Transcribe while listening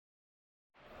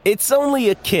It's only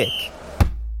a kick,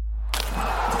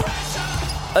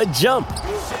 a jump,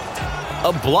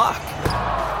 a block.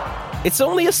 It's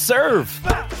only a serve.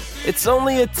 It's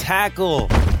only a tackle,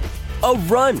 a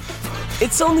run.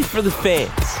 It's only for the fans.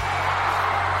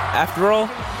 After all,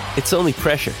 it's only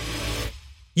pressure.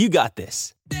 You got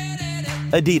this.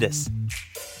 Adidas.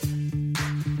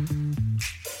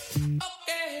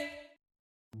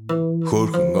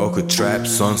 Хөрхөн охид trap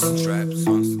сонсон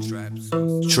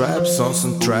trap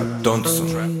сонсон trap донсон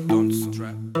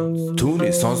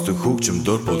түүний сонсдог хөгжим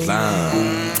дур булаан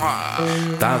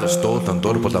даадаш дуулан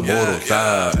дур булаа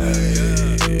мууруулаа.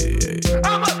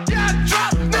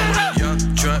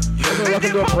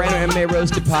 Welcome to a brand new MMA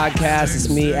Roasted podcast. It's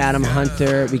me, Adam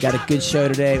Hunter. We got a good show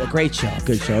today. A great show.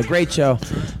 A great show.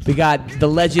 We got the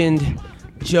legend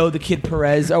Joe the Kid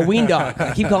Perez, or Ween Dog.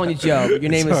 I keep calling you Joe. Your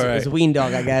name is Ween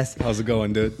Dog, I guess. How's it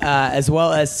going, dude? As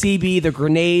well as CB the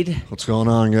Grenade. What's going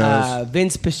on, guys?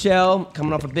 Vince Pichel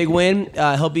coming off a big win.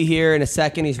 He'll be here in a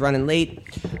second. He's running late.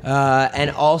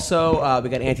 And also, we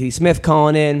got Anthony Smith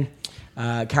calling in.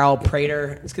 Carol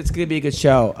Prater. It's going to be a good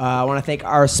show. I want to thank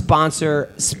our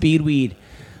sponsor, Speedweed.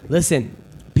 Listen,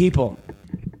 people,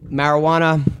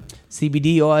 marijuana,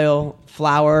 CBD oil,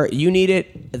 flour, you need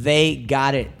it, they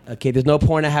got it. Okay, there's no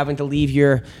point of having to leave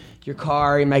your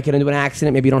car. You might get into an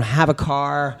accident. Maybe you don't have a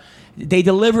car. They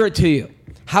deliver it to you.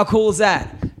 How cool is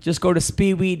that? Just go to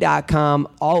speedweed.com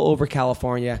all over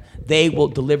California. They will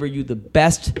deliver you the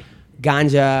best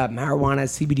ganja, marijuana,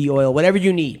 CBD oil, whatever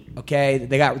you need, okay?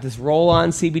 They got this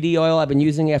roll-on CBD oil I've been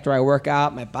using after I work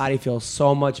out. My body feels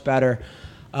so much better.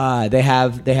 They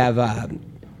have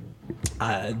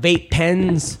vape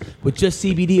pens with just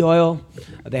CBD oil.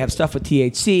 They have stuff with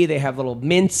THC. They have little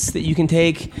mints that you can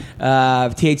take,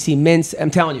 THC mints. I'm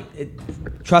telling you,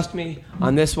 trust me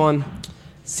on this one. Go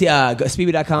to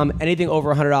speedweed.com. Anything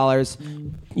over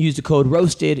 $100, use the code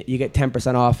ROASTED. You get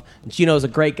 10% off. Gino's a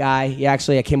great guy. I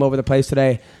came over the place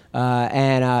today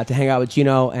and to hang out with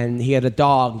Gino, and he had a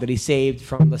dog that he saved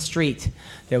from the street.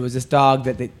 There was this dog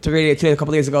that a couple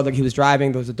of days ago that he was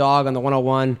driving. There was a dog on the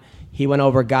 101. He went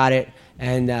over, got it,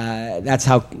 and that's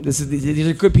how these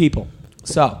are good people.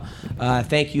 So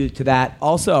thank you to that.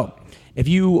 Also, if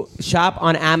you shop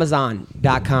on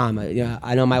Amazon.com,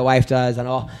 I know my wife does,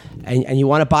 and you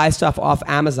want to buy stuff off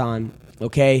Amazon,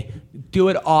 okay, do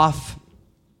it off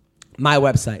my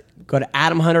website. Go to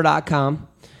AdamHunter.com,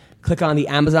 click on the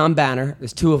Amazon banner.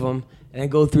 There's 2 of them, and then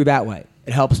go through that way.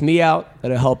 It helps me out.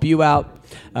 It'll help you out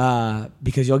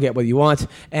because you'll get what you want,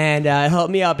 and it'll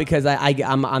help me out because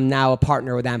I'm now a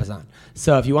partner with Amazon.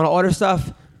 So if you want to order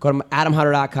stuff, go to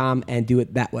AdamHunter.com and do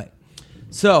it that way.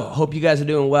 So hope you guys are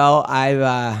doing well. I've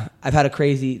had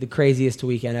the craziest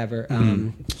weekend ever.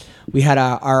 We had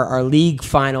our league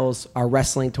finals, our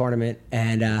wrestling tournament,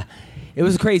 and it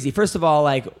was crazy. First of all,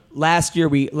 like last year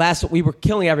we were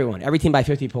killing every team by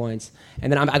 50 points,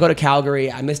 and then I go to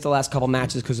Calgary. I missed the last couple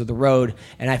matches because of the road,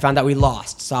 and I found out we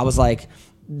lost. So I was like,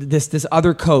 this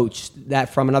other coach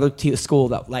that from another school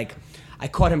that like I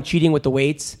caught him cheating with the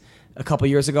weights a couple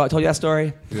years ago. I told you that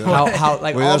story. Yeah. How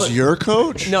like wait, that's your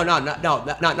coach? No,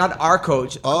 not our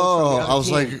coach. Oh, I was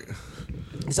like,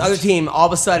 this other team. All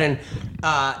of a sudden,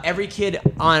 every kid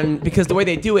because the way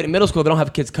they do it in middle school, they don't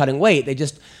have kids cutting weight. They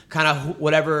just kind of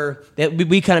whatever.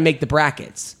 We kind of make the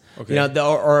brackets. Okay.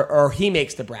 Or he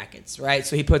makes the brackets, right?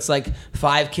 So he puts like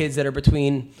 5 kids that are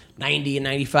between 90 and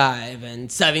 95, and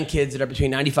 7 kids that are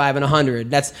between 95 and 100.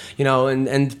 That's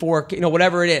and 4,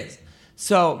 whatever it is.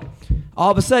 So all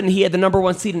of a sudden, he had the number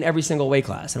 1 seed in every single weight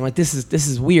class. And I'm like, this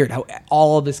is weird. How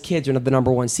all of his kids are the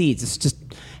number 1 seeds. It's just,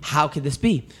 how could this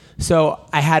be? So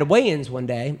I had weigh-ins one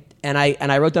day, and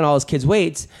I wrote down all his kids'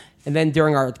 weights. And then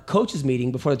during our coaches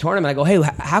meeting before the tournament, I go, hey,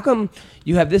 how come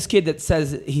you have this kid that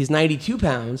says he's 92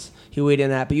 pounds, he weighed in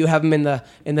that, but you have him in the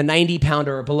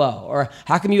 90-pounder or below? Or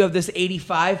how come you have this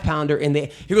 85-pounder in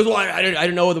the... He goes, well, I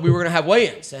didn't know that we were going to have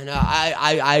weigh-ins, and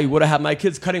I would have had my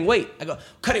kids cutting weight. I go,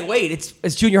 cutting weight?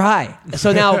 It's junior high.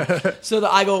 So now, so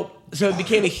it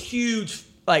became a huge...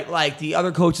 Like the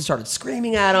other coaches started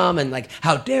screaming at him and like,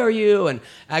 how dare you? And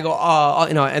I go,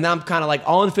 and I'm kind of like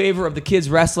all in favor of the kids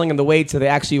wrestling and the weights that they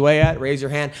actually weigh at. Raise your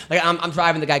hand. Like I'm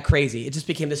driving the guy crazy. It just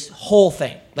became this whole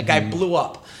thing. The guy blew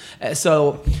up.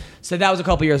 So that was a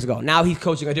couple years ago. Now he's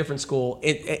coaching a different school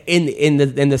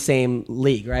in the same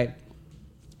league, right?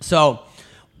 So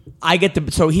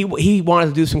he wanted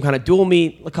to do some kind of dual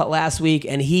meet last week,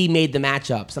 and he made the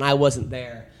matchups, and I wasn't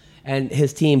there. and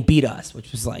his team beat us,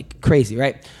 which was like crazy,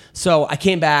 right? So I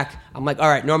came back. I'm like, all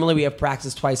right, normally we have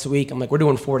practice twice a week. I'm like, we're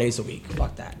doing 4 days a week.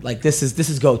 Fuck that. Like this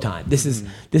is go time. This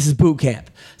is boot camp.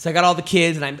 So I got all the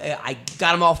kids and I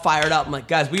got them all fired up. I'm like,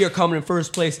 guys, we are coming in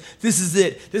first place. This is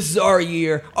it. This is our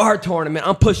year, our tournament.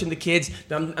 I'm pushing the kids.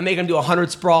 I'm making them do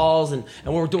 100 sprawls and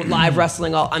we're doing live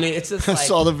wrestling. It's just I like,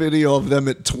 saw the video of them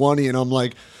at 20, and I'm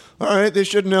like, all right, they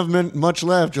shouldn't have much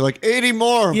left. You're like, 80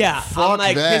 more. yeah. Fuck I'm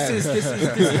like, that. this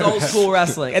is old school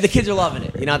wrestling, and the kids are loving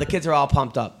it. The kids are all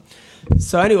pumped up.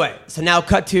 So anyway, now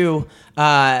cut to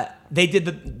they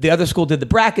did the other school did the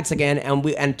brackets again,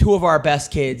 and 2 of our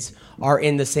best kids are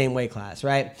in the same weight class,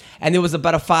 right? And there was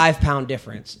about a 5-pound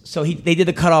difference. So they did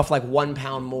the cutoff like 1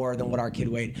 pound more than what our kid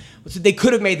weighed. So they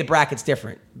could have made the brackets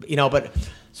different, but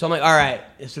so I'm like, all right.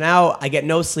 So now I get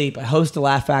no sleep. I host the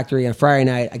Laugh Factory on Friday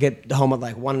night. I get home at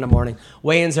like 1 in the morning.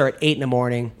 Weigh-ins are at 8 in the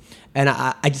morning. And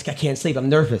I can't sleep. I'm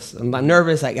nervous. I'm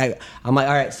nervous. I'm like,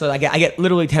 all right. So I get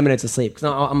literally 10 minutes of sleep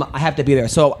because I have to be there.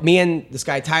 So me and this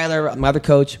guy Tyler, my other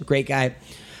coach, great guy.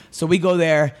 So we go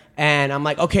there, and I'm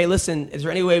like, okay, listen, is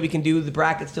there any way we can do the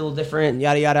brackets a little different and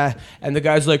yada yada? And the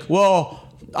guy's like, well,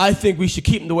 I think we should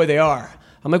keep them the way they are.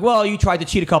 I'm like, well, you tried to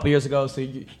cheat a couple years ago, so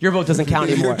your vote doesn't count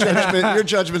anymore. Your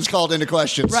judgment's called into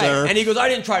question, right. sir. And he goes, I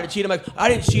didn't try to cheat. I'm like, I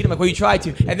didn't cheat. I'm like, well, you tried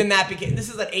to. And then this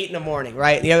is at 8 in the morning,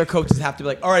 right? And the other coaches have to be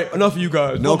like, all right, enough of you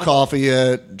guys. No coffee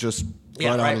yet, just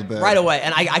Yeah, right out of the bed. right away.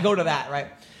 And I go to that, right?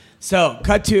 So,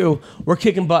 cut to, we're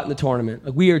kicking butt in the tournament.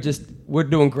 Like, we're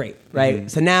doing great, right? Mm-hmm.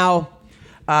 So now,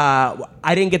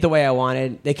 I didn't get the way I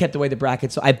wanted. They kept away the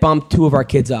bracket, so I bumped 2 of our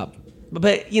kids up.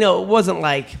 But it wasn't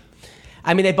like,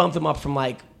 they bumped them up from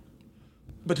like,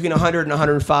 between 100 and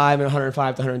 105 and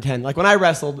 105 to 110. Like when I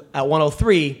wrestled at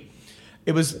 103,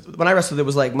 it was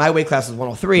like my weight class was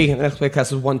 103 and the next weight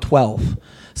class was 112.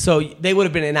 So they would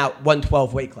have been in that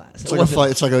 112 weight class. It's like a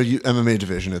fight. It's like a MMA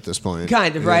division at this point.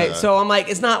 Kind of, right? Yeah. So I'm like,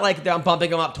 it's not like I'm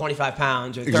bumping them up 25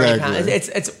 pounds or 30 pounds.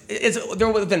 It's they're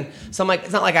within. So I'm like,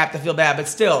 it's not like I have to feel bad, but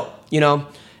still, you don't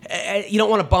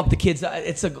want to bump the kids.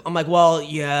 I'm like, well,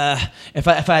 yeah. If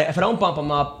I don't bump them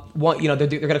up, they're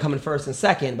going to come in first and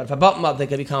second. But if I bump them up, they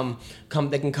can come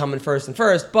in first and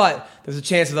first. But there's a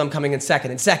chance of them coming in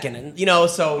second, and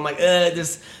So I'm like,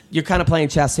 you're kind of playing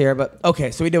chess here. But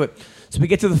okay, so we do it. So we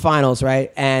get to the finals,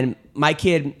 right? And my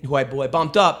kid, who I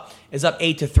bumped up, is up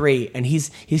 8-3, and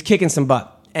he's kicking some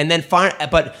butt. And then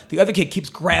but the other kid keeps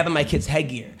grabbing my kid's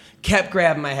headgear. Kept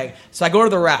grabbing my head. So I go to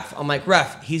the ref. I'm like,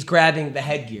 ref, he's grabbing the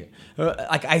headgear.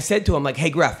 Like I said to him, like,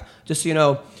 hey, ref, just so you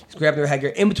know, he's grabbing their headgear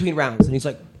in between rounds. And he's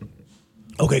like,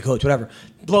 okay, coach, whatever.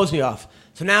 Blows me off.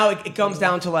 So now it comes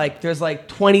down to like, there's like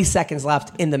 20 seconds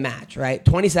left in the match, right?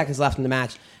 20 seconds left in the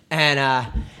match.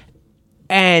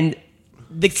 And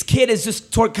this kid is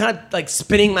just kind of like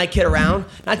spinning my kid around,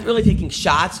 not really taking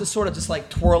shots, just sort of just like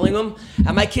twirling him.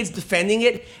 And my kid's defending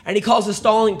it, and he calls a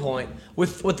stalling point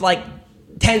with like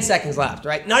 10 seconds left,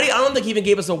 right? I don't think he even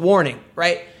gave us a warning,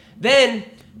 right?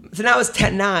 So now it's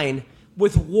 10-9.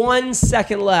 With 1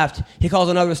 second left, he calls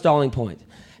another stalling point.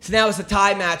 So now it's a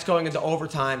tie match going into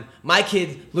overtime. My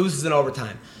kid loses in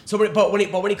overtime. So, but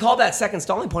when he called that second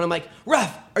stalling point, I'm like,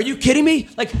 ref, are you kidding me?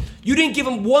 Like, you didn't give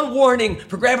him one warning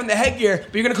for grabbing the headgear,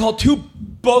 but you're gonna call 2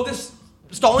 bogus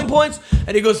stalling points?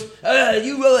 And he goes,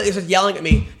 you will. He's just yelling at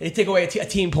me, and he take away a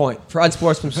team point for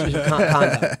unsportsmanlike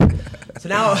conduct.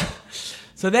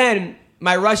 So then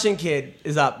my Russian kid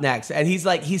is up next, and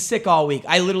he's sick all week.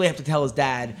 I literally have to tell his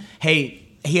dad, hey.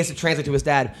 He has to translate to his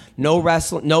dad, no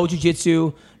wrestling, no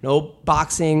jiu-jitsu, no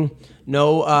boxing,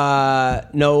 no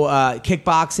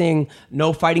kickboxing,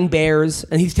 no fighting bears.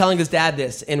 And he's telling his dad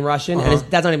this in Russian, and his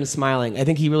dad's not even smiling. I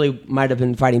think he really might have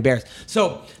been fighting bears.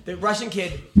 So the Russian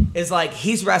kid is like,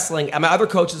 he's wrestling, and my other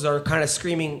coaches are kind of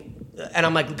screaming, and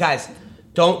I'm like, guys,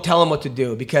 don't tell him what to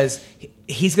do, because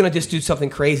he's going to just do something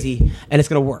crazy, and it's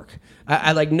going to work.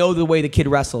 I like know the way the kid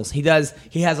wrestles. He has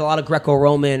a lot of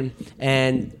Greco-Roman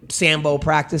and Sambo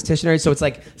practitioners, so it's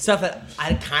like stuff that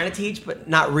I kind of teach, but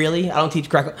not really. I don't teach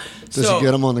Greco. Does he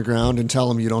get him on the ground and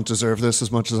tell him you don't deserve this as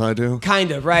much as I do?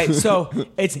 Kind of, right? So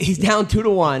he's down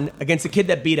 2-1 against the kid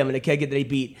that beat him and the kid that he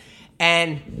beat,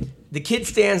 and the kid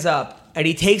stands up and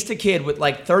he takes the kid with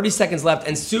like 30 seconds left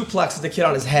and suplexes the kid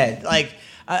on his head. I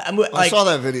saw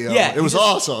that video. Yeah, it was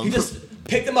awesome. He just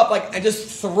picked him up and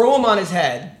just threw him on his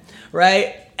head.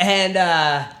 Right, and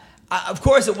of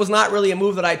course, it was not really a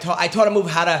move that I taught. I taught a move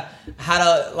how to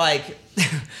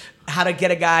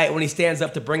get a guy when he stands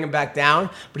up to bring him back down.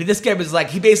 But this guy was like,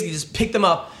 he basically just picked him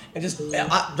up and just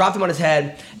dropped him on his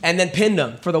head and then pinned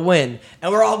him for the win. And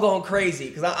we're all going crazy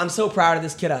because I'm so proud of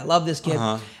this kid. I love this kid.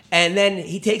 And then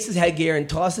he takes his headgear and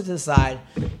tosses it to the side,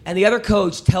 and the other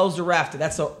coach tells the ref that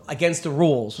that's against the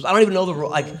rules. I don't even know the rule.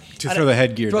 To throw the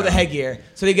headgear Throw the down. headgear.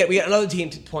 So we get another team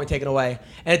point taken away.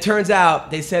 And it turns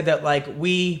out they said that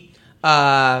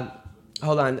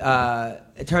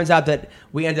it turns out that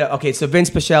we ended up okay. So Vince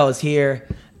Pichel is here.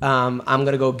 I'm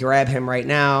gonna go grab him right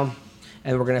now,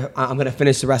 and I'm gonna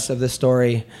finish the rest of this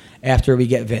story after we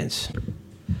get Vince.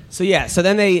 So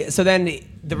then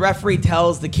the referee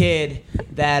tells the kid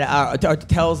that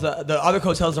tells the other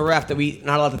coach tells the ref that we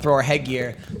not allowed to throw our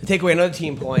headgear to take away another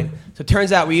team point. So it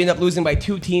turns out we end up losing by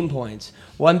 2 team points.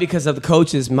 One because of the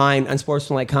coach's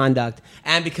unsportsmanlike conduct,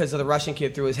 and because of the Russian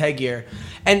kid threw his headgear.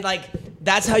 And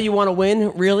that's how you want to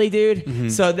win, really, dude. Mm-hmm.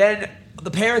 So then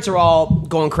the parents are all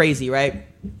going crazy, right?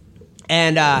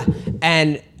 And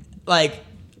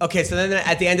okay, so then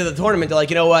at the end of the tournament, they're like,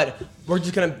 you know what?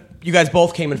 You guys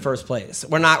both came in first place.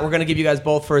 We're gonna give you guys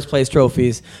both first place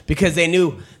trophies, because they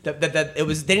knew that it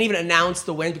was. They didn't even announce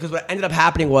the win, because what ended up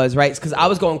happening was because I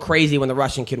was going crazy when the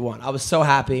Russian kid won. I was so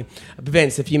happy.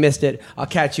 Vince, if you missed it, I'll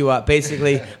catch you up.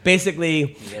 Basically,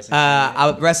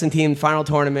 our wrestling team final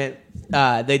tournament.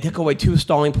 They took away 2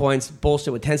 stalling points,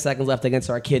 bullshit, with 10 seconds left against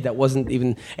our kid that wasn't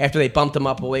even after they bumped him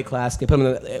up a weight class. They put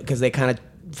him because they kind of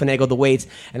finagled the weights,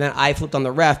 and then I flipped on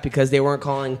the ref because they weren't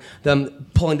calling them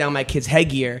pulling down my kid's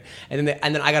headgear, and then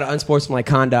I got an unsportsmanlike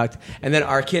conduct, and then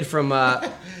our kid from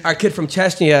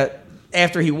Chechnya,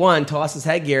 after he won, tossed his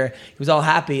headgear. He was all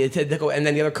happy, and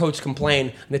then the other coach complained,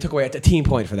 and they took away a team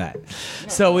point for that.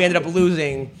 So we ended up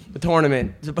losing the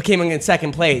tournament, but came in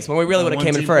second place when we really would have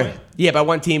came in first. Point? Yeah, by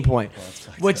 1 team point,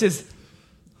 which is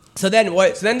so then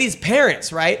these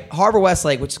parents, right? Harvard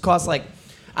Westlake, which costs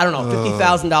I don't know,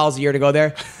 $50,000 a year to go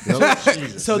there.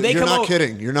 So they You're come not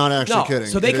kidding. You're not actually kidding.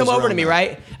 So they come over to me,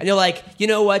 right? And you're like, you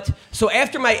know what? So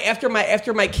after my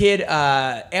kid,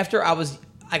 after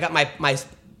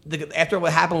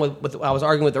what happened with I was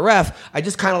arguing with the ref, I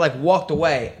just kind of walked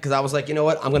away, because I was like, you know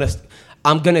what? I'm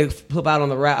gonna flip out on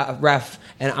the ref,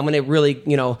 and I'm gonna really,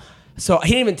 So I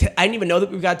didn't even know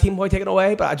that we got a team point taken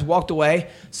away, but I just walked away.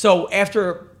 So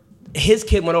after his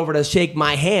kid went over to shake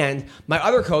my hand, my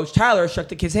other coach, Tyler, shook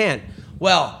the kid's hand.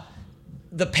 Well,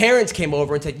 the parents came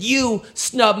over and said, you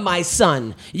snubbed my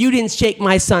son. You didn't shake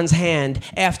my son's hand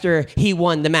after he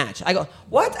won the match. I go,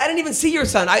 what? I didn't even see your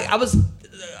son. I was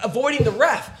avoiding the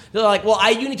ref. They're like, well,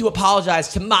 you need to apologize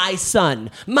to my son.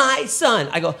 My son.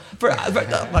 I go,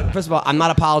 first of all, I'm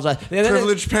not apologizing.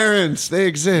 Privileged parents, they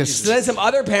exist. So then some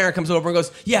other parent comes over and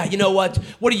goes, yeah, you know what?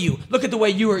 What are you? Look at the way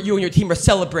you and your team are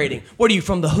celebrating. What are you,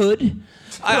 from the hood?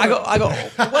 I go.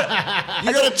 What?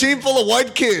 You got a team full of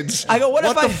white kids. I go. What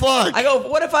the fuck? I go.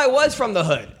 What if I was from the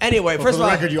hood? Anyway, Well, first for of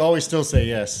the all, record, you always still say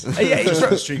yes.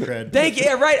 Yeah, street cred. Thank you.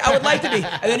 Yeah, right. I would like to be.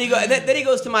 And then then he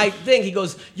goes to my thing. He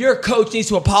goes, your coach needs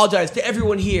to apologize to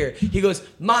everyone here. He goes,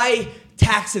 my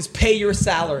taxes pay your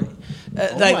salary.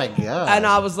 My God. And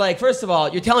I was like, first of all,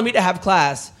 you're telling me to have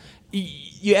class.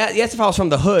 You asked if I was from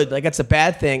the hood, that's a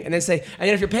bad thing. And then say, and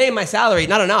if you're paying my salary,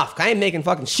 not enough. I ain't making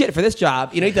fucking shit for this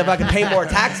job. You need to fucking pay more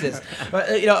taxes.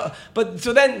 But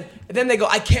so then they go,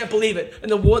 I can't believe it. And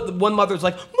the one mother's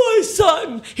like, my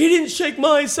son, he didn't shake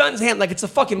my son's hand. Like it's a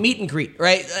fucking meet and greet,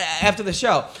 right? After the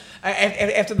show,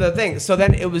 after the thing. So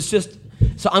then it was just.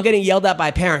 So I'm getting yelled at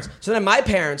by parents. So then my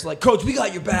parents are like, Coach, we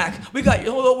got your back. We got you.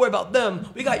 Don't worry about them.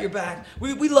 We got your back.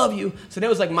 We love you. So then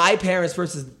it was my parents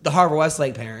versus the Harvard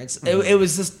Westlake parents. It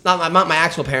was just not my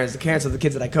actual parents, the parents of the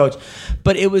kids that I coach.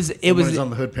 But it was on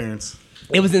the hood parents.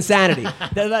 It was insanity.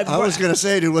 I was going to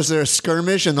say, dude, was there a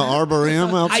skirmish in the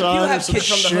Arboretum outside? I do have kids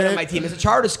from the hood on my team. It's a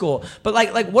charter school.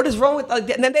 But what is wrong with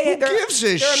and then Who gives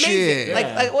a shit?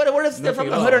 Yeah. What if they're from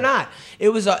the hood or not? It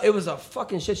was a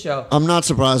fucking shit show. I'm not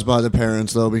surprised by the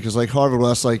parents though, because Harvard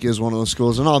Westlake is one of those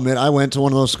schools, and I'll admit I went to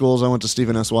one of those schools. I went to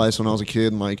Stephen S. Weiss when I was a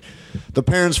kid, and the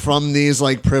parents from these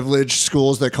privileged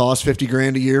schools that cost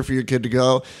 $50,000 a year for your kid to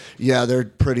go, yeah, they're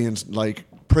pretty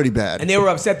bad. And they were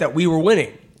upset that we were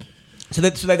winning. So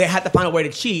they had to find a way to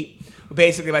cheat,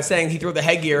 basically by saying he threw the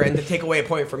headgear and to take away a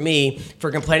point from me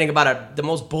for complaining about the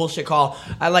most bullshit call.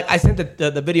 I sent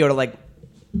the video to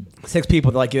 6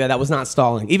 people. They're like, yeah, that was not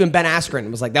stalling. Even Ben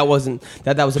Askren was like, that was a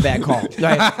bad call.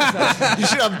 Right? You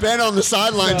should have Ben on the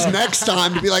sidelines next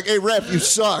time to be like, hey, ref, you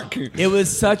suck. It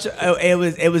was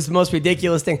it was the most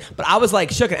ridiculous thing. But I was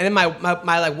shook. And then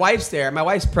my wife's there. My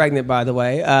wife's pregnant, by the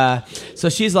way. So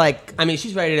she's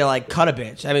she's ready to cut a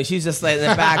bitch. I mean, she's just in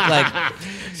the back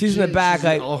She's in the back,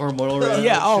 like, all hormonal right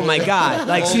yeah. now. Oh my god!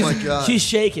 Like God. she's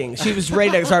shaking. She was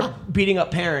ready to start beating up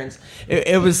parents.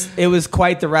 It was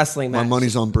quite the wrestling match. My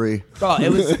money's on Brie. Oh, it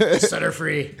was. Set her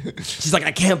free. She's like,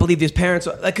 I can't believe these parents,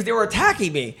 like, because they were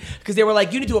attacking me. Because they were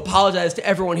like, you need to apologize to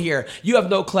everyone here. You have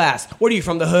no class. What are you,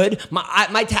 from the hood?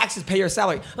 My taxes pay your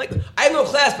salary. Like, I have no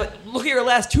class, but look at your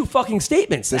last 2 fucking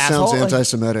statements, This asshole. sounds Like,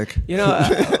 anti-Semitic. you know,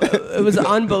 it was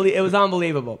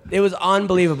unbelievable. It was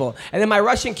unbelievable. And then my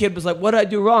Russian kid was like, "What did I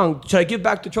do wrong? Should I give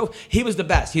back the trophy?" He was the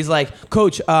best. He's like,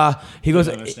 "Coach," he goes,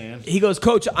 understand.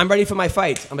 "Coach, I'm ready for my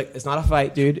fight." I'm like, "It's not a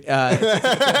fight, dude. It's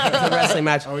a wrestling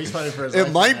match." Oh, he's fighting for his It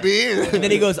life. might be. And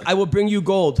then he goes, "I will bring you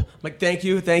gold." I'm like, "Thank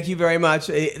you very much."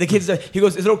 The kid's, he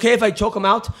goes, "Is it okay if I choke him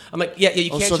out?" I'm like, "Yeah,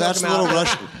 you Oh, can't so choke that's him the out." little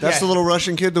Russian. That's Yeah. the little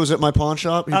Russian kid that was at my pawn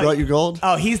shop. He brought you gold.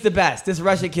 Oh, he's the best. This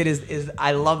Russian kid is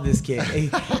I love this kid.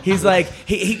 He's like,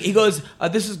 he goes,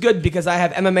 "This is good because I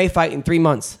have MMA fight in 3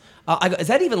 months." I go, "Is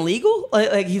that even legal?"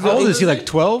 Like he's How old is he, like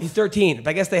 12? He's 13.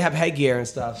 But I guess they have headgear and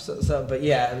stuff. So but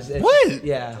yeah, What?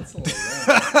 Yeah.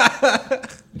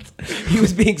 He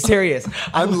was being serious.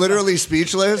 I'm literally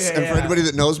speechless, Yeah, and for yeah. anybody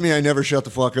that knows me, I never shut the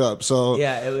fuck up. So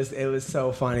Yeah, it was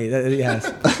so funny. Yes.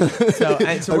 So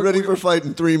I'm we're- ready for fight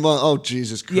in 3 months. Oh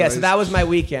Jesus Christ! Yeah, so that was my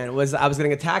weekend. I was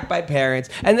getting attacked by parents,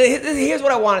 and here's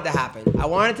what I wanted to happen. I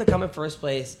wanted to come in first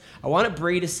place. I wanted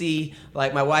Bree to see,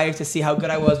 like, my wife to see how good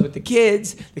I was with the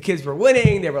kids. The kids were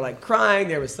winning. They were like crying.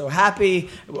 They were so happy.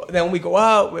 Then when we go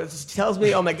out, she tells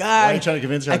me, "Oh my god!" Why are you trying to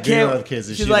convince her I how good you are can't- with kids?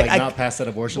 Is she's she like I- not past that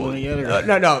abortion limit yet?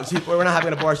 Or? No. We're not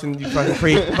having an abortion, you fucking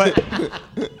freak.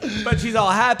 But she's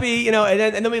all happy, you know.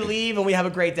 And then we leave and we have a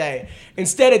great day.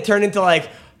 Instead, it turned into like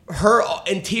her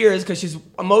in tears because she's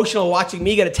emotional watching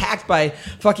me get attacked by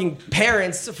fucking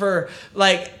parents for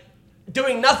like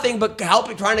doing nothing but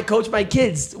trying to coach my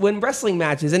kids win wrestling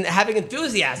matches and having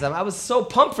enthusiasm. I was so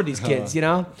pumped for these kids, you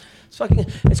know.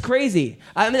 It's crazy.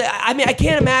 I mean, I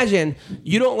can't imagine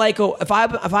you don't like.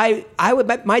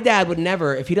 My dad would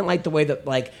never, if he didn't like the way that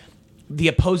like the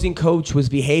opposing coach was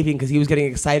behaving because he was getting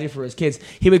excited for his kids,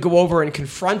 he would go over and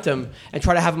confront him and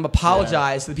try to have him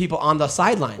apologize to the people on the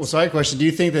sidelines. Well, so I have a question. Do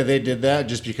you think that they did that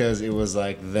just because it was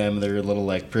like them, their little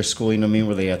like pre-school, you know what I mean,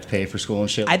 where they have to pay for school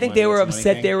and shit? I think they were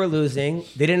upset they were losing.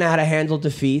 They didn't know how to handle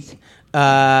defeat.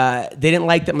 They didn't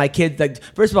like that my kids. Like,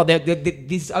 first of all,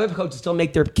 these other coaches still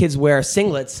make their kids wear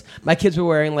singlets. My kids were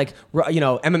wearing like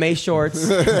MMA shorts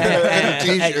T-shirt.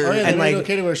 Oh, yeah, and they're like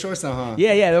okay to wear shorts now, huh?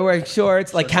 yeah, they're wearing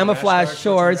shorts like camouflage rash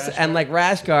shorts guards, and like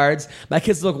rash guards. My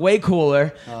kids look way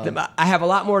cooler. I have a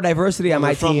lot more diversity on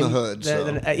my they're from team. the hood, so.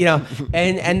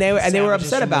 And they were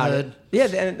Savages upset from the about it. hood. Yeah,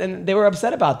 and they were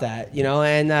upset about that, you know.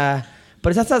 And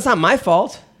but that's not my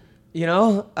fault. You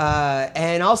know,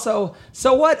 and also,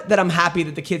 so what that I'm happy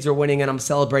that the kids are winning and I'm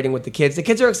celebrating with the kids. The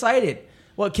kids are excited.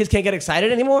 What, kids can't get excited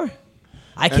anymore?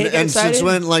 I can't get and excited. since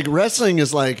when, like, wrestling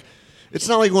is like, it's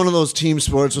not like one of those team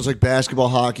sports. It's like basketball,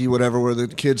 hockey, whatever, where the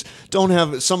kids don't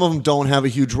have. Some of them don't have a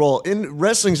huge role. In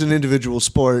wrestling's an individual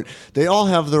sport. They all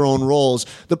have their own roles.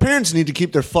 The parents need to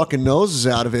keep their fucking noses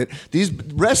out of it. These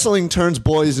wrestling turns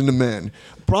boys into men.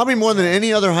 Probably more than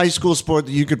any other high school sport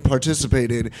that you could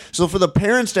participate in. So for the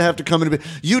parents to have to come in,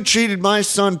 you treated my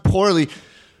son poorly.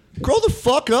 Grow the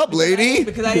fuck up, lady.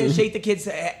 Because I didn't shake the kid's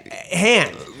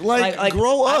hand. Like,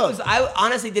 grow up. I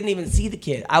honestly didn't even see the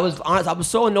kid. I was honest. I was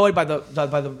so annoyed by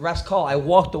the ref's call. I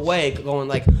walked away, going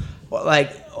like,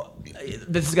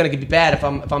 this is gonna be bad if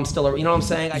I'm still. You know what I'm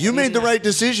saying? You made the right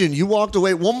decision. You walked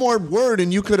away. One more word,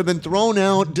 and you could have been thrown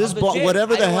out, gym.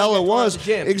 whatever I the didn't hell want it to get thrown out was. of the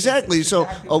gym. Exactly. So,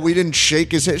 we didn't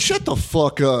shake his head. Shut the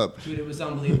fuck up. Dude, it was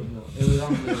unbelievable. It was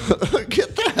unbelievable.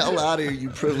 Get the hell out of here, you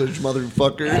privileged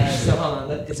motherfucker. So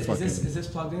hold on. Is this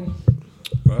plugged in?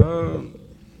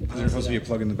 Is there supposed to be a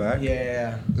plug in the back?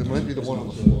 Yeah. It might be the one on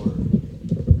the floor.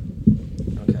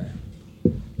 Okay.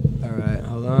 All right.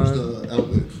 Hold on. The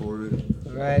outlet for it.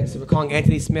 All right, so we're calling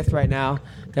Anthony Smith right now.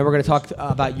 Then we're going to talk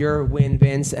about your win,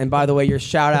 Vince. And by the way, your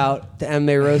shout out to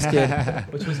MMA Roasted,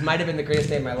 which might have been the greatest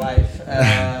day of my life.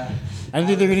 I didn't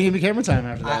think they were going to give me camera time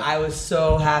after that. I was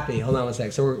so happy. Hold on one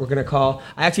sec. So we're going to call.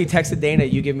 I actually texted Dana.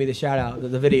 You give me the shout out,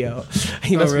 the video.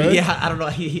 He must really? be, yeah, I don't know.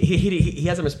 He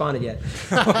hasn't responded yet.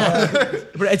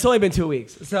 But it's only been 2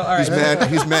 weeks. So all right.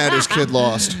 He's mad his kid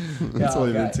lost. It's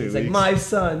only been God. 2 He's weeks. like, my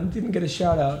son didn't get a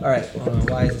shout out. All right. Hold on.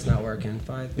 Why is this not working?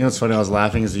 5. You know what's funny? I was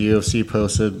laughing as the UFC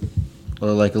posted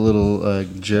like a little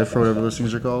GIF or whatever those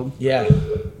things are called Yeah.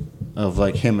 of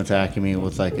like him attacking me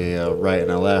with like a right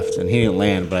and a left, and he didn't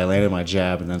land, but I landed my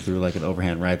jab and then threw like an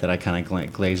overhand right that I kind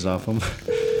of glazed off him.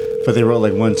 But they wrote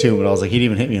like 1-2, but I was like, he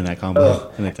didn't even hit me in that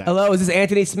combo. In the attack. Hello, is this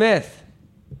Anthony Smith?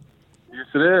 Yeah, Yes,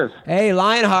 it is. Hey,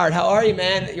 Lionheart, how are you,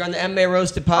 man? You're on the MMA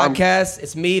Roasted podcast.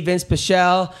 It's me, Vince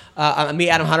Pichel. Me,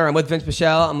 Adam Hunter. I'm with Vince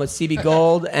Pichel. I'm with CB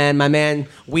Gold and my man,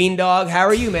 Ween Dog. How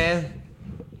are you, man?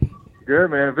 Good,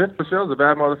 man. Vince Pichel's a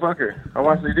bad motherfucker. I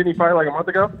watched. Didn't he fight like a month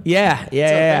ago? Yeah.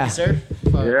 Yeah,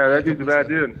 that dude's a bad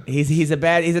dude. He's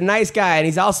a nice guy, and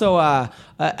he's also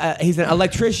he's an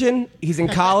electrician. He's in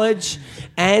college,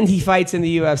 and he fights in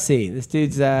the UFC. This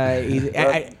dude's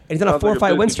he's on a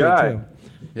 4-fight win streak too.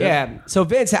 Yeah. So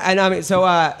Vince,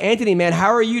 Anthony, man, how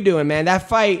are you doing, man? That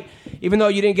fight, even though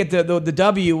you didn't get the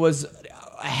W, was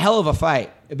a hell of a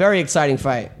fight. A very exciting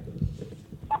fight.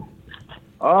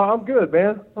 I'm good,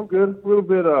 man. I'm good.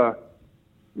 A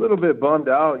little bit bummed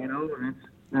out, you know.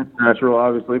 It's natural,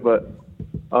 obviously, but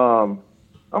I'm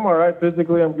all right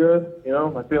physically. I'm good. You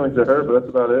know, my feelings are hurt, but that's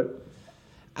about it.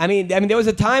 I mean, there was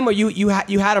a time where you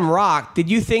had him rocked. Did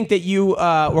you think that you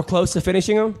were close to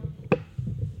finishing him?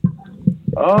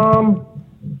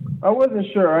 I wasn't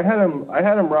sure. I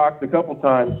had him rocked a couple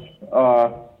times.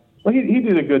 But he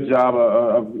did a good job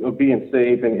of being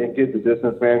safe and get the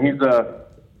distance, man.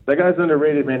 That guy's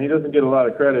underrated, man. He doesn't get a lot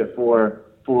of credit for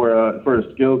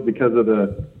his skills because of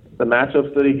the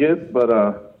matchups that he gets. But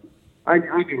I knew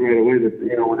right away that,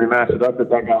 you know, when they matched it up, that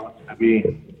guy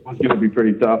was gonna be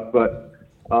pretty tough. But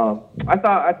I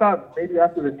thought maybe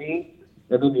after the knee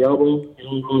and then the elbow, you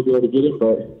know, we would be able to get him.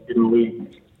 But you know, we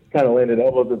kind of landed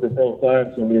elbows at the same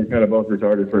time, so we were kind of both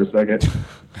retarded for a second.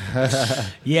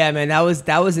 Yeah, man, that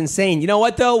was insane. You know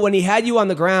what though? When he had you on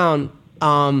the ground,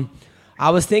 I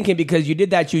was thinking, because you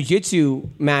did that jiu-jitsu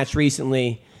match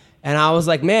recently, and I was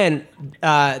like, man,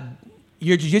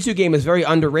 your jiu-jitsu game is very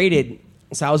underrated.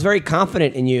 So I was very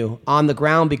confident in you on the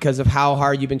ground because of how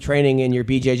hard you've been training in your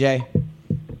BJJ.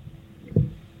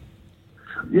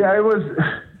 Yeah, it was.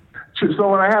 So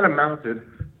when I had him mounted,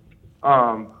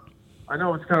 I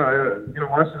know it's kind of, you know,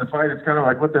 watching the fight, it's kind of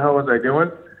like, what the hell was I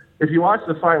doing? If you watch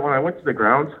the fight, when I went to the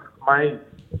ground,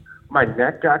 my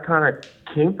neck got kind of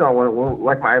kinked on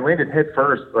I landed head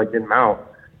first, like in mount.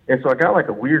 And so I got like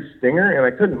a weird stinger, and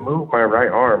I couldn't move my right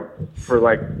arm for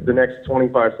like the next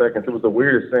 25 seconds. It was the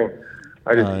weirdest thing.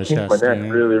 I just kinked my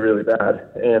neck really, really bad.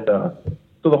 And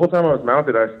so the whole time I was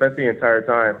mounted, I spent the entire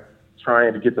time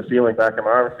trying to get the feeling back in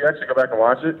my arm. If you actually go back and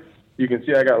watch it, you can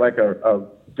see I got like a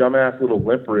dumbass little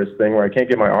limp wrist thing where I can't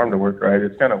get my arm to work right.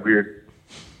 It's kind of weird.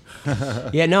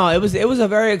 Yeah, no, it was a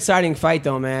very exciting fight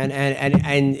though, man,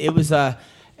 and it was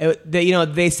you know,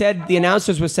 they said, the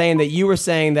announcers were saying that you were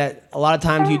saying that a lot of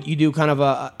times you do kind of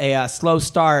a slow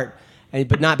start,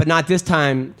 but not this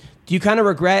time. Do you kind of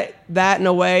regret that in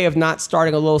a way of not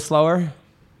starting a little slower?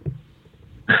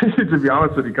 To be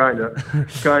honest with you, kind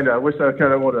of. I wish I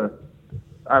kind of would have,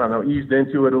 I don't know, eased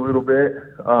into it a little bit.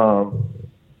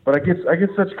 But I get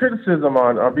such criticism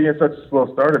on being such a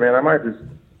slow starter, man. I might just,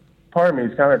 part of me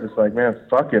is kind of just like, man,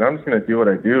 fuck it. I'm just going to do what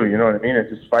I do. You know what I mean? And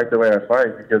just fight the way I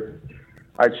fight, because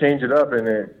I changed it up and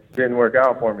it didn't work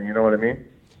out for me. You know what I mean?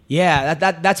 Yeah,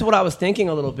 that's what I was thinking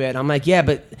a little bit. I'm like, yeah,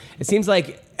 but it seems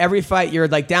like every fight you're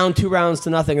like down 2 rounds to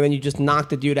nothing, and then you just knock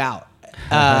the dude out.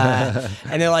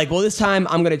 And they're like, well, this time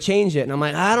I'm going to change it. And I'm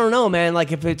like, I don't know, man.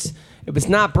 Like, if it's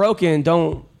not broken,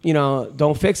 don't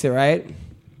fix it, right?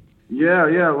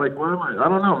 Yeah. Like, why am I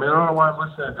don't know, man. I don't know why I'm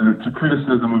listening to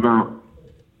criticism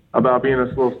about being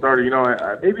a slow starter. You know,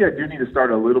 maybe I do need to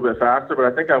start a little bit faster, but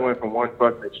I think I went from one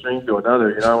fucking extreme to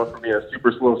another. You know, I went from being a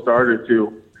super slow starter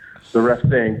to the ref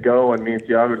saying go, and me and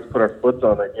Thiago just put our foots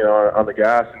on the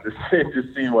gas and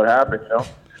just see what happened. You know,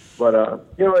 but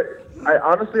you know, I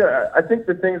honestly think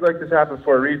that things like this happen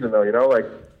for a reason, though. You know, like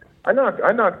I knocked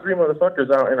 3 motherfuckers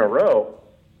out in a row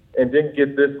and didn't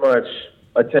get this much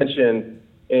attention,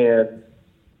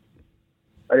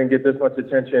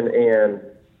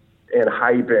 and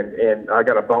hype, and I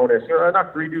got a bonus. You know, I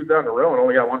knocked 3 dudes out in a row and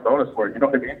only got 1 bonus for it. You know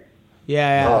what I mean?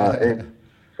 Yeah. And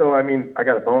so, I mean, I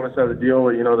got a bonus out of the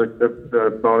deal. You know,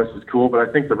 the bonus is cool, but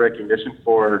I think the recognition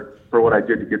for what I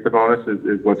did to get the bonus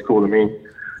is what's cool to me.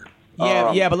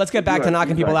 Yeah, but let's get back to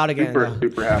knocking people out again.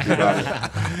 Super happy about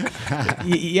it.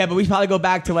 Yeah, but we probably go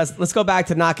back to let's go back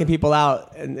to knocking people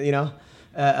out, and you know.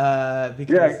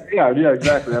 Because yeah,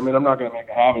 exactly. I mean, I'm not going to make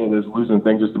a habit of this losing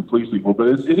thing just to please people, but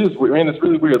it is weird. Man, it's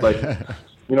really weird. Like,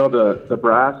 you know, the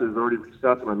brass has already reached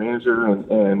out to my manager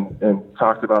and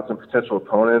talked about some potential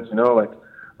opponents. You know, like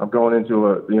I'm going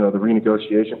into the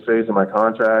renegotiation phase of my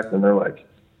contract, and they're like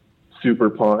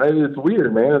super pumped. It's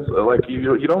weird, man. It's like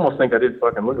you'd almost think I didn't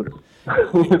fucking lose.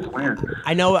 It's weird.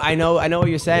 I know what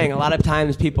you're saying. A lot of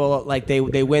times people like they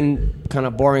win kind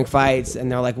of boring fights,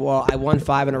 and they're like, well, I won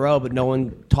 5 in a row, but no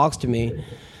one talks to me.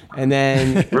 And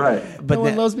then Right. but No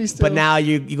one loves me still. But now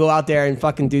you go out there and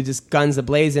fucking do just guns a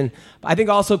blazing. I think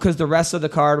also because the rest of the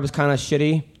card was kind of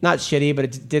shitty. Not shitty, but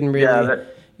it didn't really.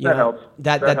 Yeah, that helps.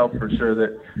 That helps for sure.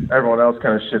 That everyone else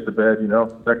kind of shit the bed, you know.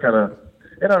 That kind of,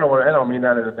 and I don't mean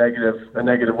that in a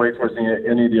negative way towards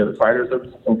any of the other fighters. There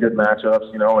was some good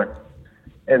matchups, you know,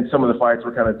 and some of the fights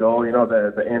were kind of dull. You know,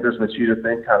 the Anders Machida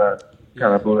thing kind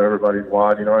of blew everybody's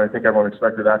wad. You know, and I think everyone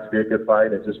expected that to be a good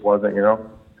fight. It just wasn't, you know.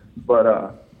 But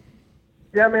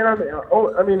yeah, man.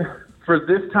 I mean, for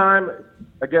this time,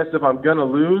 I guess if I'm gonna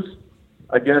lose,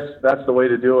 I guess that's the way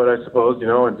to do it. I suppose, you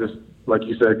know, and just like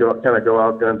you said, go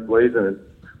out guns blazing and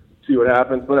see what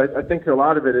happens. But I think a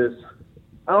lot of it is,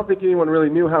 I don't think anyone really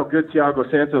knew how good Thiago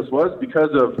Santos was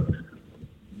because of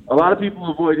a lot of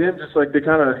people avoid him. Just like they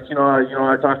kind of,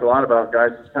 I talked a lot about guys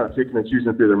just kind of picking and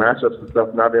choosing through their matchups and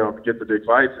stuff, not being able to get the big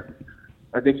fights.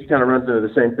 I think he kind of runs into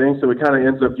the same thing. So he kind of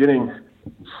ends up getting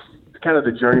kind of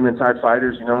the journeyman type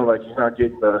fighters. You know, like he's not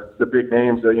getting the big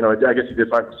names. You know, I guess he did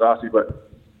fight for Saucy,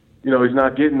 but you know, he's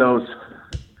not getting those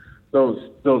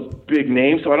big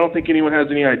names. So I don't think anyone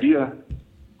has any idea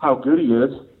how good he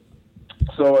is.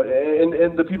 So,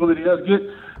 and the people that he does get,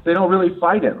 they don't really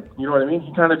fight him. You know what I mean?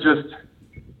 He kind of just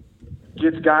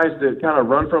gets guys that kind of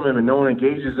run from him and no one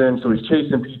engages him. So he's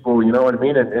chasing people, you know what I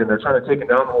mean? And they're trying to take him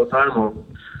down the whole time. Well,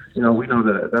 you know, we know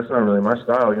that that's not really my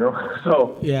style, you know?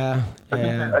 So Yeah.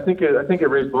 I think it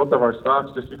raised both of our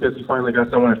stocks just because he finally got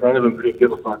someone in front of him who didn't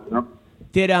give a fuck, you know?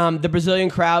 Did the Brazilian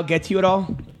crowd get to you at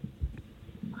all?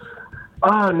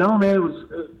 No, man. It was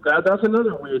that's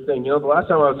another weird thing. You know, the last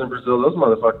time I was in Brazil, those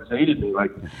motherfuckers hated me.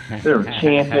 Like they were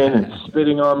chanting and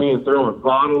spitting on me and throwing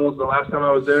bottles. The last time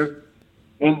I was there,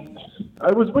 and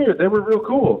it was weird. They were real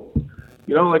cool.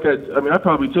 You know, like I mean, I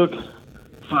probably took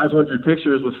 500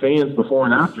 pictures with fans before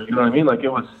and after. You know what I mean? Like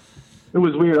it was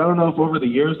weird. I don't know if over the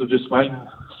years of just fighting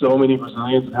so many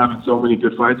Brazilians and having so many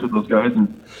good fights with those guys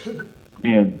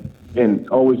and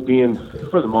always being,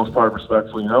 for the most part,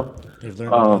 respectful. You know. They've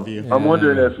learned to love you. I'm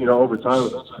wondering if, you know, over time,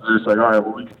 they're just like, all right,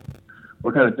 well,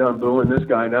 we're kind of done booing this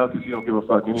guy now because he don't give a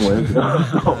fuck anyways. You know?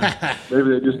 So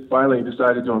maybe they just finally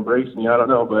decided to embrace me. I don't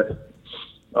know, but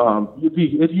you'd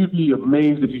be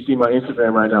amazed if you see my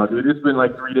Instagram right now, dude. It's been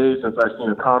like 3 days since I've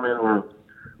seen a comment or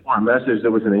a message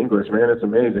that was in English, man. It's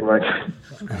amazing. Like,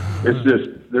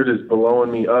 they're just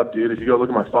blowing me up, dude. If you go look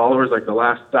at my followers, like the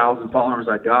last 1,000 followers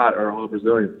I got are all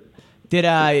Brazilian.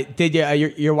 Did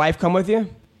your wife come with you?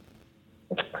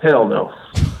 Hell no.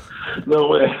 No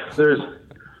way. There's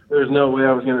no way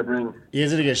I was going to bring... You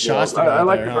guys need to get shots I together.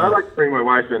 like to bring my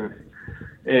wife and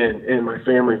my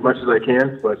family as much as I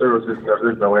can, but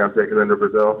there's no way I'm taking them to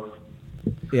Brazil.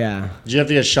 Yeah. Did you have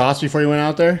to get shots before you went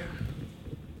out there?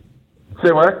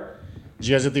 Say what? Did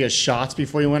you guys have to get shots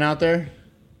before you went out there?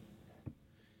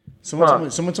 Someone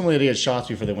told me to get shots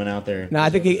before they went out there. No, I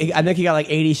think he got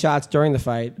like 80 shots during the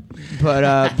fight, but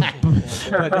no.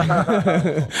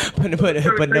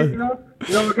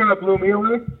 You know what kind of blew me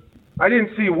away? I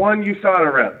didn't see one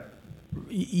USADA rep.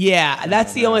 Yeah,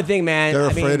 that's the only thing, man. They're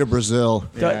afraid of Brazil.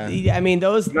 I mean,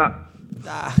 those. Not.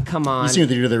 Come on. You see what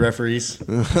they do to the referees?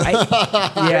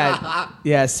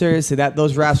 Yeah. Seriously,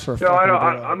 those refs were. No,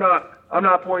 I'm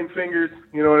not pointing fingers.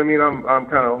 You know what I mean? I'm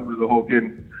kind of over the whole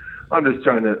kid. I'm just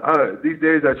trying to. These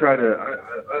days, I try to. I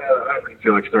don't even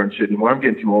feel like starting shit anymore. I'm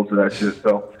getting too old for that shit.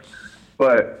 So,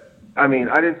 but I mean,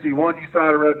 I didn't see one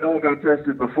USADA rep. No one got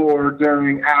tested before,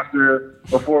 during, after,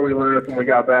 before we left, when we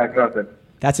got back. Nothing.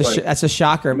 That's a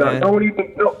shocker, man. No one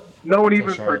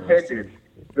even pretended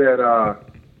that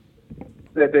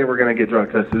they were going to get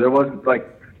drug tested. There wasn't like,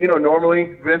 you know,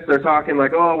 normally, Vince, they're talking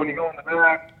like, oh, when you go in the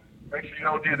back, make sure you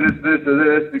don't do this,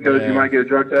 or this because you might get a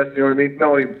drug test. You know what I mean?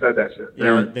 No one even said that shit.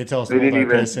 Yeah, they tell us to hold our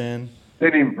piss in. They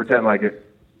didn't even pretend like it.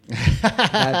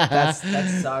 that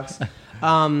sucks.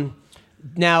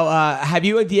 Now, have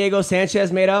you and Diego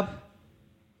Sanchez made up?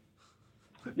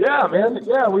 Yeah, man.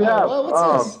 Yeah, we have.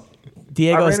 What's this?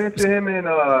 Diego. I ran into him in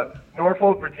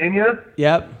Norfolk, Virginia.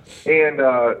 Yep. And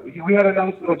we had a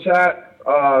nice little chat. It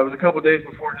was a couple of days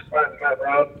before just fighting Matt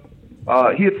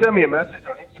Brown. He had sent me a message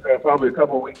on Instagram probably a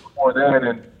couple of weeks before that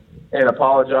and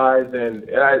apologized. And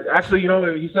I actually, you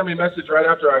know, he sent me a message right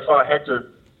after I fought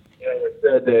Hector and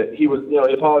said that he was, you know,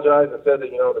 he apologized and said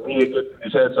that, you know, the media gets in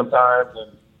his head sometimes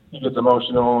and he gets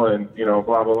emotional and, you know,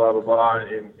 blah, blah, blah, blah, blah.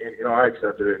 And you know, I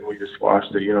accepted it and we just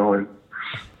squashed it, you know. And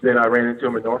then I ran into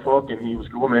him in Norfolk and he was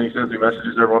cool, man. He sends me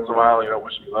messages every once in a while, you know,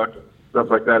 wishing me luck. stuff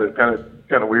like that. It's kind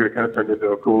of weird. It kind of turned into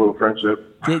a cool little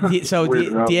friendship. Weird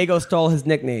enough. Diego stole his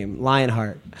nickname,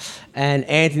 Lionheart, and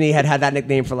Anthony had that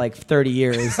nickname for like 30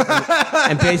 years,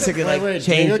 and basically Wait,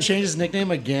 Diego changed his nickname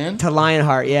again to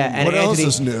Lionheart. Yeah, and What else Anthony,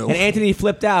 is new? And Anthony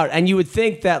flipped out, and you would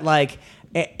think that like,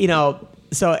 you know.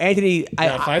 So Anthony,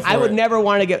 I would never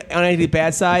want to get on Anthony's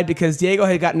bad side because Diego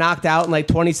had got knocked out in like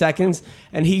 20 seconds,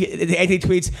 and Anthony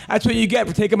tweets, "That's what you get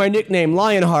for taking my nickname,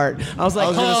 Lionheart." I was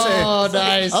like,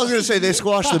 nice. I was gonna say they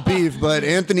squashed the beef, but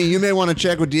Anthony, you may want to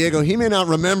check with Diego. He may not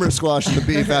remember squashing the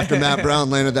beef after Matt Brown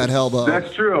landed that elbow.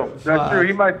 That's true. That's true.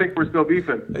 He might think we're still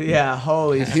beefing. Yeah,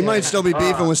 holy shit. He might still be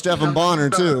beefing with Stephen Bonner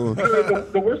too.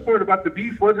 The worst part about the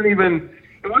beef wasn't even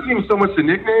so much the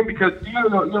nickname because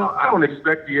Diego, I don't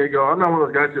expect Diego. I'm not one of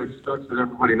those guys who expects that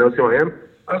everybody knows who I am.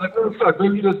 I was like, oh fuck,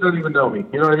 maybe he just doesn't even know me.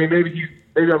 You know what I mean?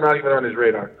 Maybe I'm not even on his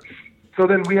radar. So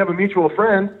then we have a mutual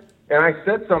friend, and I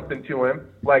said something to him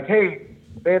like, hey,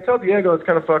 man, tell Diego it's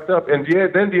kind of fucked up. And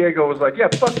then Diego was like, yeah,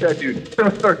 fuck that dude.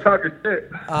 Start talking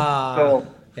shit.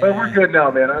 But we're good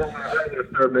now, man. I don't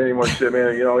disturb him anymore shit,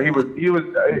 man. You know, he was.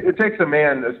 It takes a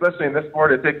man, especially in this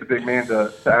sport, it takes a big man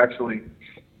to actually,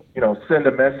 send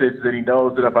a message that he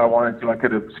knows that if I wanted to, I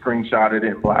could have screenshotted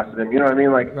it and blasted him. You know what I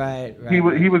mean? Like, right. He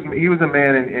was a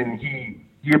man, and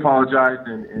he apologized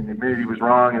and admitted he was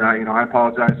wrong, and I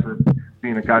apologize for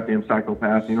being a goddamn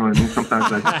psychopath. You know what I mean? Sometimes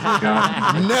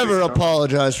I never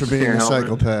apologize for being a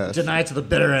psychopath. Deny to the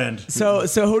bitter end. So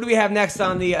who do we have next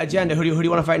on the agenda? Who do you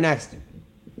want to fight next?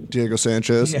 Diego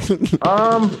Sanchez. Yeah.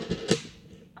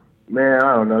 Man,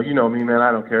 I don't know. You know me, man.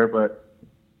 I don't care, but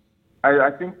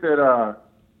I think that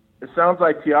it sounds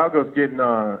like Thiago's getting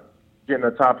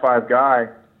a top 5 guy.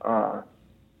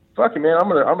 Fuck it, man. I'm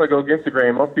gonna go against the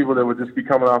grain. Most people that would just be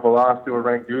coming off a loss to a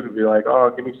ranked dude would be like, oh,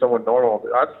 give me someone normal.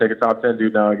 I'd just take a top 10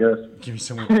 dude now, I guess. Give me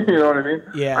someone. You know what I mean?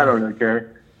 Yeah. I don't really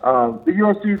care. The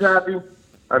UFC's happy.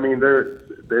 I mean,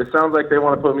 it sounds like they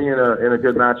want to put me in a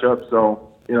good matchup.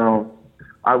 So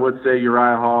I would say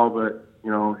Uriah Hall, but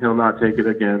he'll not take it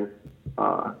again.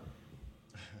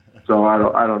 So I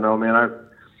don't know, man.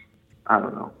 I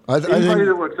don't know. Anybody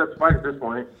that will accept the fight at this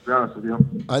point, to be honest with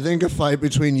you. I think a fight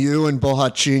between you and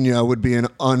Bohachinha would be an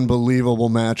unbelievable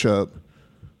matchup.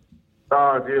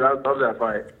 Oh, dude, I would love that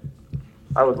fight.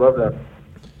 I would love that.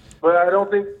 But I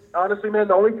don't think, honestly, man,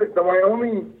 my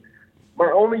only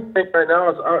thing right now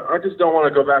is I just don't want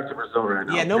to go back to Brazil right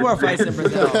now. Yeah, no more fights in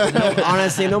Brazil.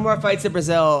 Honestly, no more fights in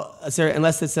Brazil, sir,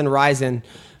 unless it's in Ryzen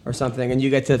or something, and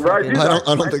you get to. Right, dude, I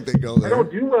don't think they go there. I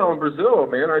don't do well in Brazil,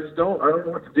 man. I don't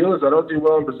know what the deal is. I don't do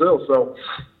well in Brazil, so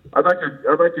I'd like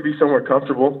to be somewhere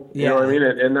comfortable. You know what I mean?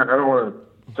 And I don't want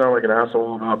to sound like an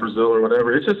asshole about Brazil or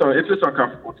whatever. It's just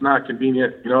uncomfortable. It's not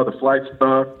convenient. The flights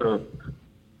suck.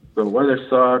 The weather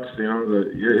sucks.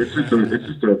 It's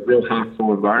just a real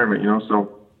hostile environment.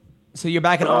 So you're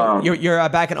back in you're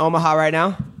back in Omaha right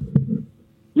now.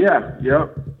 Yeah.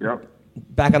 Yep.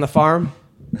 Back on the farm.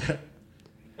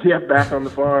 Yeah, back on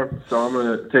the farm. So I'm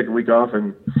gonna take a week off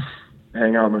and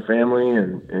hang out with my family,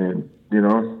 and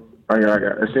I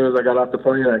got as soon as I got off the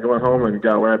plane, I went home and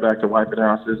got right back to wiping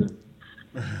houses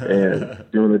and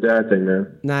doing the dad thing,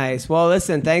 man. Nice. Well,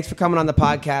 listen, thanks for coming on the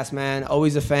podcast, man.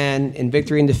 Always a fan. In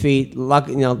victory and defeat, luck.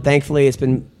 Thankfully, it's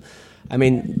been.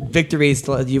 Victories.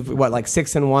 You've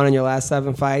 6-1 in your last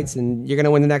 7 fights, and you're gonna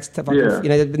win the next.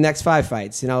 The next 5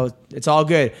 fights. It's all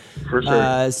good. For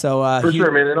sure. For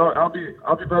sure, man. And I'll be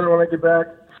better when I get back.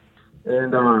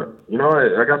 And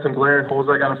I got some glaring holes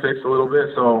I gotta fix a little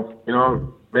bit. So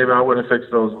maybe I wouldn't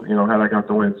fix those. Had I got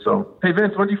the win. So hey,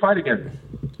 Vince, when do you fight again?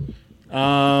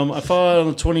 I fought on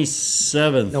the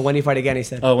 27th. No, when do you fight again? He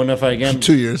said. Oh, when do I fight again?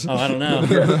 2 years. Oh, I don't know.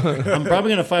 I'm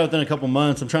probably gonna fight within a couple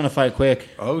months. I'm trying to fight quick.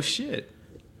 Oh shit.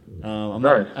 I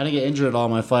didn't get injured at all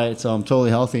my fight, so I'm totally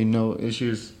healthy, no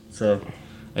issues. So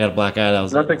I got a black eye. That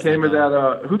was nothing came of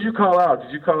that. Who'd you call out?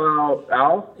 Did you call out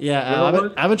Al?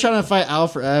 Yeah, I've been trying to fight Al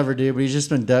forever, dude, but he's just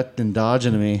been ducked and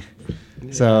dodging me.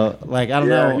 So I don't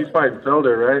know. Yeah, he's fighting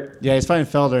Felder, right? Yeah, he's fighting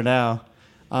Felder now.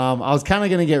 I was kind of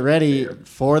going to get ready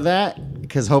for that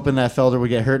because hoping that Felder would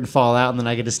get hurt and fall out, and then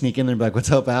I get to sneak in there and be like, what's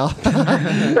up, Al?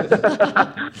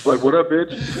 Like, what up,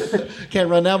 bitch? Can't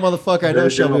run now, motherfucker. I know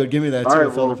Shelby would give me that, too,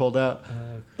 if Felder pulled out.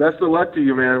 Best of luck to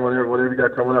you, man, whatever you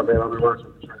got coming up, man. I'll be watching.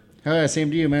 Oh, yeah,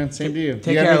 same to you, man. Same to you.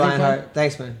 Take care, Lionheart.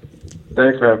 Thanks, man.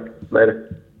 Thanks, man.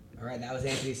 Later. All right, that was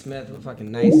Anthony Smith. A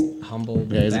fucking nice, humble,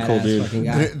 he's a cool dude. Fucking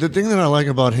guy. The thing that I like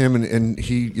about him, and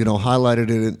he highlighted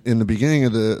it in the beginning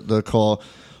of the call,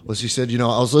 was he said,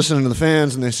 I was listening to the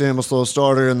fans and they say I'm a slow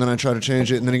starter, and then I try to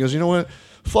change it, and then he goes, you know what?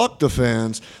 Fuck the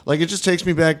fans. Like, it just takes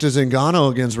me back to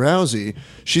Zingano against Rousey.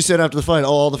 She said after the fight,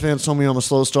 all the fans told me I'm a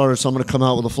slow starter, so I'm going to come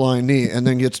out with a flying knee, and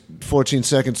then gets 14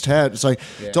 seconds tagged. It's like,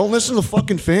 don't listen to the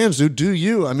fucking fans, dude. Do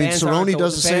you? I mean, Cerrone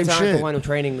does the same shit. shit. The one who's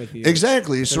training with you.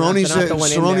 Exactly. Cerrone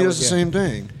does the same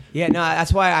thing. Yeah, no,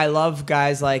 that's why I love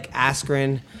guys like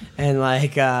Askren and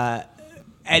like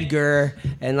Edgar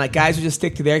and like guys who just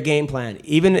stick to their game plan.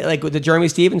 Even like with the Jeremy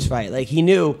Stevens fight, like he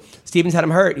knew Stevens had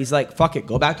him hurt. He's like, fuck it,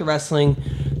 go back to wrestling.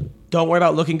 Don't worry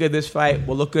about looking good this fight.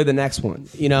 We'll look good the next one,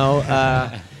 you know.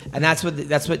 And that's what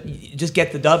just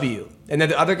get the W. And then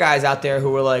the other guys out there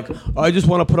who were like, oh, I just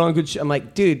want to put on good shit. I'm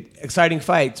like, dude, exciting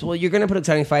fights. Well, you're gonna put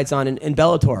exciting fights on in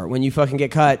Bellator when you fucking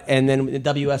get cut, and then the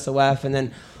WSOF, and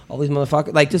then all these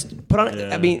motherfuckers. Like, just put on.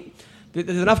 I mean,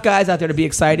 there's enough guys out there to be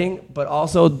exciting, but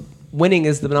also winning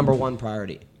is the number one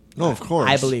priority. No, of course.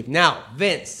 I believe. Now,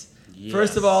 Vince. Yes.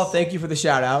 First of all, thank you for the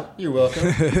shout out. You're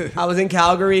welcome. I was in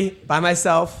Calgary by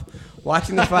myself,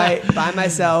 watching the fight by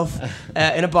myself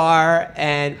in a bar.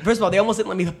 And first of all, they almost didn't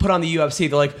let me put on the UFC.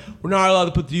 They're like, we're not allowed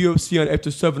to put the UFC on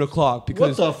after 7 o'clock.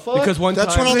 Because, what the fuck? Because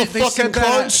That's when all the fucking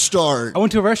cards start. I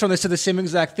went to a restaurant. They said the same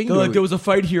exact thing. They're like, there was a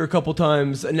fight here a couple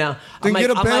times. And now then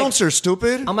get a bouncer,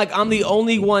 stupid. I'm like, I'm the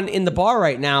only one in the bar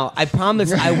right now. I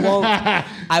promise I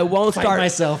won't Fight start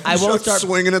myself. I won't start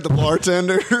swinging at the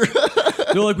bartender.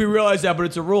 They're like, we realize that, but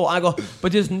it's a rule. I go,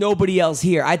 but there's nobody else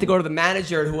here. I had to go to the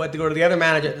manager, who had to go to the other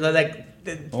manager. They're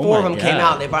like, four of them came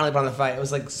out. They finally put on the fight. It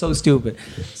was like so stupid.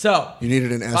 So you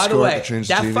needed an escort by the way, to change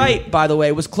the that TV. fight, by the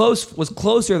way, was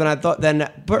closer than I thought.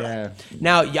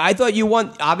 Now I thought you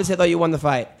won. Obviously, I thought you won the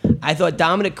fight. I thought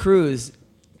Dominic Cruz,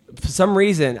 for some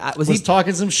reason, was he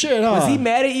talking some shit? Huh? Was he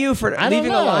mad at you for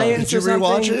leaving Alliance? Did you or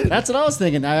rewatch something? it? That's what I was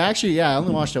thinking. I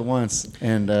only watched it once,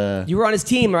 and you were on his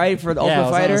team, right, for the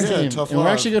Ultimate Fighter. And we're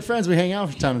actually good friends. We hang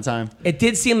out from time to time. It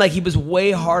did seem like he was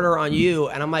way harder on you,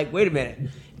 and I'm like, wait a minute.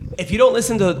 If you don't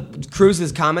listen to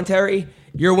Cruz's commentary,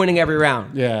 you're winning every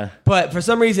round. Yeah. But for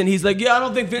some reason, he's like, yeah, I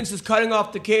don't think Vince is cutting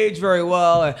off the cage very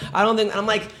well. I don't think. And I'm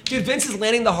like, dude, Vince is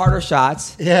landing the harder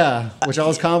shots. Yeah, which I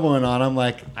was comboing on. I'm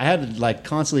like, I had to like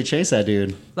constantly chase that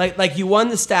dude. Like you won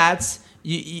the stats.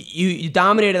 You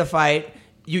dominated the fight.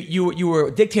 You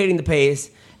were dictating the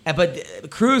pace. But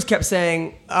Cruz kept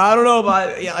saying, I don't know about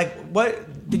it. Yeah, like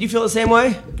what? Did you feel the same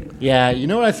way? Yeah, you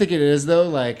know what I think it is though.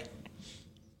 Like,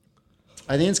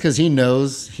 I think it's because he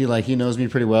knows me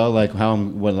pretty well, like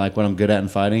what I'm good at in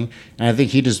fighting, and I think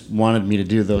he just wanted me to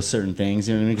do those certain things,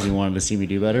 you know what I mean? Because he wanted to see me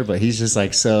do better. But he's just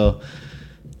like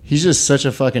he's just such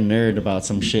a fucking nerd about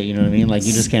some shit, you know what I mean? Like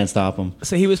you just can't stop him.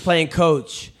 So he was playing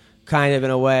coach, kind of in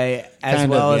a way, as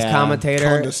well as commentator,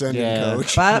 condescending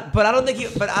coach. But I don't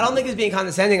think he's being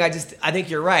condescending. I think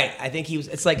you're right. I think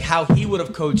it's like how he would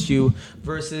have coached you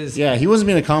versus. Yeah, he wasn't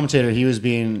being a commentator. He was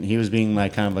being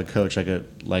like kind of a coach, like a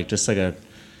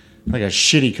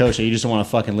shitty coach that you just don't want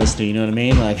to fucking listen to. You know what I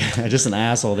mean? Like just an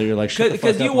asshole that you're like.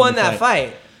 Because you won that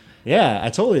fight. Yeah, I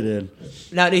totally did.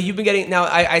 Now you've been getting. Now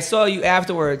I saw you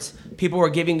afterwards. People were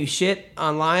giving you shit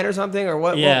online or something, or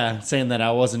what? Yeah, saying that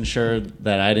I wasn't sure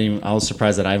that I was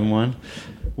surprised that Ivan won.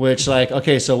 Which, like,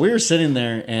 okay, so we were sitting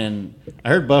there and I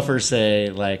heard Buffer say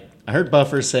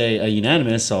a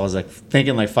unanimous. So I was like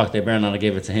thinking like, fuck, they better not have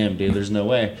gave it to him, dude. There's no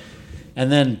way.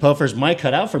 And then Buffer's mic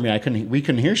cut out for me. We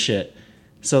couldn't hear shit.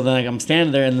 So then I'm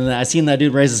standing there and then I seen that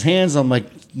dude raise his hands. I'm like,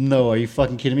 no, are you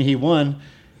fucking kidding me? He won.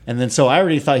 And then so I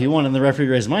already thought he won and the referee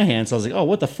raised my hand. So I was like, oh,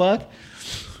 what the fuck?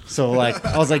 So like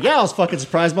I was like, yeah, I was fucking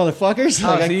surprised, motherfuckers.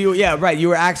 Like, You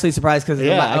were actually surprised because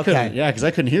because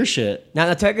I couldn't hear shit.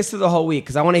 Now take us through the whole week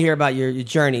because I want to hear about your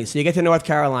journey. So you get to North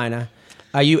Carolina.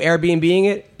 Are you Airbnb-ing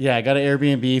it? Yeah, I got an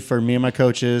Airbnb for me and my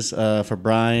coaches, for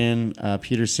Brian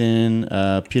Peterson,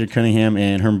 Peter Cunningham,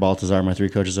 and Herman Baltazar, my 3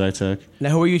 coaches that I took. Now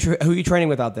who are you training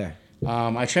with out there?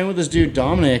 I trained with this dude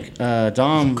Dominic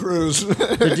Dom Cruz.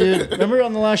 The dude, remember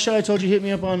on the last show I told you hit me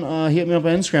up on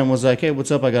Instagram, was like, hey, what's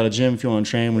up? I got a gym if you want to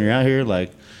train when you're out here.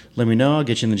 Like, let me know. I'll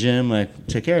get you in the gym. Like,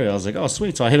 take care of you. I was like, oh,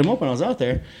 sweet. So I hit him up when I was out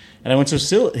there, and I went to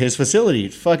his facility.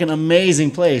 Fucking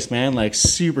amazing place, man. Like,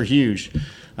 super huge.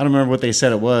 I don't remember what they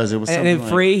said it was. It was something and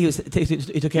free. He took care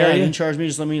of you. Yeah, he didn't charge me.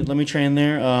 Just let me train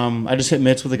there. I just hit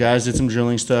mitts with the guys, did some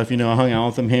drilling stuff. You know, I hung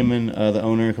out with him and the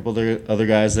owner, a couple other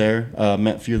guys there.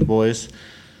 Met a few of the boys.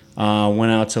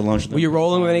 Went out to lunch. Were you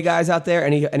rolling with any guys out there?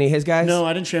 Any of his guys? No,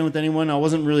 I didn't train with anyone. I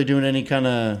wasn't really doing any kind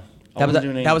of.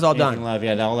 That was all done. Live.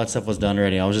 Yeah, all that stuff was done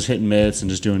already. I was just hitting mitts and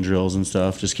just doing drills and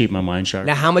stuff, just keep my mind sharp.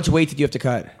 Now, how much weight did you have to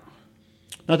cut?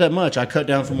 Not that much. I cut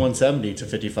down from 170 to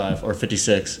 55 or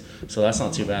 56, so that's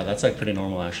not too bad. That's like pretty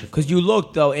normal actually. Because you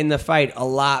looked though in the fight a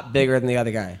lot bigger than the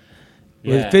other guy.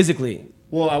 Yeah. Physically.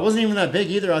 Well, I wasn't even that big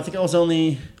either. I think I was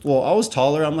only. Well, I was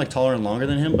taller. I'm like taller and longer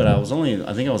than him, but I was only.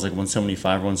 I think I was like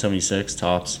 175, 176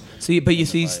 tops. So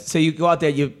you go out there.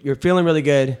 You're feeling really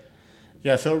good.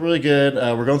 Yeah, I felt really good.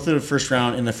 We're going through the first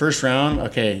round. In the first round,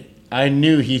 okay, I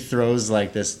knew he throws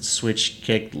like this switch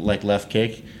kick, like left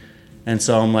kick. And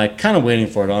so I'm like kind of waiting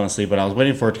for it, honestly, but I was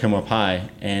waiting for it to come up high.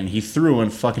 And he threw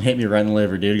and fucking hit me right in the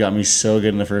liver, dude. Got me so good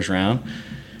in the first round.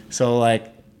 So,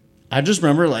 like, I just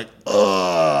remember, like,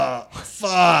 oh,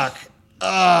 fuck.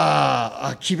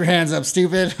 Keep your hands up,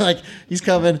 stupid. Like, he's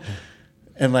coming.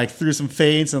 And, like, threw some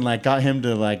feints and, like, got him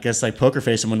to, like, guess, like, poker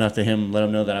face him enough to let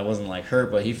him know that I wasn't, like,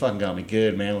 hurt. But he fucking got me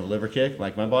good, man, with a liver kick.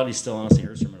 Like, my body still honestly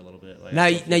hurts from it a little bit. Like,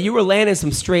 Now you were landing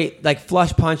some straight, like,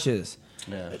 flush punches.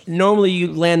 Yeah. Normally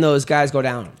you land those, guys go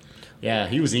down. Yeah,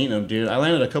 he was eating them, dude. I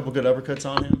landed a couple good uppercuts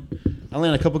on him.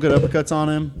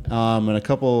 And a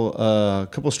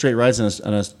couple straight rights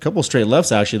and a couple straight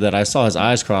lefts, actually, that I saw his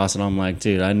eyes cross, and I'm like,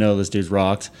 dude, I know this dude's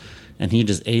rocked. And he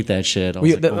just ate that shit.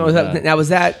 Now, was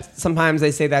that sometimes they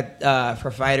say that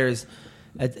for fighters,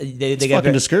 they get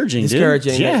fucking discouraging, dude.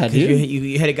 Yeah, dude.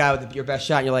 You hit a guy with your best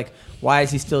shot, and you're like, why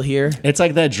is he still here? It's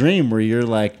like that dream where you're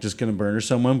like just gonna murder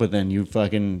someone, but then you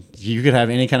could have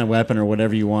any kind of weapon or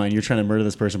whatever you want, and you're trying to murder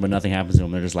this person, but nothing happens to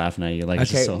them. They're just laughing at you. Like,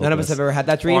 okay, so none of us have ever had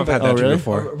that dream. I've had that dream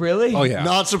before. Really? Oh yeah.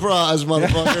 Not surprised,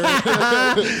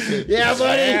 motherfucker. Yeah,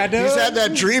 buddy. Yeah, He's had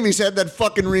that dream. He's had that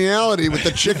fucking reality with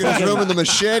the chick in his room and the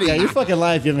machete. Yeah, your fucking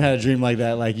life. You haven't had a dream like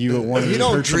that. Like you want. He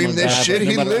don't dream this shit.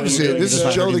 He lives it. This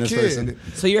is Joe the Kid.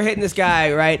 So you're hitting this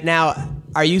guy right now.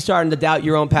 Are you starting to doubt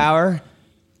your own power?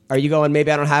 Are you going,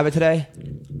 maybe I don't have it today?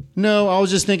 No, I was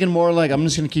just thinking more like I'm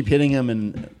just going to keep hitting him,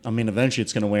 and I mean, eventually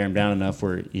it's going to wear him down enough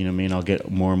where, you know what I mean, I'll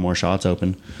get more and more shots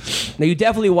open. Now, you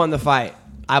definitely won the fight.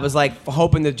 I was like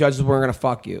hoping the judges weren't going to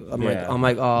fuck you. I'm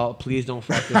like, oh, please don't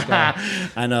fuck this guy.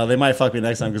 I know. They might fuck me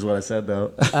next time because what I said, though.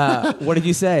 What did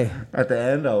you say? At the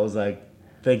end, I was like,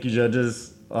 thank you, judges.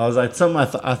 I was like, I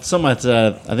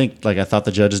thought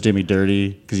the judges did me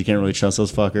dirty because you can't really trust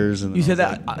those fuckers. And you said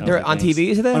that they're on TV.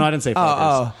 You said that? Oh, no, I didn't say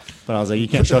fuckers. But I was like, you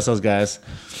can't trust those guys.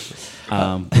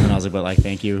 And I was like, but like,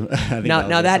 thank you.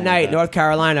 Now that night, North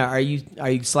Carolina, are you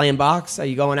slaying box? Are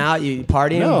you going out? You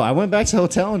partying? No, I went back to the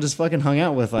hotel and just fucking hung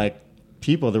out with like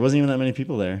people. There wasn't even that many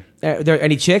people there. Are there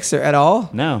any chicks or at all?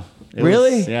 No.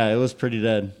 Really? It was pretty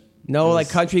dead. No, like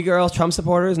country girls, Trump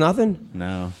supporters, nothing.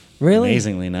 No. Really?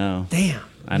 Amazingly, no. Damn.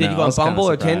 Did you go on Bumble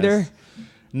or Tinder?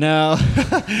 No,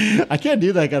 I can't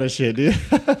do that kind of shit, dude.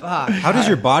 How does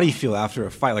your body feel after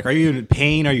a fight? Like, are you in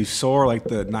pain? Are you sore like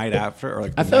the night after? Or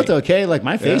like I felt okay. Like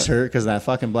my face hurt because that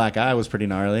fucking black eye was pretty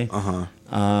gnarly. Uh-huh.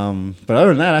 But other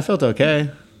than that, I felt okay.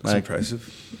 That's like,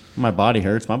 impressive. My body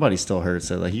hurts. My body still hurts.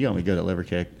 So like, you got me good at liver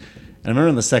kick. And I remember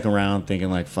in the second round thinking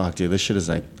like, fuck, dude, this shit is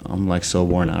like, I'm like so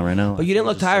worn out right now. But you didn't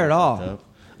look tired at all. Up.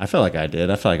 I felt like I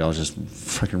did. I felt like I was just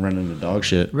fucking running into dog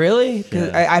shit. Really?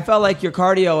 Yeah. I felt like your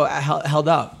cardio held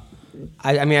up.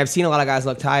 I mean, I've seen a lot of guys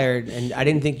look tired, and I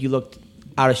didn't think you looked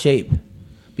out of shape.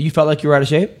 But you felt like you were out of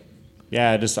shape?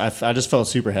 Yeah, I just felt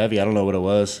super heavy. I don't know what it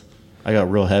was. I got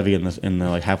real heavy in the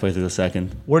like halfway through the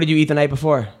second. What did you eat the night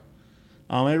before?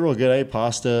 I ate real good. I ate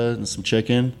pasta and some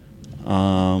chicken.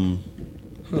 And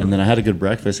then I had a good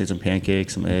breakfast. Ate some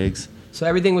pancakes, some eggs. So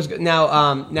everything was good.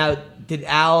 Now did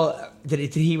Al...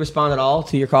 Did he respond at all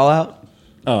to your call out?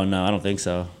 Oh no, I don't think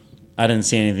so. I didn't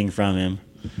see anything from him.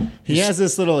 He has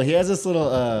this little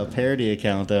parody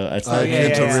account though. It's not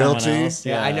Into Realty.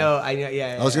 Yeah, I know.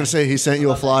 Yeah. I was gonna say he sent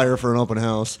you a flyer for an open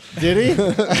house. Did he?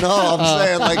 No, I'm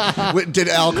saying like, did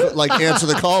Al like answer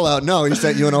the call out? No, he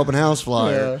sent you an open house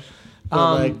flyer. Yeah.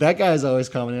 Like that guy's always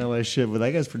commenting on my shit, but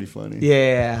that guy's pretty funny.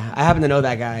 Yeah, I happen to know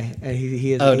that guy, and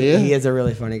he is. He is a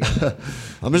really funny guy.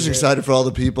 I'm just excited for all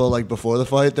the people like before the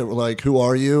fight that were like, "Who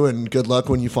are you?" and good luck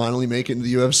when you finally make it into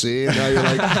the UFC. And now you're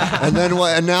like, and then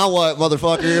what? And now what,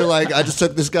 motherfucker? You're like, I just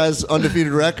took this guy's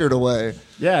undefeated record away.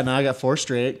 Yeah, now I got 4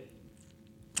 straight.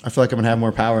 I feel like I'm gonna have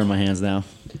more power in my hands now.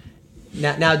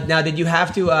 Now, did you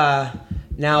have to? Did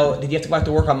you have to go back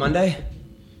to work on Monday?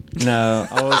 No,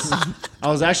 I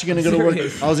was actually gonna go to work.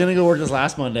 I was gonna go work this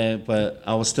last Monday, but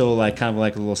I was still like kind of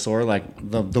like a little sore. Like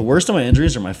the worst of my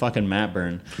injuries are my fucking mat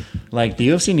burn. Like the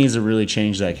UFC needs to really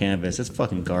change that canvas. It's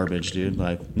fucking garbage, dude.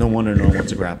 Like no wonder no one wants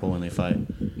to grapple when they fight.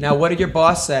 Now, what did your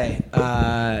boss say?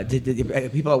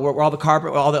 Did people were all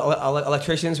the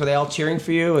electricians, were they all cheering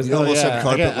for you? You almost said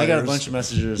carpet I got a bunch of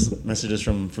messages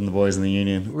from the boys in the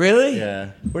union. Really?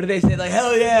 Yeah. What did they say? Like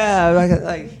hell yeah,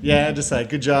 like yeah, just like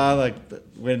good job, like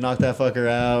way to knock that fucker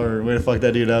out or way to fuck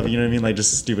that dude up. You know what I mean? Like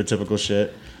just stupid typical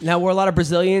shit. Now, were a lot of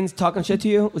Brazilians talking shit to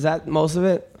you? Was that most of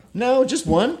it? No, just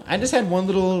one. I just had one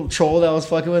little troll that was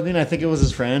fucking with me, and I think it was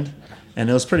his friend. And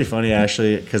it was pretty funny,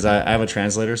 actually, because I have a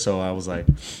translator, so I was like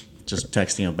just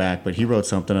texting him back. But he wrote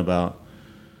something about,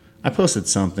 I posted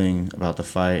something about the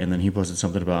fight, and then he posted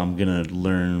something about I'm going to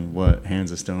learn what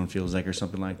Hands of Stone feels like or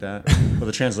something like that. But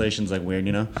the translation's like weird,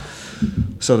 you know?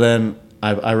 So then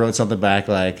I wrote something back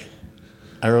like,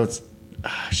 what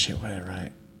did I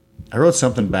write? I wrote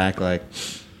something back like,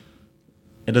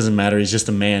 it doesn't matter, he's just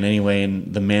a man anyway,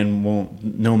 and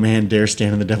no man dare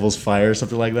stand in the devil's fire or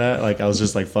something like that. Like, I was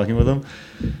just like fucking with him.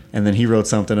 And then he wrote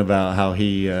something about how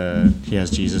he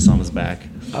has Jesus on his back.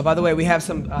 By the way, we have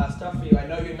some stuff for you. I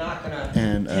know you're not going to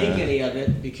take any of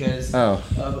it because of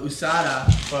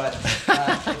USADA, but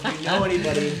if you know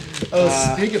anybody...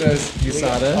 speaking of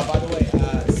USADA... by the way,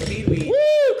 Speedweed...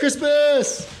 Woo!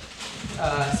 Christmas!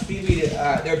 Speedweed,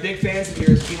 they're big fans of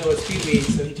yours. You know what Speedweed,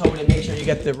 so he told me to make sure you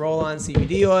get the roll-on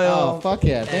CBD oil. Oh, fuck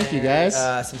yeah. Thank you, guys.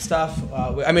 Some stuff.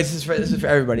 I mean, this is for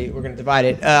everybody. We're going to divide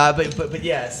it. But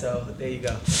yeah, so there you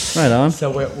go. Right on.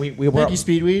 So we Thank you,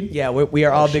 Speedweed. Yeah, we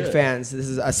are all big fans. This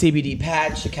is a CBD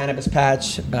patch, a cannabis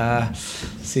patch.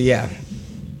 So yeah,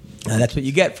 that's what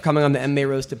you get for coming on the MMA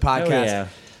Roasted podcast. Oh, yeah.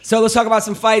 So let's talk about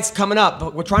some fights coming up.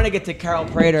 But we're trying to get to Carl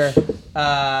Prater,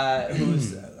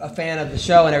 who's a fan of the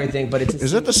show and everything. But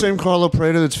Is that the same Carlo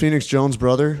Prater that's Phoenix Jones'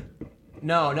 brother?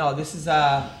 No. This is It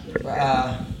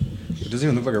doesn't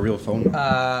even look like a real phone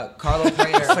number. Carlo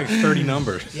Prater. It's like 30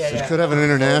 numbers. Yeah. It could have an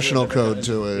international code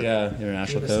to it. Yeah,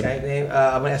 international The code. Skype name?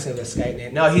 I'm gonna ask him the Skype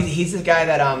name. No, he's this guy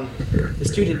that this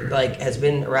dude like has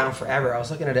been around forever. I was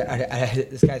looking at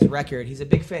this guy's record. He's a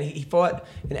big fan. He fought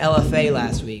in LFA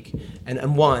last week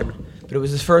and won, but it was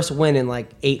his first win in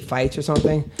like 8 fights or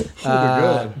something.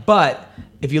 But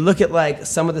if you look at like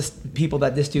some of the people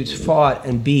that this dude's fought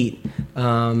and beat,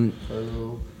 I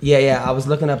was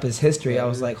looking up his history. I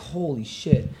was like, holy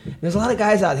shit. There's a lot of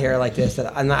guys out here like this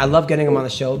that I love getting them on the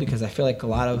show because I feel like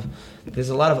there's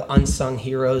a lot of unsung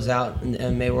heroes out in the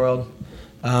MMA world.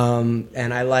 And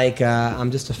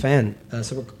I'm just a fan.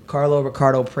 So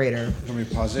Ricardo Prater. Let me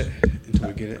pause it until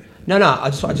we get it. No, I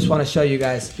just want to show you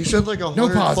guys. He said like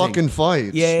 100 fucking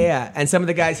fights. Yeah. And some of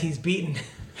the guys he's beaten.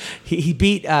 he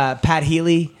beat Pat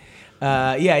Healy.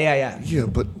 Yeah,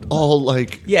 but all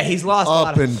like he's lost a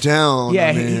lot up and down.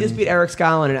 Yeah, he just beat Eric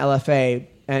Scollin in LFA,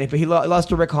 but he lost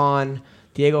to Rick Hahn,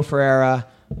 Diego Ferreira,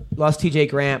 lost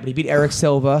TJ Grant, but he beat Eric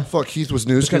Silva. Fuck, Keith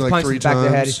Wisniewski like 3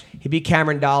 times. He beat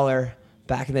Cameron Dollar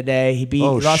back in the day. He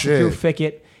lost to Drew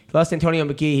Fickett. He lost to Antonio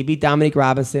McGee. He beat Dominique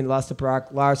Robinson. Lost to Brock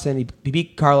Larson. He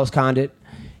beat Carlos Condit.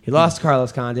 He lost to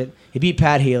Carlos Condit. He beat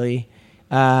Pat Healy.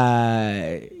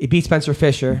 He beat Spencer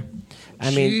Fisher.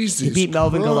 He beat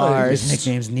Melvin Gillard. His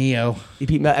nickname's Neo. He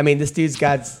beat. This dude's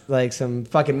got like some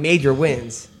fucking major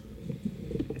wins.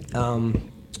 He was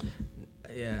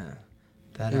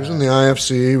in the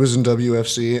IFC. He was in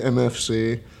WFC,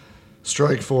 MFC,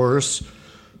 Strike Force.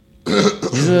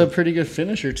 He's a pretty good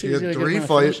finisher too. He had 3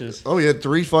 fights. Oh, he had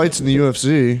 3 fights in the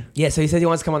UFC. Yeah, so he said he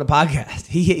wants to come on the podcast.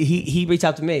 He reached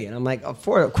out to me, and I'm like, of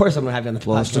course I'm gonna have you on the podcast.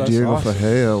 Lost to Diego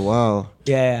Ferreira. Wow.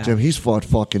 Yeah. Jim, he's fought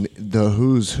fucking the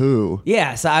who's who.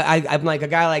 Yeah, so I'm like a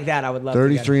guy like that. I would love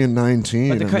 33 and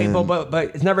 19.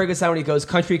 But it's never a good sign when he goes.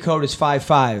 Country code is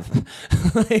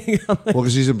 5'5". Well,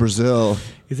 because he's in Brazil.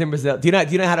 He's in Brazil. Do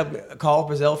you know how to call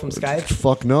Brazil from Skype?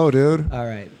 Fuck no, dude. All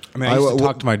right. I mean, I used to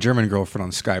talk to my German girlfriend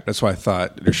on Skype. That's why I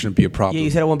thought there shouldn't be a problem. Yeah, you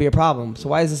said it won't be a problem. So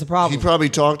why is this a problem? He probably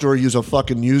talked to her, use a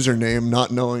fucking username,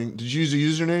 not knowing. Did you use a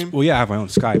username? Well, yeah, I have my own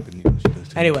Skype. And, she does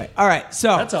too. Anyway, all right.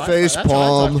 So That's how I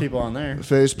talk to people on there.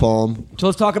 Face palm. So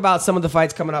let's talk about some of the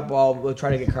fights coming up. While we'll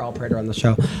try to get Carl Prater on the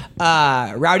show.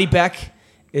 Rowdy Beck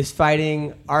is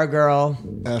fighting our girl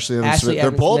Ashley Evans Smith. They're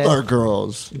both our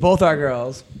girls. Both our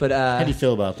girls. But how do you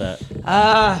feel about that?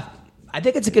 I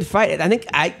think it's a good fight.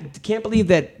 I can't believe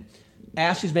that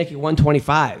Ashley's making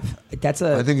 125. I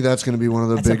think that's going to be one of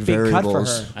the big variables.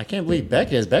 Cut for her. I can't believe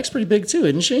Beck is. Beck's pretty big too,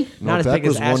 isn't she? Not as Beck big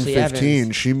as was Ashley 115.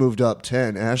 Evans. She moved up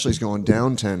 10. Ashley's going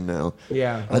down 10 now.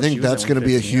 Yeah. I think that's going to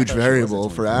be a 115. huge variable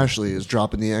for Ashley is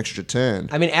dropping the extra 10.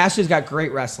 I mean, Ashley's got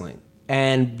great wrestling,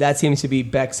 and that seems to be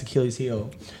Beck's Achilles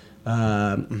heel.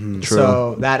 True.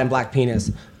 So that and Black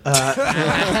Penis.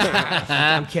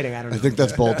 I'm kidding. I don't know. I think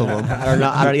that's both of them. I don't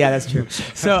know. Yeah, that's true.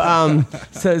 So I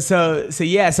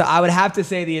would have to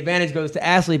say the advantage goes to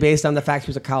Ashley based on the fact she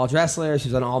was a college wrestler. She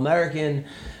was an All-American.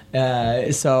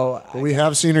 But we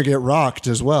have seen her get rocked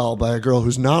as well by a girl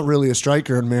who's not really a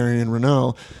striker in Marion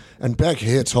Renault. And Beck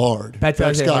hits hard.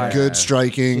 Beck's got good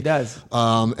striking. She does.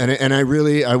 And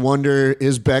I wonder,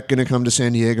 is Beck going to come to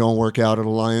San Diego and work out at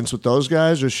Alliance with those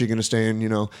guys, or is she going to stay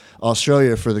in,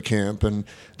 Australia for the camp? And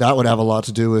that would have a lot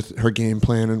to do with her game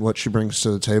plan and what she brings to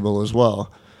the table as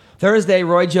well. Thursday,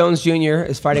 Roy Jones Jr.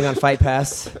 is fighting on Fight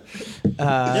Pass.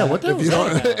 Yeah, what the hell If you,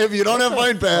 don't, if you don't have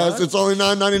Fight Pass, it's only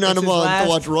 $9.99 a month to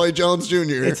watch Roy Jones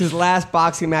Jr. It's his last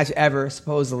boxing match ever,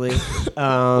 supposedly,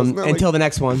 until the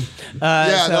next one.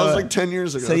 Yeah, that was like 10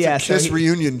 years ago. So It's yeah, a KISS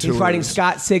reunion tour. He's fighting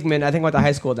Scott Sigmund. I think I went to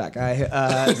high school with that guy.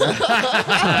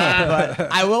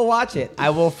 But I will watch it.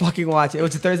 I will fucking watch it. It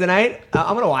was a Thursday night.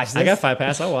 I'm gonna watch this. I got Fight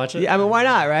Pass. I'll watch it. Yeah, I mean, why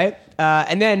not, right?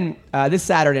 And then this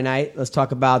Saturday night, let's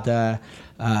talk about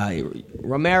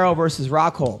Romero versus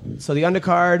Rockhold. So the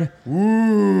undercard,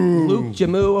 Luke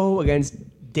Jamuo against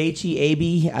Daichi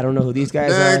Abe. I don't know who these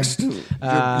guys Next,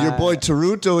 are. your boy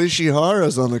Teruto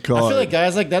Ishihara's on the card. I feel like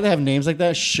guys like that have names like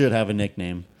that should have a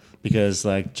nickname because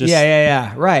like just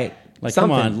Yeah, right. like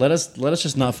Something. come on, let us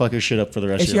just not fuck his shit up for the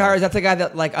rest of your Ishihara, life. that's the guy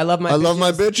that like I love my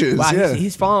bitches, Wow, yeah.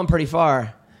 he's fallen pretty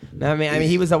far. I mean,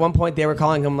 he was at one point they were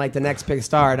calling him like the next big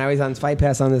star. Now he's on Fight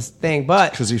Pass on this thing,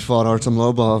 but Because he fought Artem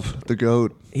Lobov, the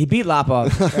GOAT. he beat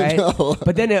Lopov, right? know.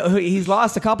 But then he's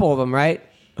lost a couple of them, right?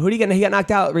 Who did he get? He got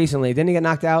knocked out recently. Didn't he get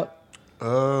knocked out?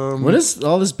 What is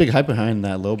all this big hype behind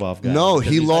that Lobov guy? No,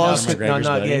 Because he he's lost- Conor No, McGregor's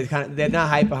buddy. yeah, they're not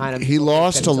hype behind him. He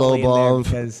lost to He's only in there Lobov.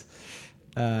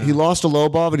 because He lost to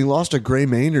Lobov and he lost to Gray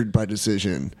Maynard by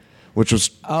decision, which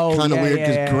was Oh, kind of yeah, weird yeah,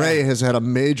 because yeah. Gray has had a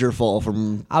major fall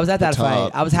from. I was at the that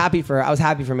fight. top. I was happy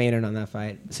for Maynard on that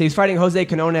fight. So he's fighting Jose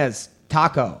Quinones,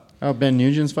 Taco. Oh, Ben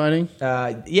Nugent's fighting.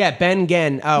 Yeah, Ben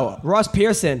Gen. Oh, Ross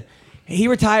Pearson. He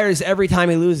retires every time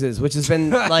he loses, which has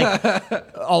been like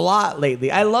a lot lately.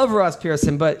 I love Ross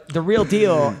Pearson, but the real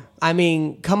deal, I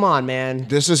mean, come on, man.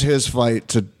 This is his fight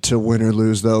to win or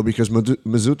lose, though, because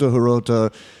Mizuta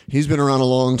Hirota, he's been around a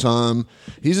long time.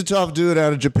 He's a tough dude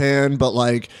out of Japan, but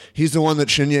like he's the one that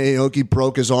Shinya Aoki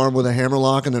broke his arm with a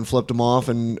hammerlock and then flipped him off,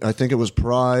 and I think it was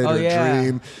Pride Oh, or yeah.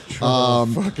 Dream.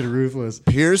 Fucking ruthless.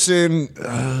 Pearson,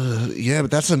 yeah,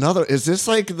 but that's another. Is this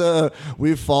like the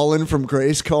we've fallen from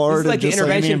grace card? This is like and the just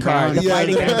intervention card, the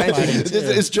fighting intervention.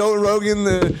 Is Joe Rogan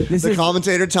the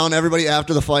commentator telling everybody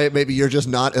after the fight, maybe you're just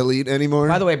not elite anymore?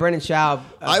 By the way, Brendan Schaub.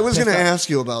 I was going to pissed off- ask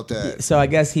you about that. So I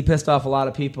guess he pissed off a lot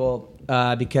of people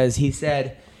because he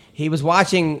said he was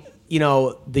watching,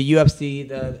 the UFC,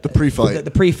 the pre-fight.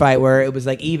 the pre-fight where it was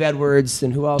like Eve Edwards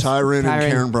and who else? Tyron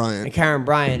and Karen Bryant. And Karen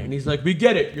Bryant, and he's like, "We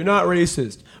get it. You're not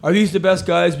racist. Are these the best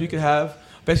guys we could have?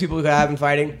 Best people we could have in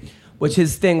fighting?" Which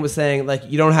his thing was saying, like,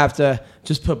 you don't have to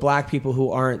just put black people who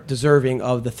aren't deserving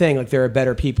of the thing, like there are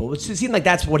better people. Which it seemed like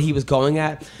that's what he was going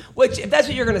at. Which, if that's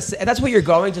what you're gonna say, if that's what you're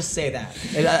going, just say that.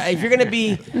 If you're gonna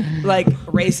be like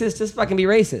racist, just fucking be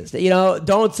racist.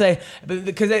 Don't say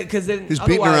because He's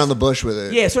beating around the bush with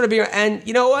it. Yeah, sort of be. And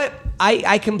you know what?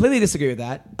 I completely disagree with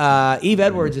that. Eve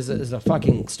Edwards is a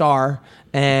fucking star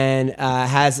and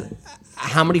has.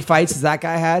 How many fights has that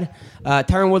guy had?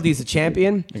 Tyron Woodley's a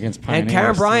champion. Against And Pioneers,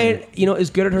 Karen Bryant,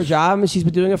 is good at her job, and she's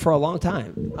been doing it for a long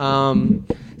time.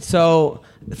 So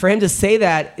for him to say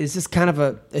that is just kind of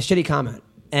a shitty comment.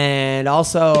 And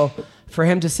also for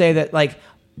him to say that, like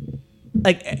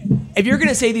if you're going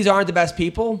to say these aren't the best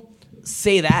people,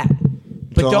 say that.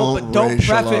 But don't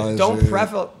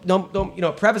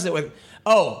preface it with,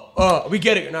 we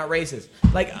get it, you're not racist.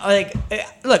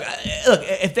 Look,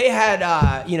 if they had,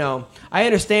 I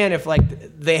understand if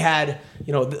they had,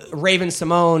 Raven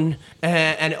Simone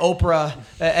and Oprah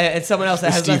and someone else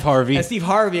that has Steve Harvey. and Steve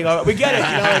Harvey. We get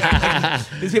it.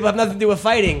 These people have nothing to do with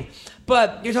fighting.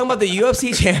 But you're talking about the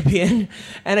UFC champion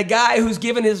and a guy who's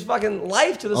given his fucking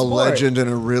life to the A sport. legend and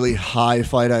a really high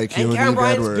fight IQ. And Karen Eve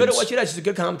Bryant's Edwards. good at what she does. She's a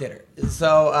good commentator.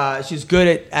 So she's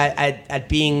good at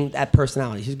being that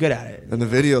personality. She's good at it. And the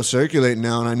video's circulating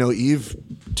now, and I know Eve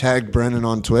tagged Brennan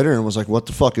on Twitter and was like, "What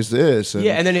the fuck is this?" And,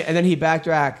 Yeah, and then he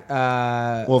backtracked.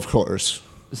 well, of course,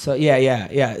 So yeah.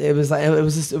 It was like it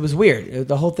was weird.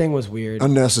 The whole thing was weird,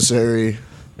 unnecessary.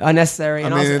 unnecessary,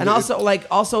 and I mean,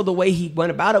 also the way he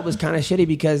went about it was kind of shitty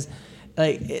because,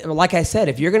 like I said,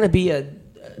 if you're gonna be a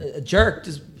jerk,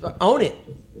 just own it.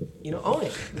 Own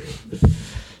it.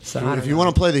 So I If don't you know.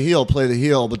 want to play the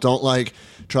heel, but don't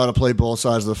try to play both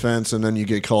sides of the fence, and then you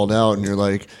get called out, and you're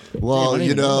like, "Well, I didn't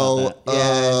even know about that. Yeah,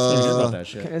 I didn't hear about that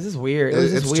shit. This is weird. It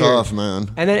was just it's weird. tough, man."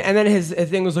 And then his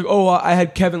thing was like, I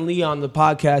had Kevin Lee on the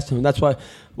podcast, and that's why.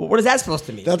 Well, what is that supposed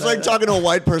to mean? That's like talking to a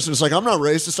white person. It's like, I'm not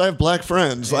racist. I have black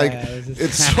friends. Like, it's just-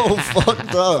 it's so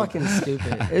fucked up. fucking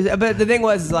stupid. But the thing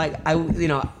was, like, I don't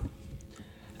know.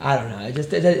 It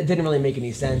didn't really make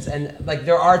any sense. And like,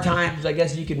 there are times I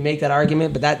guess you could make that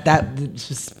argument, but that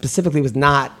specifically was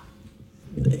not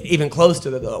even close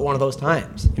to one of those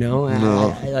times. No.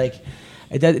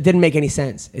 It didn't make any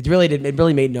sense. It really didn't. It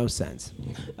really made no sense.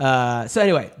 So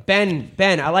anyway, Ben,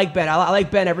 I like Ben. I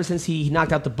like Ben ever since he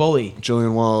knocked out the bully.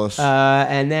 Jillian Wallace.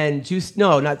 And then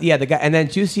the guy, and then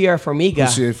Jussier Formiga.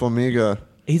 Jussier Formiga.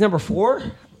 He's number 4.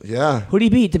 Yeah. Who'd he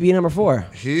beat to be number 4?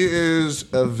 He is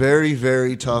a very,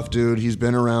 very tough dude. He's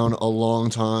been around a long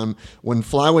time. When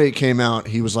flyweight came out,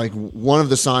 he was like one of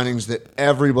the signings that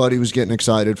everybody was getting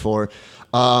excited for.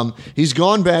 He's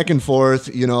gone back and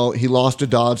forth. You know, he lost to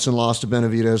Dodson, lost to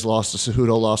Benavidez, lost to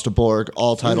Cejudo, lost to Borg,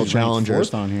 all title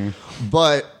challengers. On here.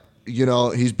 But, you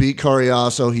know, he's beat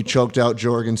Cariaso. He choked out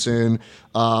Jorgensen.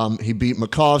 He beat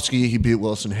Makovsky. He beat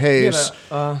Wilson Hayes.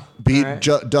 Beat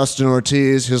Dustin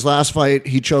Ortiz. His last fight,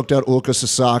 he choked out Ulka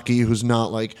Sasaki, who's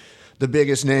not like the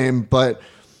biggest name, but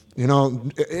you know,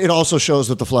 it also shows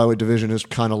that the flyweight division is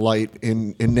kind of light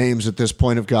in names at this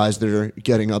point of guys that are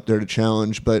getting up there to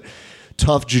challenge. But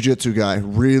tough jiu-jitsu guy,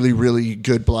 really, really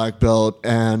good black belt,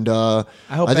 and I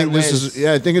think this is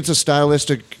I think it's a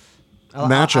stylistic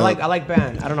matchup. I like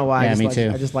Ben. I don't know why. Yeah, me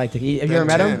too. I just liked it. Have you ever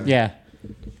met him? Yeah.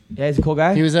 Yeah, he's a cool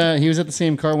guy. He was at the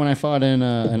same card when I fought in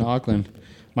Auckland.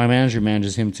 My manager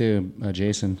manages him too,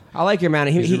 Jason. I like your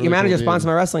manager. Your manager sponsors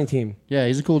my wrestling team. Yeah,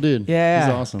 he's a cool dude. Yeah,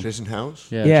 he's awesome. Jason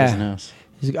House? Yeah, Jason House.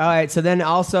 All right, so then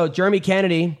also Jeremy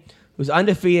Kennedy, who's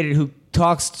undefeated, who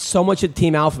talks so much at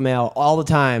Team Alpha Male all the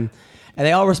time, and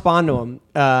they all respond to him,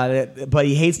 but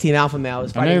he hates Team Alpha Male.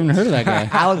 I've never even heard of that guy.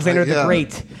 Alexander the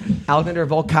Great. Alexander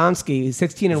Volkanovski,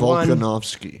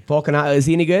 16-1. Volkanovski. Is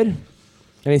he any good?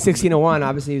 I mean, 16-1,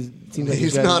 obviously, seems like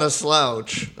he's good. not a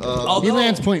slouch. He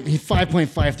lands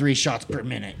 5.53 shots per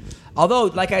minute. Although,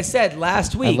 like I said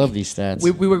last week, I love these stats.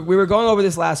 We were going over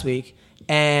this last week,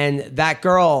 and that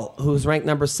girl who's ranked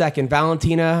number 2,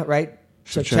 Valentina, right?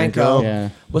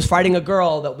 Shevchenko, was fighting a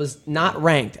girl that was not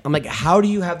ranked. I'm like, how do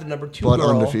you have the number 2 girl? But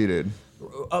undefeated.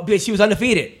 But she was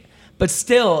undefeated. But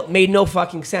still, made no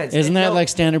fucking sense. Isn't that like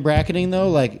standard bracketing though?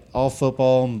 Like all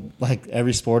football, like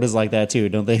every sport is like that too,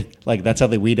 don't they? Like that's how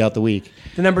they weed out the weak.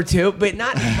 The number 2, but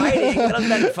not in fighting.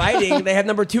 Not in fighting. They have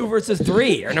number 2 versus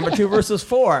 3 or number 2 versus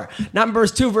 4. Not number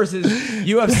 2 versus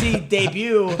UFC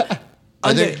debut. We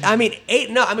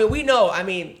know. I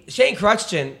mean, Shane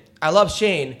Crutchton. I love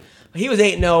Shane. He was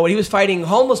 8-0, and he was fighting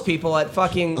homeless people at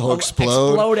fucking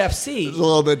Explode FC. It's a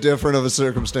little bit different of a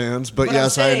circumstance, but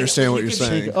yes, I understand what you're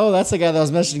saying. Oh, that's the guy that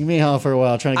was messaging me for a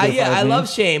while, trying to get I love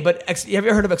Shane, but have you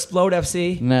ever heard of Explode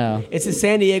FC? No. It's a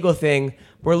San Diego thing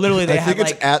where literally they I think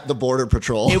it's at the Border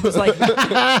Patrol. It was like,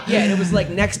 it was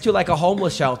like next to like a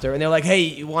homeless shelter, and they're like, "Hey,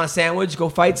 you want a sandwich? Go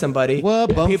fight somebody."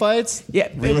 What bum fights? Yeah,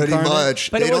 pretty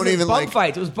much. But it wasn't bum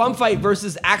fights. It was bum fight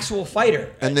versus actual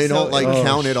fighter. And they don't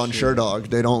count it on SureDog.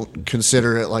 They don't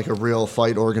consider it like a real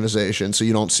fight organization, so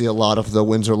you don't see a lot of the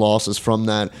wins or losses from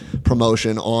that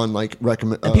promotion on like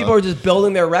recommend. And people are just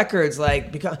building their records,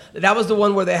 like because that was the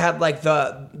one where they had like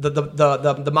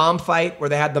the mom fight, where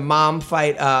they had the mom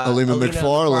fight. Alina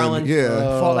McFarland,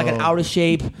 fought like an out of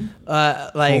shape,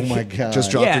 like oh my god,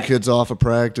 just dropped the kids off of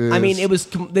practice. I mean, it was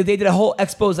they did a whole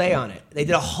expose on it. They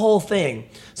did a whole thing.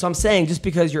 So I'm saying, just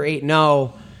because you're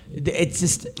 8-0, it's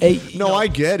just I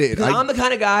get it. I'm the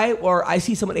kind of guy where I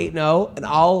see someone 8-0, and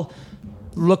I'll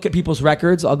look at people's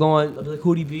records. I'll go on, I'll be like,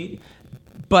 who'd he beat?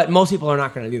 But most people are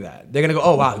not going to do that. They're going to go,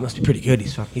 oh, wow, he must be pretty good.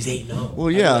 He's 8-0. Well,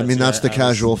 yeah, I mean, that's the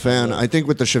casual fan. I think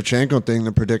with the Shevchenko thing,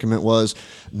 the predicament was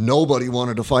nobody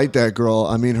wanted to fight that girl.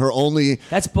 I mean, her only...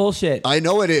 That's bullshit. I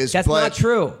know it is, That's not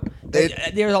true.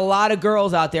 There's a lot of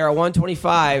girls out there at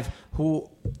 125 who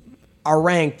are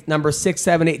ranked number 6,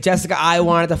 7, 8. Jessica I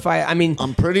wanted to fight. I mean...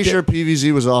 I'm pretty sure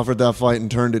PVZ was offered that fight and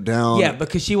turned it down. Yeah,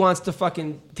 because she wants to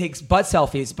fucking take butt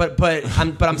selfies. But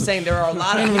I'm saying there are a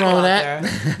lot of people out there.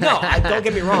 No, don't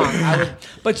get me wrong.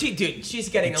 But she's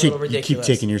getting a little ridiculous. You keep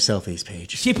taking your selfies,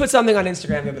 Paige. She put something on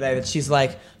Instagram the other day that she's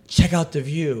like, check out the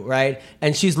view, right?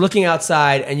 And she's looking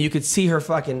outside, and you could see her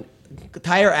fucking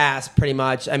entire ass, pretty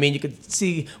much. I mean, you could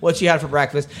see what she had for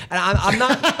breakfast. And I'm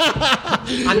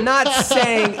not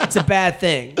saying it's a bad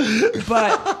thing,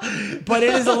 but it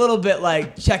is a little bit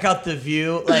like, check out the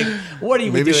view. Like, what are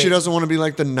you doing? Maybe she doesn't want to be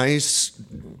like the nice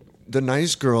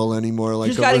girl anymore,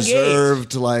 like the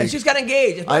reserved, like. And she's got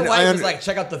engaged. If my wife was like,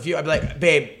 check out the view, I'd be like,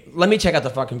 babe, let me check out the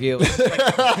fucking view. Like,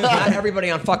 not everybody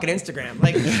on fucking Instagram.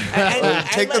 Like,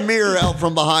 take the mirror out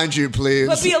from behind you, please.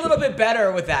 Let's be a little bit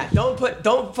better with that. Let's be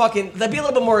a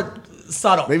little bit more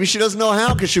subtle. Maybe she doesn't know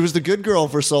how because she was the good girl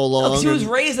for so long. She was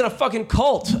raised in a fucking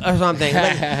cult or something.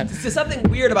 Like, there's something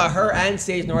weird about her and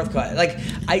Sage Northcutt. Like,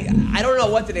 I don't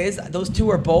know what it is. Those two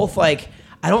are both like,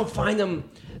 I don't find them.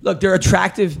 Look, they're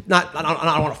attractive. I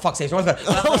don't want to fuck Sage Northcutt.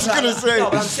 I was gonna say. No,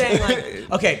 but I'm saying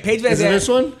like, okay, Paige Van Zandt. Is it this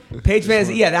one? Paige Van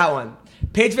Zandt. Yeah, that one.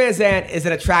 Paige Van Zandt is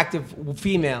an attractive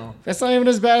female. That's not even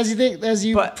as bad as you think, as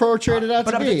you portrayed it out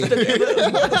to be. Check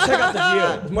out the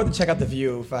view. It's more than check out the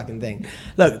view fucking thing.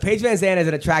 Look, Paige Van Zandt is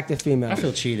an attractive female. I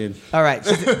feel cheated. All right.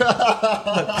 Look,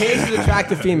 Paige is an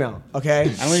attractive female, okay?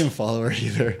 I don't even follow her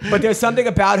either. But there's something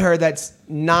about her that's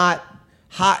not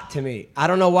hot to me. I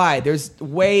don't know why. There's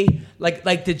way, like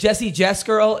the Jessie Jess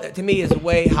girl, to me, is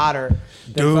way hotter.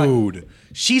 Dude.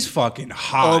 She's fucking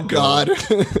hot. Oh God!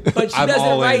 But she I'm does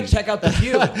all it right. in. Check out the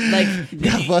view. Like,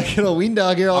 Got fucking a ween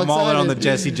dog here all I'm all in on the excited.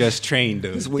 Jesse Just train,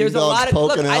 dude. there's a lot of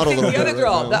look. I think the other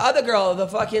girl,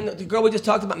 the girl we just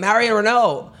talked about, Marion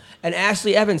Renault and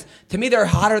Ashley Evans. To me, they're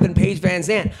hotter than Paige Van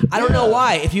Zandt. I don't know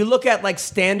why. If you look at like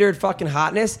standard fucking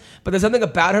hotness, but there's something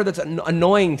about her that's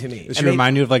annoying to me. Does she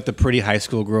remind you of like the pretty high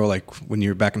school girl, like when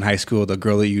you're back in high school, the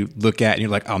girl that you look at and you're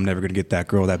like, I'm never gonna get that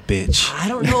girl, that bitch. I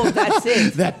don't know if that's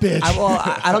it. That bitch.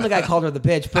 I don't think I called her the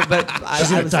bitch, but She's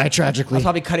gonna die I tragically. was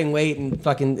probably cutting weight and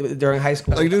fucking during high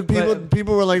school. Like, dude,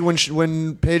 people were like,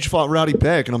 when Paige fought Rowdy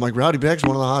Beck, and I'm like, Rowdy Beck's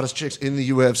one of the hottest chicks in the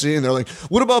UFC, and they're like,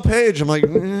 what about Paige? I'm like,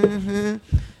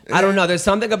 I don't know. There's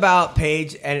something about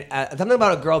Paige and something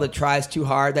about a girl that tries too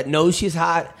hard, that knows she's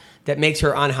hot, that makes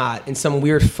her unhot in some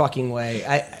weird fucking way.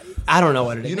 I don't know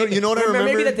what it is. You know what I remember?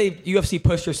 Maybe that the UFC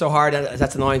pushed her so hard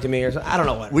that's annoying to me, or I don't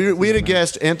know what. We had a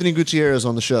guest, Anthony Gutierrez,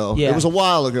 on the show. Yeah. It was a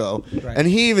while ago. Right. And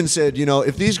he even said,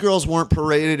 if these girls weren't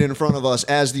paraded in front of us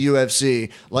as the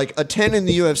UFC, like a 10 in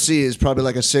the UFC is probably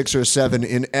like a 6 or a 7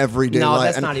 in everyday No, life.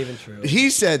 that's And not even true.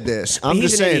 He said this. But I'm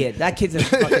he's just an saying. idiot. That kid's a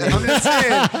fucking idiot. I'm just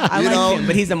saying. I like him,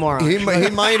 but he's a moron. He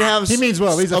might have. He means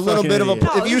well. He's a little fucking bit of a. idiot.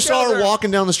 No, If you these saw girls her are-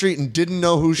 walking down the street and didn't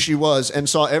know who she was, and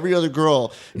saw every other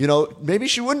girl, maybe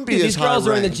she wouldn't be Dude, as these girls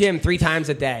are in the high-ranked. gym 3 times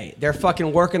a day. They're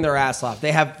fucking working their ass off.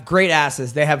 They have great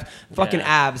asses. They have fucking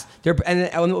abs.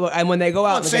 And when they go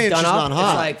out I'm and not they saying get done she's up, not hot.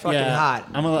 it's like fucking hot.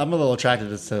 I'm a little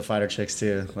attracted to fighter chicks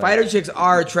too. Like, Fighter chicks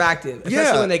are attractive,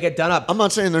 especially when they get done up. I'm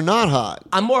not saying they're not hot.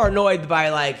 I'm more annoyed by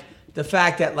like the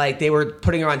fact that like they were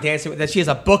putting her on Dancing, that she has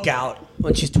a book out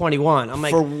when she's 21. I'm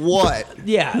like, For what?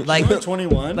 yeah, like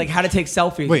 21. like how to take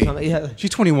selfies. Wait, or something. Yeah. she's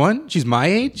 21? She's my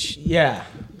age? Yeah.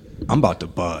 I'm about to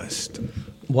bust.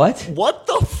 What? What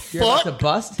the You're about fuck? to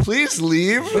bust? Please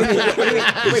leave. Wait,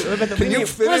 what about the? Can you what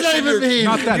finish? does that even mean?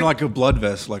 Not that, like a blood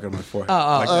vest, like on my forehead.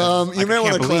 Like that. You may I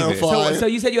want can't to believe it. clarify. So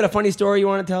you said you had a funny story you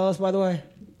want to tell us, by the way?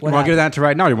 You want to get that to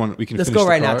right now? Or you want we can Let's finish go the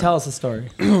right now. card? Tell us the story.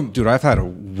 Dude, I've had a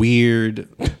weird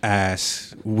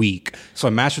ass week. So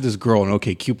I matched with this girl on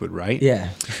OkCupid, right? Yeah.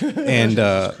 And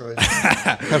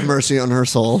Have mercy on her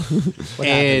soul.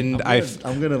 and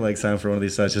I'm gonna like sign for one of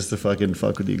these sites just to fucking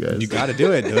fuck with you guys. you got to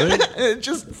do it, dude.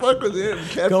 Just fuck with him.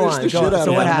 Catfish Go on, the shit go on. out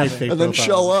So of what him. happened? And then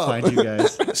show up. Find you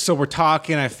guys. So we're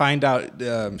talking. I find out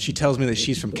she tells me that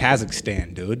she's from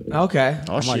Kazakhstan, dude. Okay.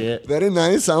 Oh shit. Very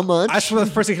nice. How much? That's the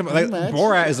first thing. Like,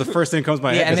 Borat is the first thing that comes to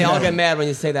my Yeah, head. and they all get mad when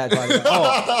you say that. By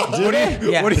the way.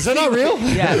 Yeah. What is that not real?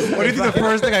 Yeah. What do you think the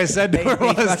first thing I said to They her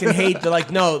was? fucking hate. They're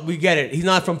like, no, we get it. He's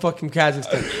not from fucking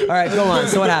Kazakhstan. All right, go on.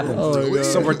 So what happened?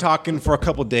 So we're talking for a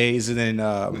couple days, and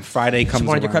then Friday comes. She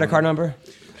wanted your around. credit card number?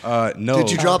 No.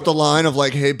 Did you drop the line of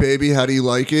like, "Hey baby, how do you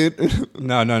like it"?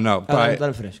 No. But let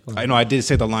him finish. Go on. I know I did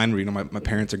say the line where my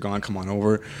parents are gone. Come on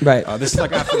over. Right. This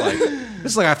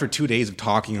is like after 2 days of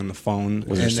talking on the phone.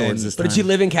 Was there and then- swords this But time? did she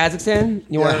live in Kazakhstan?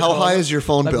 You Yeah, wanna how tell high us? is your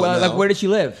phone like, bill now? Like, where did she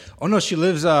live? Oh no, she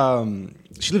lives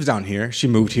down here. She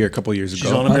moved here a couple years She's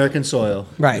ago. on American soil.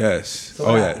 Right. Yes. what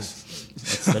Oh happened? yes.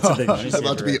 That's a big money. It's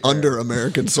about to be under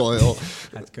American soil.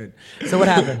 That's good. So what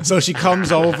happened? So she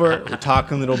comes over, we're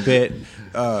talking a little bit.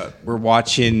 We're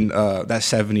watching that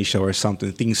 70s show or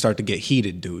something. Things start to get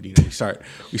heated, dude. You know,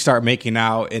 we start making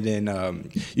out, and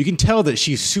then you can tell that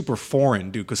she's super foreign,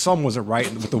 dude, because someone wasn't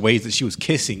right with the ways that she was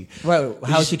kissing. Right.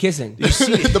 How was she kissing?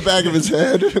 The back of his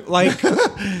head. Like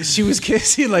she was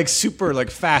kissing like super like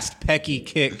fast pecky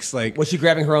kicks, like Was she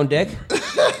grabbing her own dick? dude.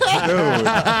 All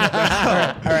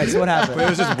right. So what happened? But it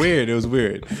was just weird. It was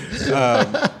weird.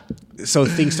 So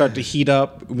things start to heat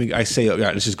up. I say,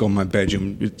 "Yeah, let's just go in my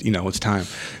bedroom. It's time."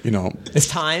 It's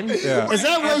time. Yeah. Is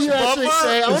that what you actually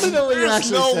say? I want to know what you There's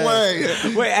actually no say.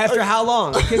 way. Wait. After how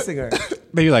long of kissing her?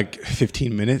 Maybe like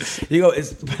 15 minutes. You go.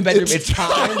 It's bedroom. It's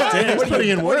time. Damn, it's putting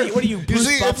in work. What are you? You Bruce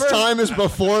see, Buffer? its time is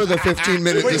before the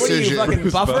 15-minute What are you decision. fucking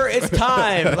buffer? It's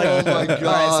time. Like, Oh my god!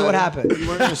 All right. So what happened? You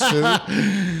wearing a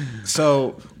suit?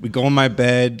 So we go in my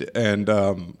bed, and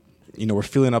we're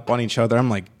feeling up on each other. I'm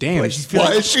like, damn. Wait, she's feeling.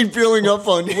 Why is she feeling up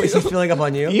on you? Wait, she's feeling up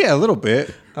on you? Yeah, a little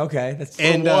bit. Okay. That's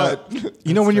And what?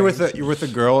 when you're with a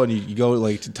girl and you go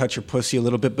like to touch her pussy a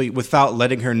little bit, but without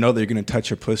letting her know that you're gonna touch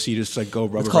her pussy, you just like go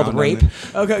rub it's around called on rape. it.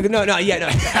 Okay. No. I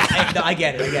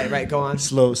get it. Right. Go on.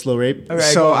 Slow rape. All right,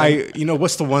 So go on.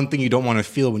 what's the one thing you don't want to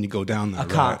feel when you go down there? A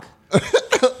cock.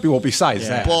 Well, besides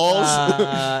that. Balls.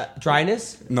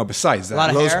 Dryness. No, besides that. A lot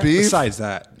of Roast hair. beef. Besides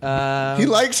that. He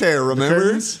likes hair, remember?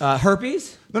 Curtains?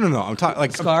 Herpes. No. I'm talking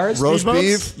like Scars. Roast bumps?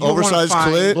 beef, You don't wanna oversized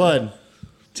find clit. Blood.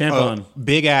 Tampon.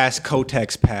 big ass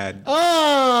Kotex pad.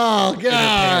 Oh, God.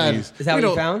 panties. Is that what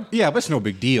you found? Yeah, but it's no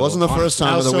big deal. Wasn't the first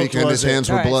time of the How soaked weekend was his it? hands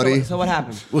All were right, bloody. So what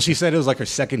happened? Well, she said it was like her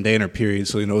second day in her period,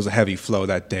 so it was a heavy flow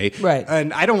that day. Right.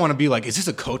 And I don't want to be like, is this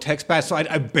a Kotex pad? So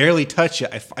I barely touch it.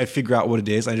 I figure out what it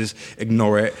is. I just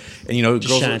ignore it. And you know, Just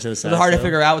girls. shine it to the side. Was it hard to so.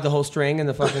 figure out with the whole string and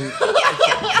the fucking?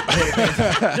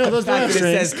 No, those Fact not that it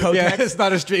says strings. Kotex. Yeah, it's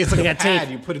not a string. It's like a got tape. pad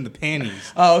you put in the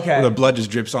panties. Oh, okay. Where the blood just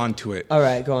drips onto it. All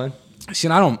right, go on. See,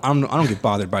 and I don't get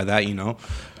bothered by that, you know.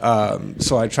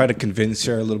 So I try to convince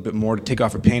her a little bit more to take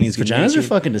off her panties. get Vaginas are naked.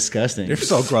 fucking disgusting. They're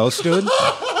so gross, dude.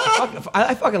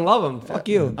 I fucking love them. Fuck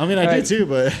you. I mean, I All do right. too,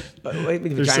 but Wait,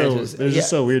 they're just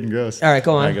so weird and gross. All right,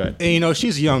 go on. All right, go ahead. And you know,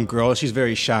 she's a young girl. She's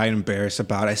very shy and embarrassed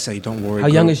about it. I say, don't worry. How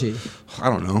young is she? I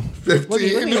don't know. What do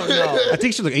you don't know? I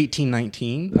think she's like 18,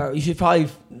 19. You should probably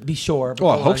be sure.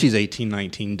 Well, I Go hope on. she's 18,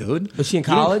 19, dude. Was she in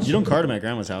college? You don't card at my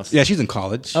grandma's house. Yeah, she's in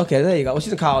college. Okay, there you go. Well,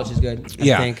 she's in college. Is good. I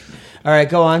Yeah. think. All right,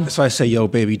 go on. So I say, yo,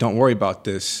 baby, don't worry about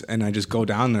this. And I just go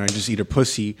down there and just eat her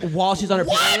pussy. While she's on her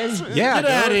period. Yeah,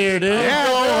 Get out of here, dude.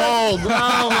 Oh,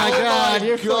 Oh my god,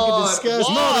 you're fucking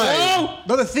disgusting.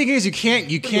 No, the thing is, you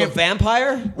You a can't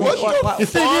vampire? The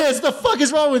thing is, the fuck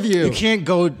is wrong with you? You can't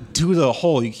go to the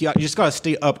hole. You just gotta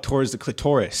stay up towards the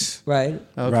clitoris. Right.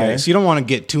 Okay. Right. So you don't want to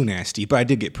get too nasty, but I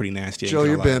did get pretty nasty. I ain't Joe, gonna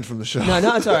you're lie. banned from the show. No,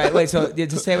 it's all right. Wait, so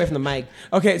just stay away from the mic.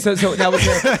 Okay, so now, was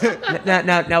there,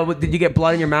 now, did you get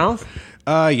blood in your mouth?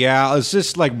 Yeah, it's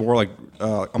just like more like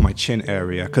on my chin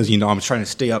area because you know I'm trying to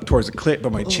stay up towards the clit,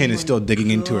 but my chin is still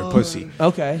digging into her pussy.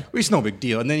 Okay. It's no big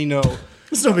deal. And then you know,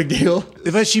 It's no big deal.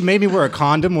 but she made me wear a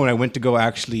condom when I went to go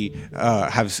actually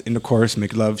have intercourse,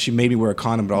 make love. She made me wear a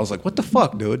condom, but I was like, what the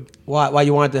fuck, dude? Why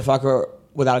you wanted to fuck her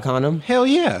without a condom? Hell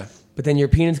yeah. But then your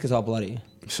penis gets all bloody.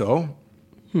 So.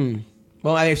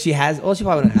 Well, I mean, if she has, well, she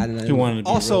probably wouldn't have had it. He wanted to be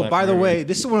Also, real by the life way,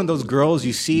 this is one of those girls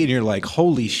you see and you're like,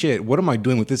 holy shit, what am I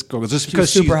doing with this girl? Just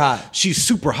because super hot. She's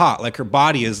super hot. Like her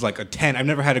body is like a 10. I've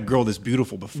never had a girl this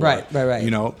beautiful before. Right. You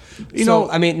know?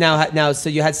 So, I mean, now, so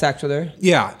you had sex with her?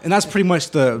 Yeah, and that's pretty much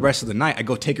the rest of the night. I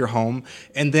go take her home,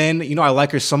 and then, you know, I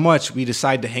like her so much, we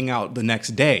decide to hang out the next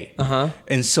day. Uh-huh.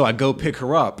 And so I go pick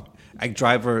her up. I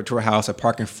drive her to her house. I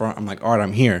park in front. I'm like, all right,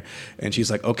 I'm here. And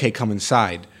she's like, okay, come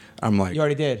inside. I'm like, You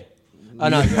already did. Oh,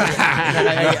 no. You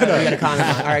got a condom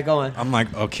on. All right, go on. I'm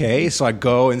like, okay. So I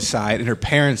go inside, and her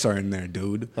parents are in there,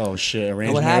 dude. Oh shit,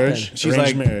 arranged What marriage. happened? She's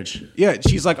Arranged like, marriage. Yeah,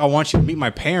 she's like, I want you to meet my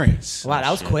parents. Wow,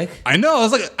 that was quick. I know. I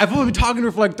was like, I've only been talking to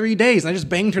her for like 3 days, and I just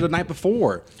banged her the night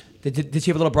before. Did she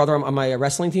have a little brother on my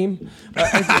wrestling team? Wait, I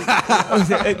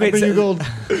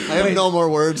have no more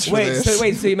words for this. so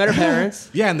you met her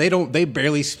parents. Yeah, and they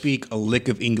barely speak a lick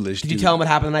of English. Did you tell them what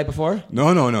happened the night before? No.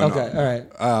 Okay, all right.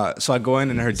 So I go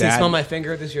in, and her So you dad. smell my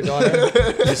finger? This is your daughter?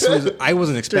 I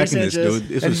wasn't expecting this, Sanchez. dude.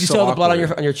 This And was did you so still have the blood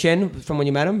awkward. on your chin from when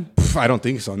you met him? I don't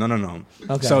think so. No.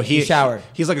 Okay. So You showered.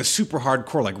 He's like a super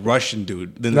hardcore, like Russian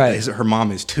dude. Then Right. her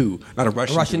mom is too. Not a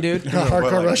Russian. A Russian dude? No, but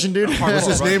Hardcore Russian dude? What's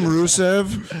his name?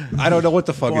 Rusev? I don't know what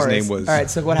the fuck his name was. All right,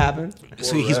 so what happened?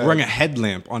 So he's wearing a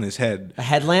headlamp on his head. A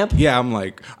headlamp? Yeah, I'm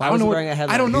like, Why I don't was know. he what- wearing a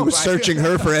headlamp? I don't know. He was but I- searching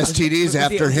her for STDs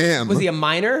after him. Was he a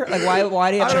minor? Like,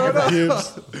 why did he have a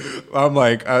I'm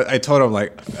like, I told him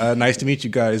like, nice to meet you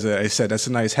guys. I said that's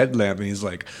a nice headlamp, and he's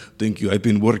like, thank you. I've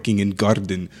been working in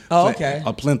garden. Oh, okay.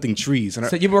 Planting trees. And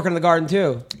So you've been working in the garden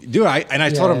too? dude, I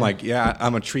told Yeah. him like, yeah,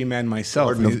 I'm a tree man myself.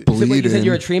 Garden And of he- Bleeding. So, wait, you said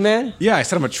you're a tree man? Yeah, I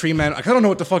said I'm a tree man. I don't know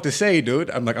what the fuck to say, dude.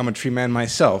 I'm like, I'm a tree man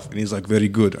myself. And he's like, very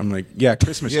good. I'm like, yeah,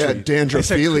 Christmas Yeah, trees.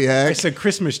 dandrophiliac. I said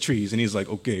Christmas trees. And he's like,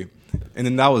 okay. And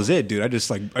then that was it, dude. I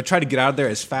tried to get out of there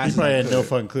as fast He as probably I had could. no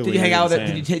fucking clue. Did what you hang were out with her?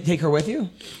 saying. Did you take her with you?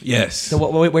 Yes. So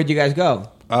where'd you guys go?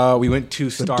 We went to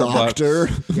Starbucks. Doctor.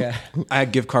 Yeah. I had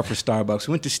a gift card for Starbucks.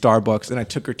 We went to Starbucks, and I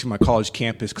took her to my college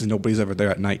campus because nobody's ever there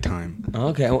at nighttime.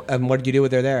 Okay. And what did you do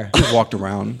with her there? I walked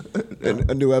around.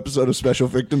 A new episode of Special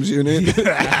Victims Unit. But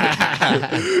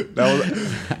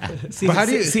how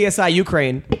do you- CSI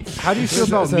Ukraine. How do you feel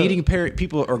about meeting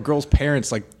people or girls'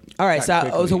 parents like? All right.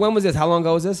 that So quickly? when was this? How long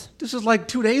ago was this? This was like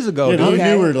 2 days ago, Yeah, dude. dude,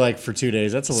 Okay. we knew her like for 2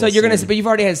 days. That's a So little. you're gonna, soon. but you've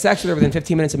already had sex with her within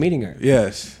 15 minutes of meeting her.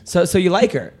 Yes. So you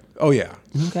like her? Oh yeah.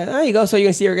 Okay. There you go. So you're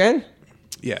gonna see her again?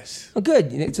 Yes. Oh,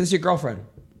 good. So this is your girlfriend.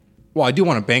 Well, I do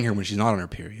want to bang her when she's not on her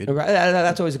period. Right,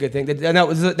 that's always a good thing.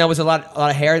 That was a lot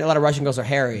of hair. A lot of Russian girls are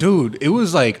hairy. Dude, it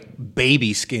was like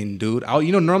baby skin, dude.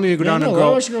 Normally you go Yeah, down no, and a lot of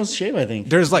girl. Russian girls shave, I think.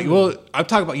 There's like, well, I'm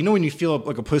talking about, when you feel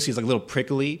like a pussy is like a little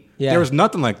prickly. Yeah. There was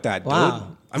nothing like that, dude.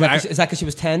 Wow. I mean, Is that because she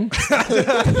was 10?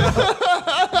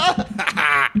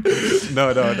 no,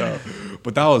 No.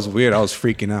 But that was weird. I was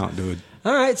freaking out, dude.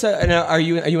 All right. So, are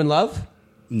you in love?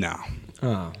 No.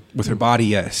 Oh. With her body,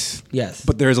 yes. Yes.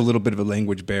 But there's a little bit of a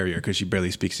language barrier because she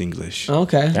barely speaks English.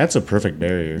 Okay. That's a perfect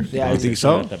barrier. Yeah, I think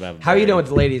so. How are you doing with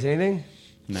the ladies? Anything?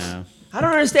 No. I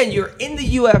don't understand. You're in the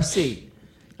UFC.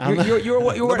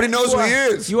 Nobody knows who he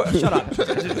is. Shut up.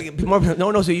 No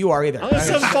one knows who you are either.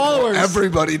 Some followers.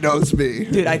 Everybody knows me.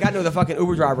 Dude, I got into with a fucking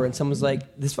Uber driver, and someone was like,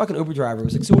 this fucking Uber driver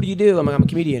was like, so what do you do? I'm like, I'm a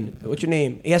comedian. What's your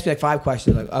name? He asked me like 5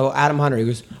 questions. Like, oh, Adam Hunter. He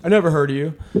goes, I never heard of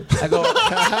you. I go,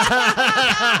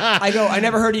 I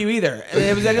never heard of you either. And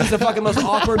it was the fucking most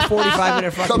awkward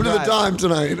 45-minute fucking Come to the drive. dime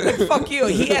tonight. Fuck you.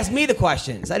 He asked me the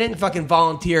questions. I didn't fucking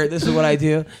volunteer. This is what I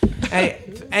do.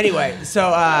 Anyway, so,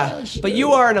 but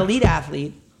you are an elite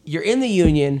athlete. You're in the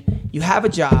union. You have a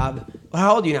job.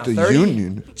 How old are you now? The 30?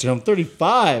 union. So I'm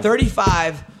 35.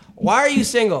 35. Why are you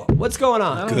single? What's going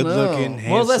on? Good looking,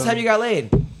 When was the last time you got laid?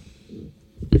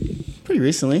 Pretty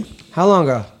recently. How long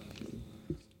ago?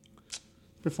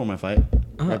 Before my fight.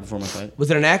 Right before my fight.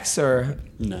 Was it an ex or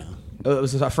No.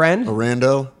 was it a friend? A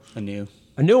rando. I knew.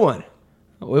 A new one.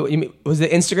 Was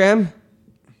it Instagram?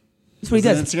 That's what he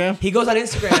Was does. it Instagram? He goes on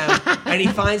Instagram and he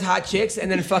finds hot chicks and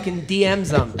then fucking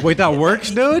DMs them. Wait, that works,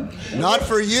 dude? Not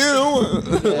for you.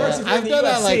 I've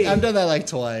done that like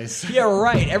twice. Yeah,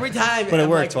 right. Every time. But it I'm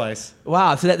worked like, twice.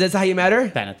 Wow. So that's how you met her?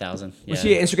 Ban 1,000. Yeah. Was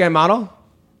she an Instagram model?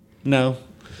 No.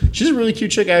 She's a really cute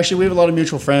chick, actually. We have a lot of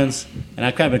mutual friends. And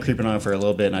I've kind of been creeping on her for a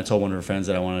little bit. And I told one of her friends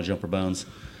that I wanted to jump her bones.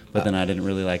 But then I didn't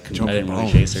really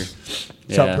chase her.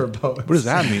 Jump her bones. What does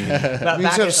that mean? It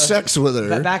means have sex with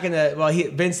her. Back in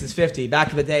the Vince is 50.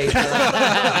 Back in the day,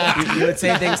 you would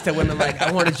say things to women like,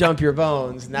 "I want to jump your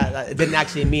bones." It didn't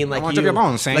actually mean like I want to jump your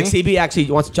bones. Like CB actually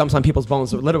wants to jump on people's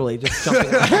bones, so literally just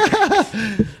jumping.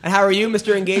 And how are you,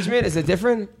 Mr. Engagement? Is it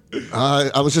different?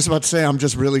 I was just about to say, I'm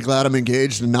just really glad I'm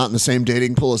engaged and not in the same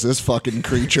dating pool as this fucking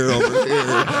creature over here.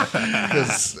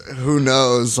 Because who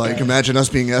knows? Like, imagine us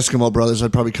being Eskimo brothers.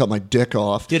 I'd probably cut my dick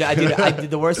off. Dude, I did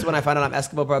the worst when I found out I'm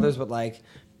Eskimo brothers with like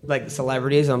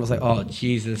celebrities, and I was like, oh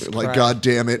Jesus, Like, Christ. God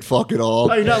damn it, fuck it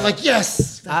all. Oh, you're not like,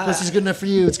 yes, that pussy's good enough for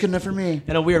you. It's good enough for me.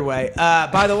 In a weird way.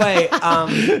 By the way,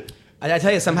 I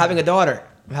tell you, so I'm having a daughter.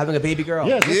 I'm having a baby girl.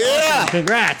 Yeah. Yeah.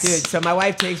 Congrats. Dude, so my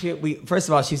wife takes me. First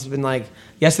of all, she's been like,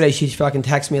 yesterday she fucking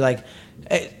texted me like,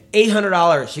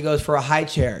 $800. She goes for a high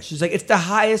chair. She's like, it's the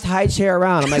highest high chair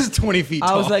around. I'm like, It's 20 feet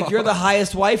I was tall. like, you're the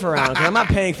highest wife around. 'Cause I'm not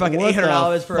paying fucking What the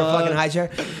 $800 for a fucking high chair,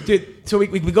 dude. So we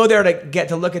go there to get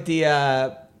to look at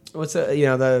the. What's the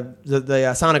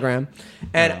sonogram,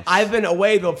 and I've been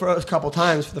away the first couple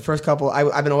times. For the first couple,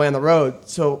 I've been away on the road,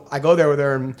 so I go there with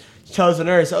her and she tells the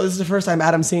nurse, "Oh, this is the first time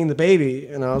Adam's seeing the baby,"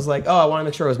 and I was like, "Oh, I want to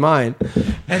make sure it was mine,"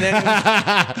 and then,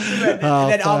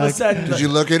 then all of a sudden, Did you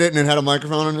look at it and it had a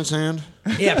microphone in its hand?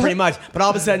 yeah, pretty much. But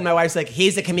all of a sudden, my wife's like,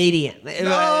 "He's a comedian." No.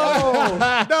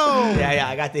 Yeah,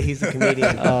 I got the he's a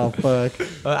comedian. Oh, fuck.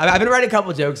 I've been writing a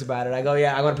couple jokes about it. I go,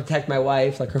 yeah, I want to protect my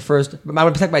wife. Like I want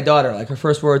to protect my daughter. Like her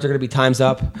first words are going to be "time's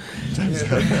up."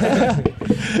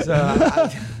 So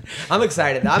I'm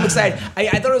excited. I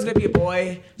thought it was going to be a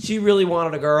boy. She really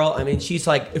wanted a girl. I mean, she's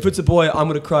like, if it's a boy, I'm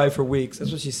going to cry for weeks.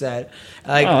 That's what she said.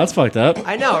 Like, Oh, that's fucked up.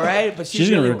 I know, right? But She's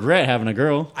going to regret having a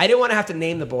girl. I didn't want to have to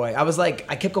name the boy. I was like,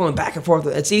 I kept going back and forth.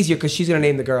 It's easier because she's going to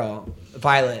name the girl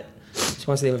Violet. She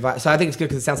wants to name it Violet. So I think it's good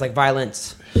because it sounds like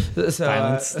violence. So,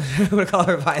 Violence. I'm going to call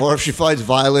her Violet. Or if she fights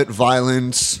Violet,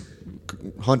 Violence,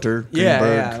 Hunter,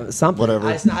 Greenberg, something. whatever.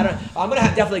 I'm gonna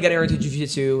definitely get her into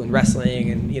jiu-jitsu and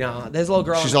wrestling, and there's a little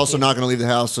girl. She's also not going to leave the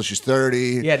house till she's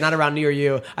 30. Yeah, not around near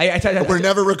you. We're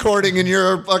never recording in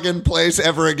your fucking place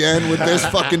ever again with this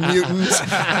fucking mutant.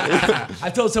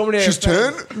 I've told so many. She's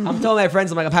 10? I'm telling my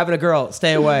friends, I'm like, I'm having a girl.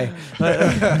 Stay away.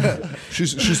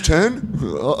 She's 10?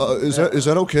 Is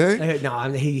that okay?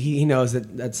 No, he knows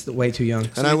that's way too young.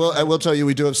 And I will tell you,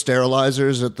 we do have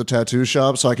sterilizers at the tattoo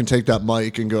shop, so I can take that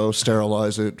mic and go sterilize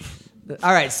it.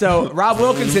 All right, so Rob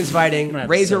Wilkinson's fighting. have to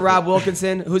Razor say Rob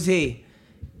Wilkinson. Who's he?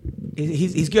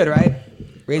 He's good, right?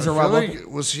 Razor I Rob feel Wilkinson.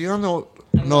 like, was he on the?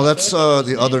 No, that's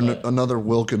another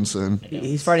Wilkinson.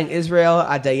 He's fighting Israel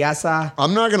Adayasa.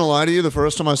 I'm not gonna lie to you. The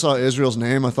first time I saw Israel's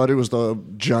name, I thought he was the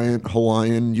giant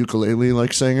Hawaiian ukulele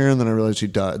like singer, and then I realized he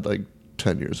died like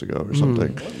 10 years ago or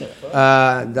something.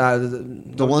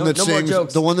 The one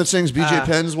that sings BJ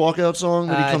Penn's walkout song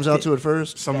that he comes out to at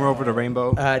first. Somewhere over the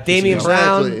rainbow. Damian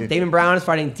Brown. Exactly. Damian Brown is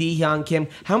fighting Dee-Hyun Kim.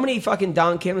 How many fucking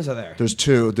Don Kims are there? There's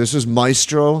two. This is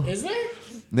Maestro. Is there?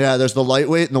 Yeah, there's the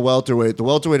lightweight and the welterweight. The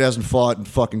welterweight hasn't fought in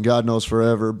fucking God knows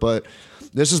forever, but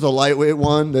this is the lightweight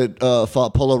one that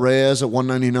fought Polo Reyes at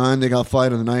 199. They got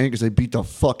fight of the night because they beat the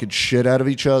fucking shit out of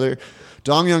each other.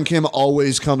 Dong Young Kim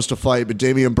always comes to fight, but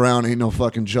Damian Brown ain't no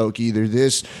fucking joke either.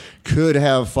 This could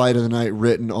have fight of the night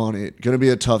written on it. Going to be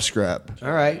a tough scrap.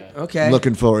 All right. Okay.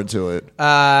 Looking forward to it.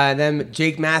 Then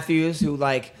Jake Matthews, who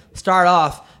start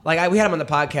off we had him on the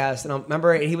podcast, and I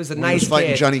remember he was a nice he was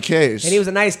fighting kid. Johnny Case, and he was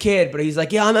a nice kid, but he's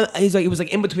like, he was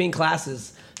in between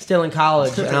classes, still in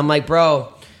college, and I'm like,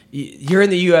 bro, you're in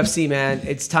the UFC, man.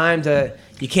 It's time to.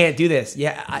 You can't do this.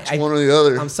 Yeah, one or the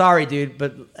other. I'm sorry, dude,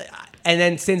 but and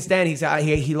then since then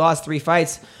he lost 3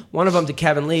 fights. One of them to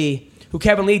Kevin Lee. Who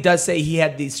Kevin Lee does say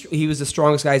he was the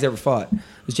strongest guy he's ever fought. It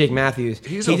was Jake Matthews.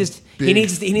 He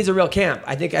needs a real camp.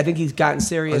 I think he's gotten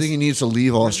serious. I think he needs to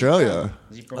leave Australia.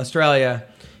 Australia.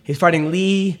 He's fighting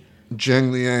Lee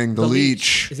Zheng Liang, the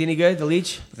Leech. Is he any good? The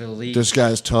Leech? The Leech. This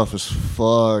guy's tough as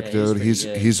fuck, Yeah, dude.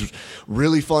 He's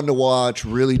really fun to watch,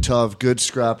 really tough, good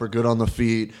scrapper, good on the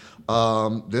feet.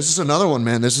 This is another one,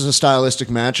 man. This is a stylistic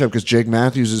matchup because Jake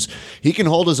Matthews he can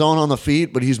hold his own on the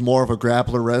feet, but he's more of a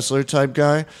grappler wrestler type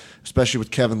guy, especially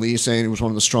with Kevin Lee saying he was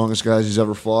one of the strongest guys he's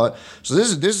ever fought. So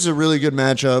this is a really good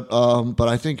matchup. But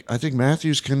I think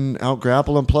Matthews can out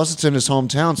grapple him. Plus, it's in his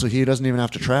hometown, so he doesn't even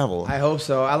have to travel. I hope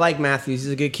so. I like Matthews.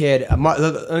 He's a good kid.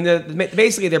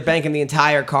 Basically, they're banking the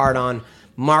entire card on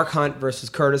Mark Hunt versus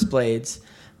Curtis Blades,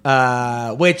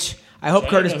 which. I hope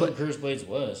Curtis Blades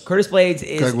was. Curtis Blades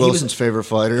is Greg Wilson's favorite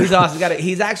fighter. He's awesome.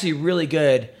 He's actually really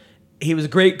good. He was a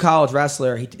great college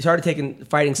wrestler. He started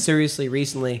fighting seriously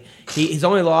recently. His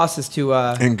only loss is to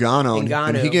Ngannou.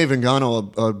 And he gave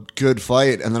Ngannou a good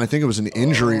fight, and then I think it was an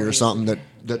injury or something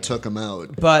that took him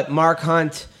out. But Mark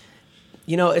Hunt,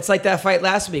 it's like that fight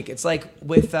last week. It's like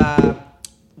with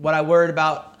what I worried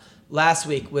about last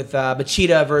week with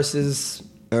Machida versus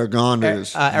Eric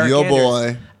Anders. Eric Yo Anders.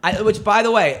 boy. Which, by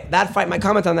the way, that fight. My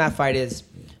comment on that fight is,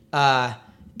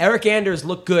 Eric Anders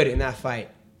looked good in that fight.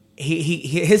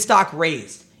 His stock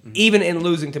raised, even in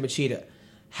losing to Machida.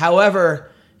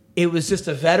 However, it was just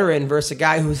a veteran versus a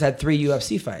guy who's had 3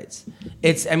 UFC fights.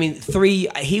 3.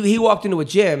 He walked into a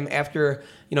gym after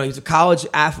he was a college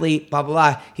athlete. Blah blah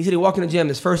blah. He said he walked in the gym.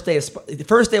 The first day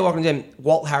walking in the gym,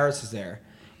 Walt Harris is there,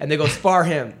 and they go spar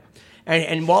him.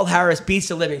 And Walt Harris beats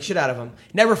the living shit out of him.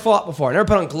 Never fought before. Never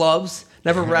put on gloves.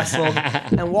 Never wrestled.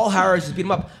 And Walt Harris just beat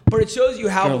him up. But it shows you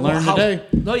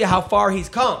how far he's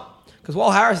come. Because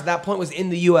Walt Harris at that point was in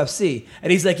the UFC.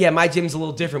 And he's like, yeah, my gym's a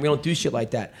little different. We don't do shit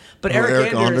like that. But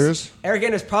Eric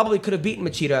Anders probably could have beaten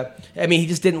Machida. He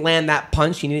just didn't land that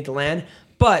punch he needed to land.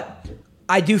 But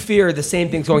I do fear the same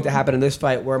thing's going to happen in this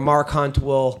fight where Mark Hunt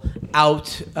will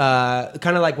kind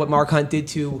of like what Mark Hunt did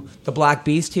to the Black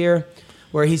Beast here,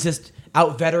 where he's just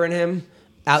out-veteran him,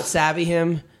 out-savvy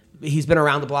him. He's been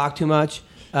around the block too much.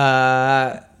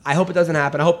 I hope it doesn't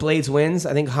happen. I hope Blades wins.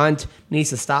 I think Hunt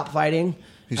needs to stop fighting.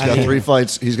 He's got 3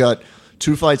 fights. He's got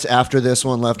 2 fights after this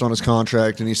one left on his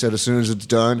contract, and he said as soon as it's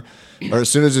done, or as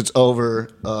soon as it's over,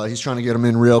 he's trying to get him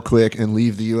in real quick and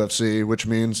leave the UFC, which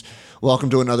means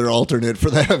welcome to another alternate for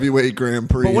the heavyweight Grand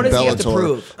Prix in Bellator. What does he have to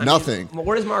prove? Nothing.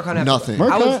 What does Mark Hunt have Nothing. to prove?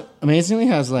 Mark Hunt amazingly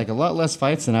has a lot less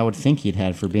fights than I would think he'd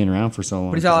had for being around for so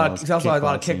long. But he's also had a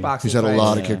lot of kickboxing. He's had fights. a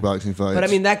lot of kickboxing fights.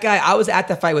 But that guy, I was at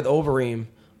the fight with Overeem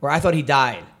where I thought he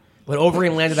died. When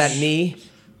Overeem landed that knee,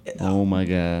 oh my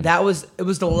god, it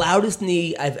was the loudest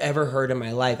knee I've ever heard in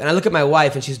my life. And I look at my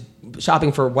wife and she's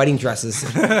shopping for wedding dresses.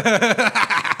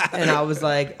 And I was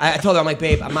like, I told her, I'm like,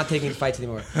 babe, I'm not taking fights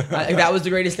anymore. That was the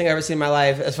greatest thing I've ever seen in my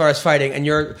life as far as fighting. And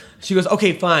she goes,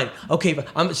 okay, fine.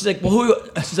 She's like,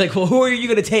 well, who are you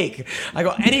going to take? I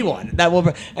go, anyone that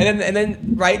will. And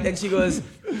then then she goes,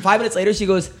 5 minutes later, she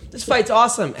goes, this fight's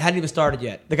awesome. It hadn't even started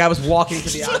yet. The guy was walking to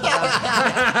the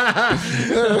outside.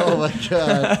 Oh my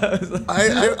god!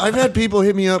 I've had people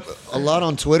hit me up a lot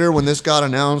on Twitter when this got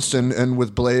announced, and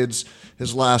with Blades.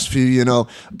 His last few,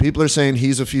 people are saying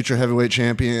he's a future heavyweight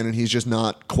champion and he's just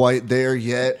not quite there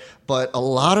yet. But a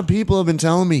lot of people have been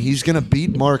telling me he's going to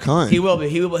beat Mark Hunt. He will be.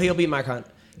 He'll beat Mark Hunt.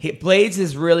 Blades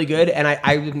is really good, and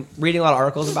I've been reading a lot of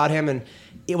articles about him. And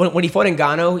when he fought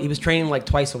Ngannou, he was training like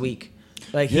twice a week.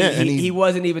 He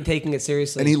wasn't even taking it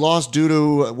seriously. And he lost due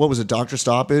to, what was it, doctor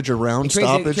stoppage or round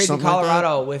stoppage? He trained in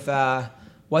Colorado with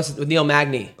Neil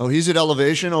Magny. Oh, he's at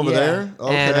Elevation over there?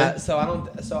 Okay. And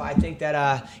so I think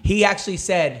that he actually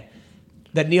said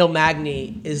that Neil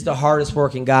Magny is the hardest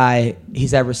working guy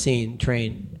he's ever seen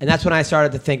train. And that's when I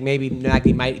started to think maybe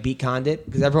Magny might beat Condit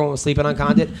because everyone was sleeping on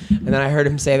Condit. And then I heard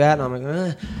him say that and I'm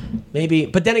like, maybe.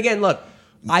 But then again, look,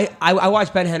 I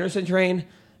watched Ben Henderson train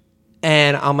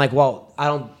and I'm like, well, I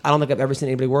don't think I've ever seen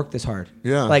anybody work this hard.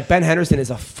 Yeah. Like Ben Henderson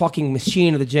is a fucking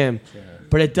machine of the gym,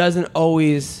 but it doesn't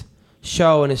always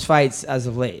show in his fights as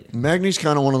of late. Magny's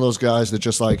kind of one of those guys that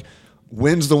just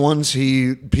wins the ones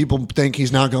people think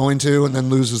he's not going to, and then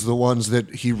loses the ones that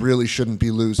he really shouldn't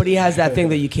be losing. But he has that thing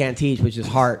that you can't teach, which is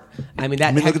heart. I mean,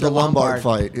 look at the Lombard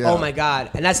fight. Yeah. Oh my God!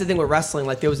 And that's the thing with wrestling.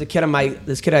 Like there was a kid on my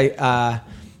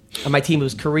team who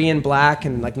was Korean, black,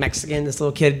 and like Mexican. This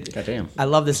little kid. Goddamn. I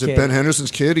love this Is kid. it Ben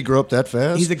Henderson's kid? He grew up that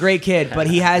fast? He's a great kid, but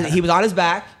he was on his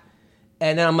back,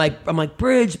 and then I'm like,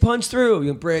 bridge, punch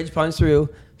through. Bridge, punch through.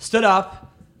 Stood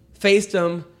up, faced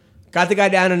him. Got the guy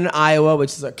down in Iowa,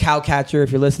 which is a cow catcher.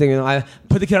 If you're listening, I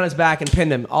put the kid on his back and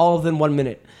pinned him, all within 1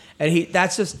 minute. And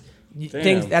that's just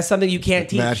things. That's something you can't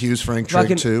teach. Matt Hughes, Frank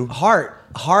Trigg too.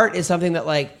 Heart is something that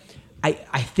like I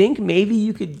think maybe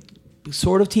you could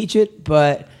sort of teach it,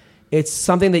 but it's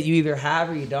something that you either have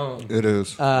or you don't. It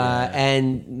is.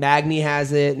 And Magny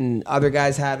has it, and other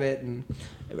guys have it, and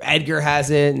Edgar has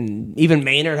it, and even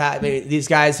Maynard has these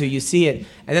guys who you see it.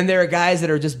 And then there are guys that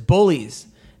are just bullies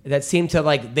that seem to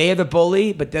like they're the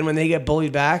bully, but then when they get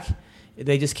bullied back,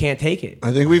 they just can't take it.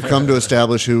 I think we've come to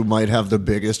establish who might have the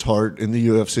biggest heart in the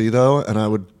UFC, though, and I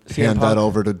would hand that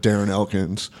over to Darren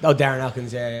Elkins. Oh, Darren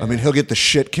Elkins, yeah. I mean, he'll get the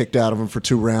shit kicked out of him for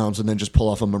 2 rounds and then just pull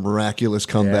off a miraculous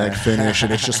comeback finish,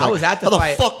 and it's just like, I was at the how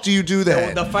fight. the fuck do you do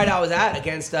that? The fight I was at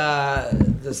against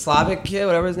the Slavic kid,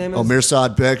 whatever his name is. Oh,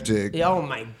 Mirsad Bektic. Yeah, oh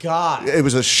my God. It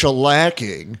was a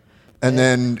shellacking, and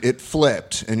then it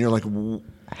flipped, and you're like,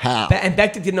 how? And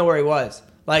Bektic didn't know where he was.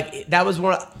 Like that was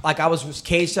I was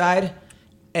cage side,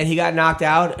 and he got knocked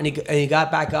out, and he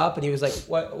got back up, and he was like,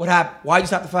 "What happened? Why'd you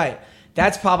stop the fight?"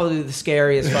 That's probably the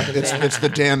scariest fucking thing. It's the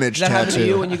damage Did that tattoo. happen to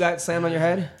you when you got slammed on your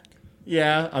head?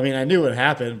 Yeah, I mean, I knew what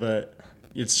happened, but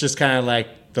it's just kind of like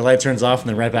the light turns off and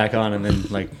then right back on, and then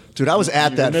like. Dude, I was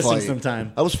at that missing fight. some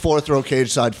time. I was 4th row cage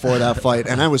side for that fight,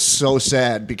 and I was so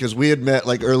sad because we had met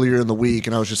like earlier in the week,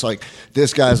 and I was just like,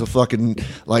 this guy's a fucking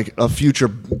like a future,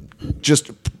 just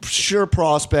sure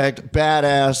prospect,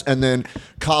 badass, and then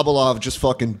Kabalov just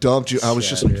fucking dumped you. I was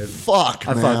just like, fuck,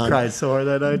 I man. fucking cried so hard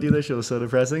that night, dude. That shit was so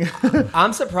depressing.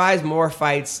 I'm surprised more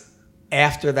fights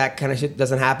after that kind of shit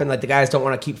doesn't happen. Like the guys don't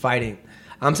want to keep fighting.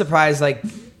 I'm surprised like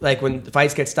when the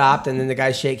fights get stopped and then the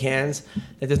guys shake hands,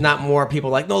 that there's not more people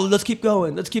like, no, let's keep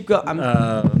going. Let's keep going.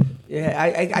 I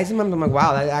sometimes I'm like,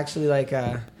 wow, that actually like.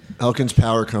 Elkin's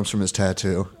power comes from his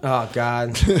tattoo. Oh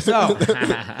God. So,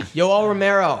 Yoel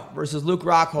Romero versus Luke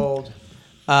Rockhold.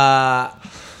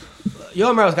 Yoel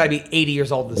Romero's got to be 80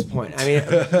 years old at this point. I mean,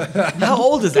 how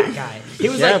old is that guy? He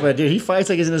was but dude, he fights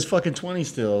like he's in his fucking 20s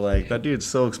still. Like that dude's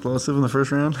so explosive in the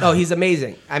first round. Oh, he's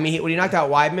amazing. I mean, when he knocked out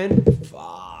Weidman,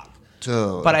 fuck.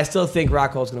 Dude. But I still think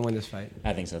Rockhold's going to win this fight.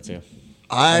 I think so too.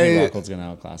 I think Rockhold's going to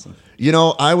outclass him. You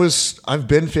know, I've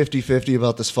been 50-50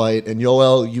 about this fight, and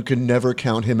Yoel, you can never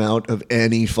count him out of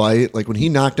any fight. Like when he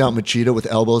knocked out Machida with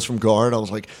elbows from guard, I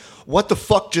was like, what the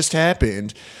fuck just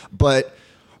happened? But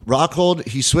Rockhold,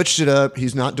 he switched it up.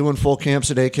 He's not doing full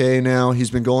camps at AKA now. He's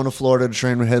been going to Florida to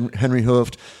train with Henry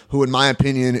Hooft, who, in my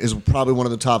opinion, is probably one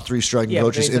of the top 3 striking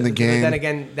coaches in the game. Then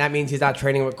again, that means he's not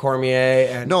training with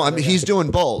Cormier. No, I mean he's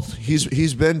doing both.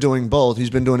 He's been doing both.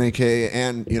 He's been doing AKA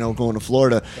and going to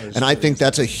Florida, and I think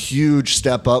that's a huge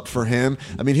step up for him.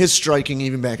 I mean his striking,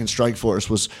 even back in Strikeforce,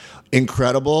 was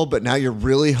incredible, but now you're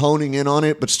really honing in on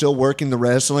it, but still working the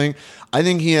wrestling. I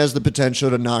think he has the potential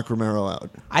to knock Romero out.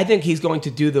 I think he's going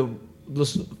to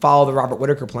follow the Robert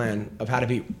Whitaker plan of how to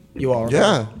beat Yoel Romero.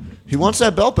 Yeah, he wants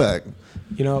that belt back.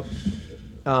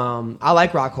 I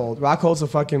like Rockhold. Rockhold's a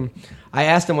fucking. I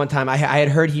asked him one time. I had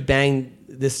heard he banged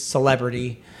this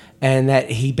celebrity, and that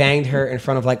he banged her in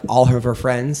front of like all of her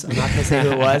friends. I'm not gonna say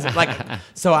who it was.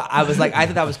 So I was like, I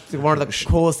thought that was one of the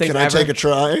coolest things. Can I take a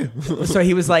try? So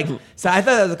he was like, so I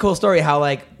thought that was a cool story. How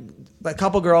like a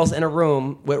couple girls in a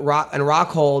room with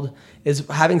Rockhold is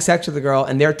having sex with the girl,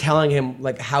 and they're telling him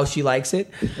like how she likes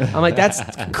it. I'm like, that's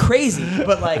crazy,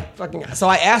 but like fucking. So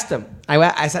I asked him.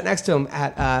 I sat next to him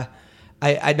at.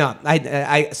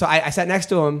 So I sat next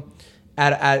to him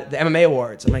at the MMA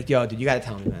awards. I'm like, yo, dude, you got to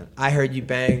tell me, man. I heard you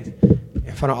banged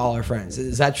in front of all our friends.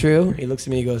 Is that true? He looks at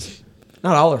me. He goes,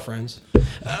 not all our friends.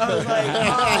 I was like,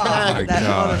 oh, that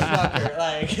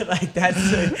motherfucker. Like that's.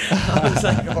 I was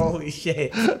like, holy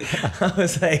shit. I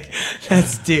was like,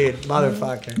 that's dude,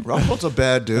 motherfucker. Rockhold's a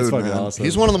bad dude, man. Awesome.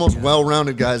 He's one of the most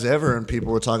well-rounded guys ever, and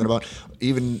people were talking about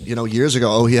even years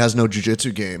ago. Oh, he has no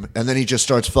jiu-jitsu game, and then he just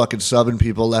starts fucking subbing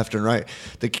people left and right.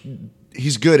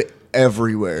 He's good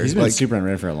everywhere. He's been super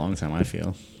unreal for a long time, I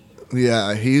feel.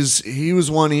 Yeah, he was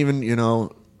one even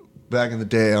back in the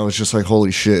day. I was just like,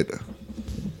 holy shit.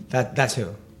 That's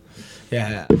who.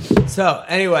 Yeah. So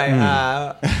anyway,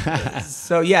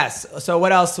 so yes. So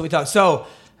what else do we talk? So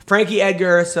Frankie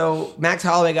Edgar. So Max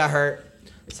Holloway got hurt.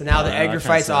 So now the Edgar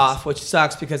fight's off, which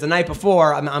sucks because the night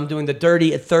before I'm doing the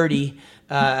Dirty at 30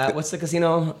 What's the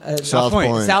casino? South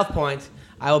Point. South Point.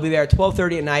 I will be there at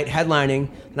 12:30 at night, headlining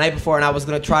the night before, and I was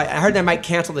going to try. I heard they might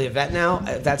cancel the event now.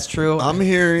 If that's true.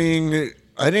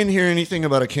 I didn't hear anything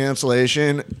about a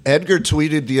cancellation. Edgar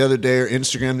tweeted the other day or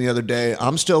Instagram the other day,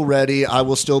 I'm still ready. I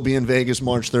will still be in Vegas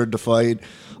March 3rd to fight.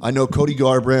 I know Cody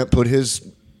Garbrandt put his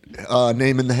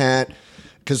name in the hat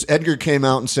because Edgar came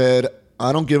out and said,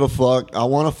 I don't give a fuck. I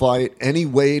want to fight any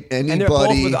weight, anybody. And they're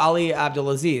both with Ali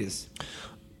Abdulaziz.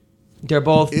 They're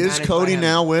both. Is Cody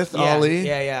now with Ali?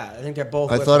 Yeah. I think they're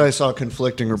both. I with thought him. I saw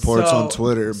conflicting reports on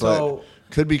Twitter, but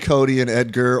could be Cody and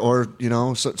Edgar, or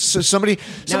so somebody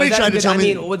tried to tell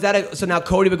me. So now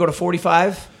Cody would go to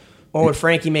 45, or would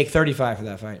Frankie make 35 for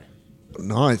that fight?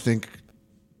 No, I think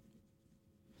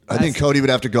Cody would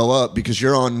have to go up because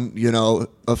you're on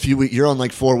a few weeks. You're on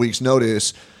like 4 weeks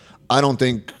notice. I don't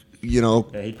think Yeah,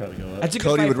 he'd probably go up. That's a good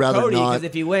Cody fight would for rather Cody, not. because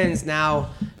if he wins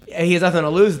now, he has nothing to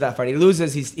lose at that fight. He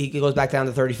loses, he goes back down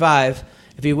to 35.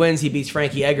 If he wins, he beats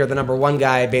Frankie Edgar, the number one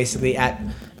guy, basically at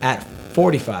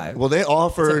 45. Well, they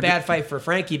offered. It's a bad fight for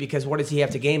Frankie because what does he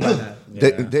have to gain by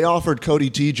that? They offered Cody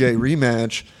TJ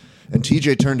rematch, and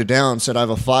TJ turned it down. Said, "I have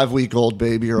a 5-week-old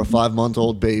baby or a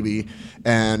 5-month-old baby,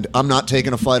 and I'm not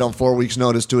taking a fight on 4 weeks'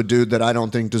 notice to a dude that I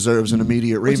don't think deserves an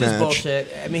immediate rematch." Which is bullshit.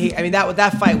 I mean,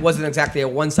 that fight wasn't exactly a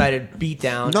one-sided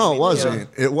beatdown. No, it wasn't.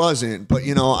 It wasn't. But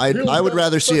I would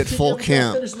rather see it full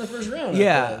camp. Finished in the first round.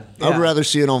 Yeah. I would rather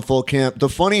see it on full camp. The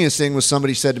funniest thing was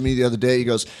somebody said to me the other day, he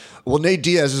goes, well, Nate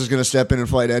Diaz is going to step in and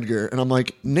fight Edgar. And I'm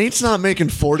like, Nate's not making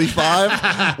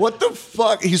 45? What the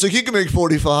fuck? He's like, he can make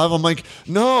 45. I'm like,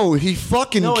 no, he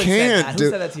fucking No one said can't. that. Who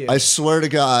dude. said that to you? I swear to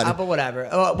God. But whatever.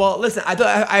 Well, listen,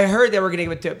 I heard they were going to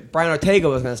give it to Brian Ortega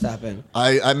was going to step in.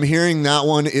 I'm hearing that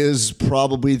one is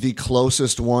probably the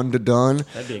closest one to done.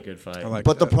 That'd be a good fight.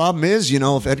 But the problem is,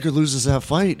 if Edgar loses that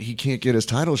fight, he can't get his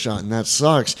title shot, and that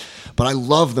sucks. But I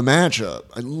love the matchup.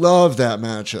 I love that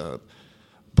matchup.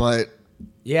 But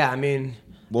Yeah, I mean,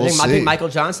 We'll I see. think Michael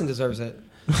Johnson deserves it.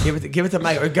 Give it to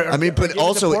Michael. I mean, but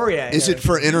also, is it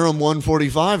for? for interim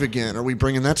 145 again? Are we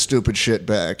bringing that stupid shit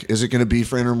back? Is it going to be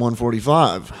for interim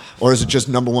 145, or is it just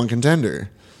number one contender?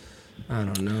 I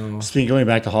don't know. Speaking going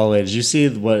back to Holloway, did you see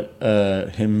what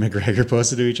him and McGregor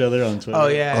posted to each other on Twitter? Oh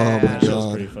yeah. Oh, my That was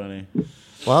God. pretty funny.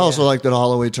 Well, I also like that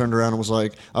Holloway turned around and was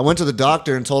like, I went to the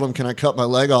doctor and told him, can I cut my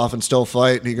leg off and still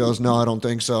fight? And he goes, no, I don't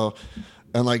think so.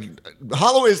 And like,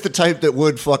 Holloway's the type that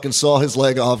would fucking saw his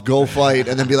leg off, go fight,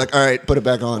 and then be like, all right, put it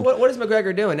back on. What is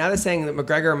McGregor doing? Now they're saying that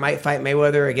McGregor might fight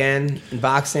Mayweather again in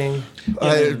boxing.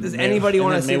 Does anybody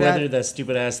want to see Mayweather, that? that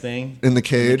stupid ass thing In the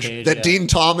cage, that yeah. Dean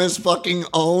Thomas fucking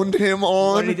owned him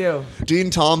on. What did he do? Dean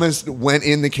Thomas went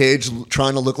in the cage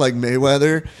trying to look like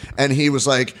Mayweather, and he was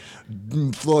like,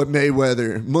 Floyd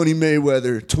Mayweather, Money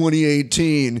Mayweather,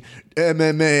 2018,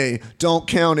 MMA, don't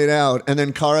count it out. And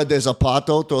then Cara de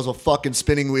Zapato throws a fucking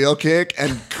spinning wheel kick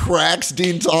and cracks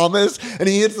Dean Thomas, and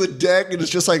he hits the deck, and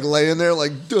it's just like laying there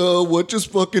like, duh, what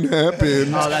just fucking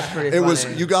happened? Oh, that's pretty It was,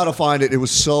 funny. you gotta find it. It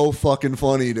was so fucking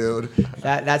funny, dude.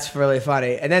 That's really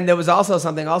funny. And then there was also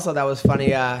something that was funny.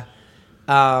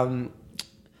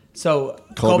 So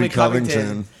Colby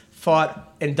Covington fought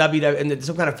in in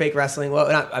some kind of fake wrestling. Well,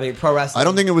 pro wrestling. I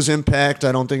don't think it was Impact.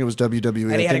 I don't think it was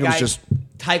WWE. And he I had think a it guy, was just.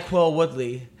 Tyquil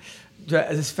Woodley,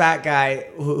 this fat guy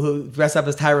who dressed up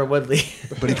as Tyron Woodley.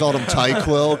 But he called him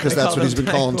Tyquil because that's what he's been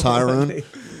calling Tyrone.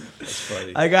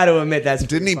 I got to admit that's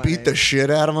Didn't he funny. beat the shit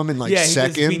out of him in like yeah,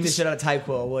 seconds? he just beat the shit out of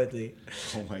Tyquil Woodley.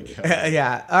 Oh my god.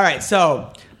 Yeah. All right.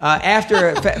 So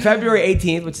after February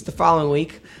 18th, which is the following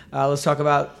week, let's talk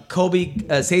about Colby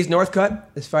Sage Northcutt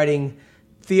is fighting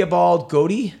Theobald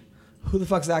Gody. Who the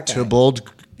fuck's that guy? Theobald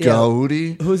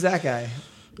Gody. Who's that guy?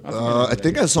 I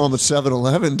think I saw him at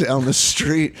 7-Eleven down the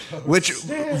street, which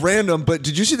random. But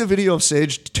did you see the video of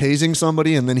Sage tasing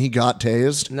somebody and then he got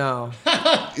tased? No.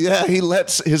 Yeah, he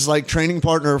lets his like training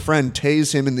partner or friend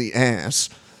tase him in the ass.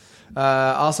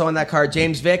 Also on that card,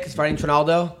 James Vick is fighting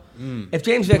Trinaldo. If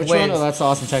James Vick Which one? wins, Oh, that's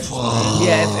Austin, Texas.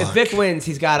 yeah, if Vick wins,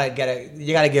 he's gotta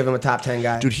you gotta give him a top 10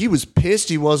 guy. Dude, he was pissed.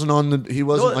 He wasn't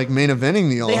like main eventing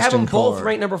the Austin They have them both card.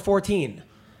 ranked number 14.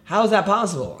 How is that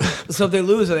possible? So if they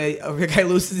lose, if the guy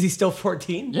loses, he's still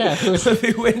 14? Yeah. If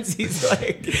he wins, he's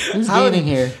like... Who's how gaining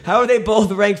here? How are they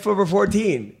both ranked for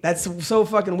 14? That's so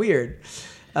fucking weird.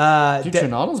 Dude,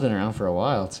 Trinaldo's been around for a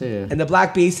while too. And the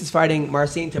Black Beast is fighting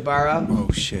Marcin Tabara.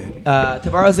 Oh shit.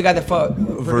 Tabara's the guy that fought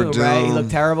Verdum, right? He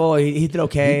looked terrible. He did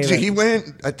okay. He went,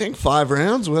 I think, 5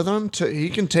 rounds with him. He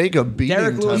can take a beating.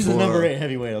 Derek Lewis He's the Or- number 8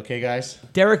 heavyweight, okay, guys?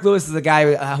 Derek Lewis is the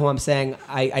guy who I'm saying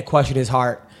I question his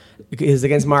heart. Because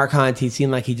against Mark Hunt, he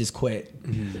seemed like he just quit.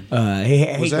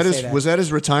 Was that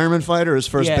his retirement fight or his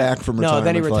first back from retirement? No,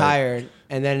 then he fight? retired,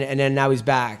 and then now he's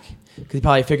back. because he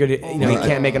probably figured he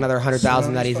can't make another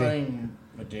 100,000 that Cerrone's easy. fighting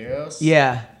Medeiros?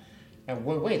 Yeah. And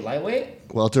wait, lightweight?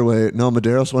 Welterweight. No,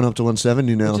 Medeiros went up to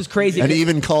 170 now. Which is crazy. And he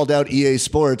even called out EA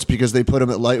Sports because they put him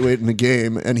at lightweight in the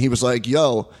game. And he was like,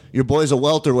 yo, your boy's a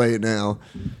welterweight now.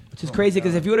 Which is crazy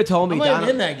because if you would have told me, I'm not even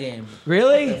in that game.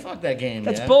 Really? Fuck that game.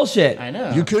 That's yeah. bullshit. I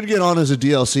know. You could get on as a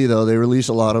DLC, though. They release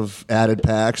a lot of added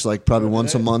packs, like probably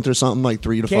once a month or something, like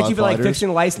 3 to 5 Can't you be like fighters.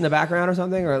 fixing lights in the background or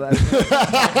something? Or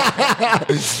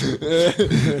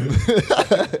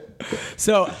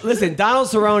So listen, Donald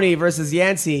Cerrone versus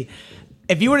Yancey.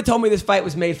 If you would have told me this fight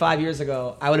was made 5 years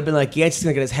ago, I would have been like, Yancey's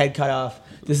gonna get his head cut off.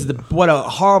 This is what a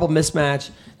horrible mismatch.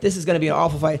 This is gonna be an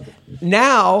awful fight.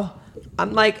 Now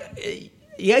I'm like,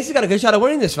 Yancey's got a good shot of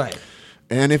winning this fight.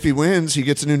 And if he wins, he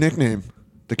gets a new nickname,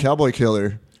 the Cowboy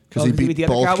Killer, because he beat the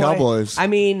other both Cowboys. I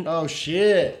mean, Oh,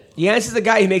 shit. Yancey's a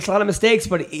guy who makes a lot of mistakes,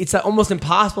 but it's almost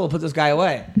impossible to put this guy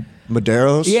away.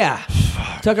 Medeiros? Yeah.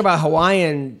 Talk about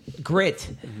Hawaiian grit.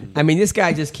 I mean, this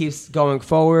guy just keeps going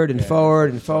forward and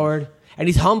forward and forward. And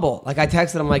he's humble. Like, I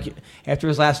texted him, like, after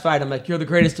his last fight, I'm like, you're the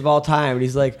greatest of all time. And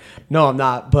he's like, no, I'm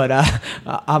not. But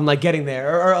I'm, like, getting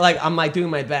there. Or like, I'm, like, doing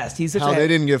my best. He's such How they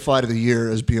didn't get fight of the year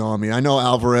is beyond me. I know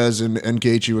Alvarez and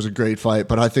Gaethje was a great fight,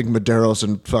 but I think Medeiros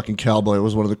and fucking Cowboy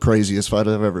was one of the craziest fights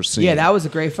I've ever seen. Yeah, that was a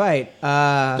great fight.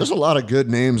 There's a lot of good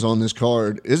names on this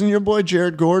card. Isn't your boy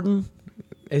Jared Gordon?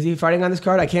 Is he fighting on this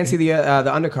card? I can't see the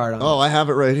undercard on it. Oh, I have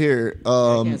it right here.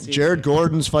 Jared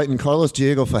Gordon's fighting Carlos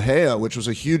Diego Ferreira, which was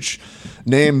a huge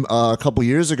name a couple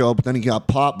years ago, but then he got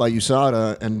popped by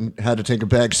USADA and had to take a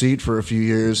back seat for a few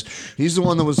years. He's the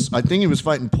one that was, I think he was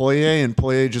fighting Poirier, and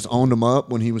Poirier just owned him up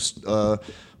when he was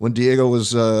when Diego was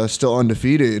still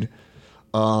undefeated.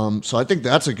 So I think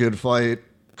that's a good fight.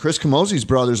 Chris Camozzi's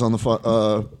brother's on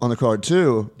the card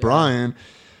too, Brian,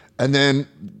 and then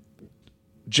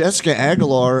Jessica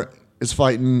Aguilar is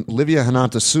fighting Livia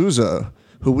Hanata Souza,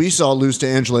 who we saw lose to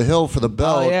Angela Hill for the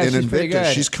belt in she's pretty Invicta.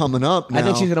 good. She's coming up now. I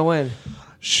think she's going to win.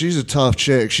 She's a tough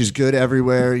chick. She's good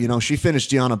everywhere. You know, she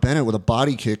finished Deanna Bennett with a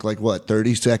body kick,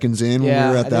 30 seconds in when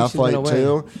we were at that fight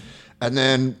too. And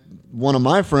then one of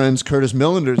my friends, Curtis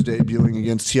Millender's debuting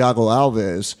against Thiago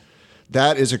Alves.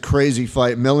 That is a crazy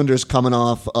fight. Millender's coming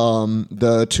off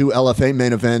the 2 LFA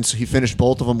main events. He finished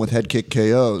both of them with head kick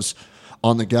KOs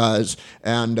on the guys.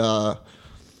 And I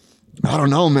don't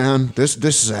know, man. This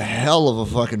is a hell of a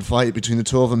fucking fight between the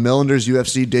two of them. Millender's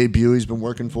UFC debut. He's been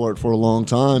working for it for a long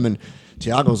time. And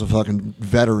Thiago's a fucking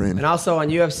veteran. And also on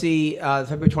UFC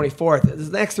February 24th,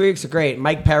 the next 3 weeks are great.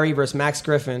 Mike Perry versus Max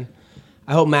Griffin.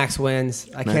 I hope Max wins.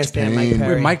 I can't stand Payne. Mike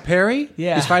Perry. Wait, Mike Perry?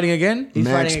 Yeah. He's fighting again? He's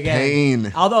Max fighting again.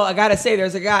 Payne. Although I gotta say,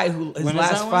 there's a guy who his When is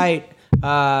last that one?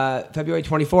 fight, February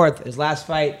 24th, his last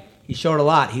fight, he showed a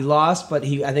lot. He lost, but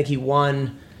I think he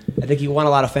won. I think he won a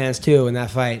lot of fans too in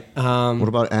that fight. What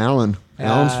about Allen?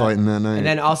 Allen's fighting that night. And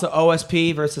then also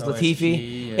OSP versus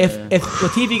Latifi. yeah. If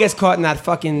Latifi gets caught in that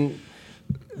fucking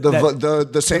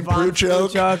the St. Preux Devon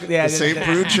choke. yeah, The St.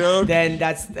 Preux choke. then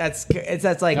that's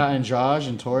like Got Andrade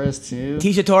and Torres, too.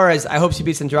 Tisha Torres. I hope she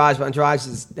beats Andrade, but Andrade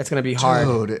that's going to be hard.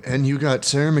 Dude, and you got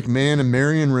Sarah McMahon and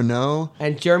Marion Renault.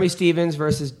 And Jeremy Stevens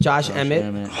versus Josh Emmett.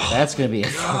 Damn it. That's going to be a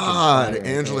fucking God, fight right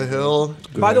Angela there. Hill.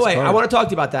 By the way, I want to talk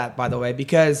to you about that, by the way,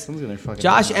 because gonna fucking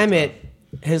Josh knock him Emmett,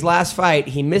 his last fight,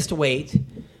 he missed weight,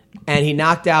 and he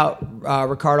knocked out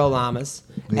Ricardo Lamas,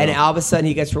 and all of a sudden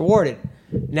he gets rewarded.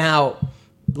 Now,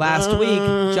 last week,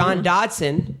 John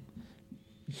Dodson,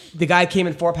 the guy came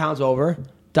in 4 pounds over.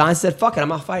 Don said, fuck it, I'm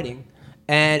not fighting.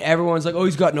 And everyone's like, oh,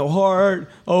 he's got no heart.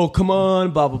 Oh, come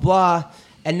on, blah, blah, blah.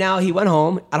 And now he went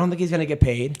home. I don't think he's going to get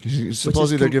paid.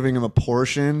 Supposedly they're giving him a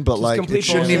portion, but like complete it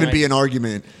shouldn't bullshit. even be an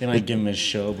argument. They might give him his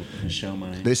show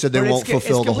money. They said they But won't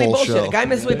fulfill it's the complete whole bullshit. show. The guy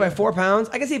missed weight by 4 pounds.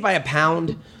 I can see it by a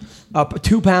pound,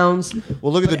 2 pounds.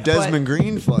 Well, look at the But- Desmond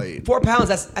Green fight. 4 pounds,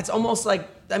 that's almost like,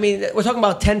 I mean, we're talking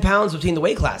about 10 pounds between the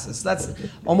weight classes. That's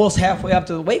almost halfway up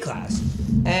to the weight class.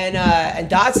 And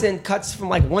Dodson cuts from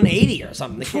like 180 or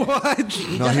something. What?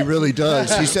 No, he really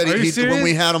does. He said Are you when serious?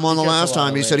 we had him on the last a lot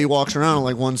time, of he said he walks around at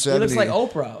like He 170. looks like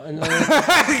Oprah.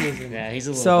 And, Yeah, he's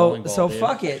a little bowling ball, so dude.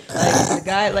 fuck it. Like, the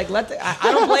guy, like,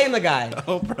 I don't blame the guy.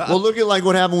 Well, look at like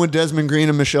what happened with Desmond Green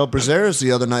and Michelle Brazeres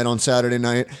the other night on Saturday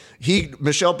night.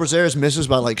 Michelle Brazeres misses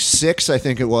by like 6, I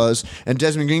think it was, and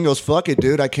Desmond Green goes, "Fuck it,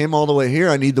 dude. I came all the way here.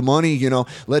 I need the money. You know,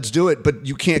 let's do it." But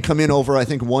you can't come in over, I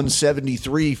think,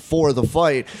 173 for the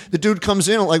fight. The dude comes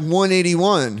in at like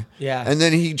 181. Yeah. and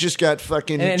then he just got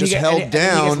fucking And just he held and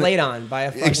down. he gets laid on by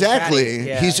a fucking Exactly. fatty.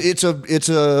 Yeah. It's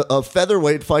a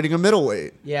featherweight fighting a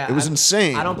middleweight. Yeah, it was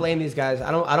insane. I don't blame these guys.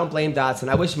 I don't blame Dotson.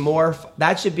 I wish more.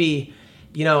 That should be,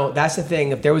 that's the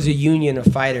thing. If there was a union of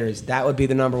fighters, that would be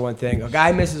the number one thing. A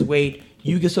guy misses weight,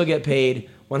 you can still get paid.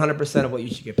 100% of what you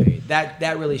should get paid.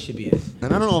 That really should be it.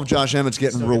 And I don't know if Josh Emmett's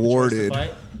getting rewarded.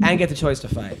 And get the choice to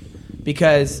fight.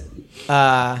 Because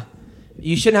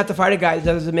you shouldn't have to fight a guy that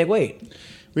doesn't make weight.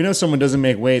 We know someone doesn't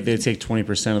make weight, they take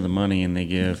 20% of the money and they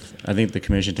give, I think the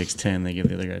commission takes 10, they give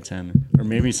the other guy 10. Or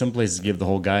maybe some places give the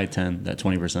whole guy 10, that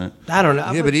 20%. I don't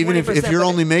know. Yeah, but even if 20%, you're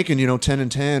only making, 10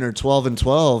 and 10 or 12 and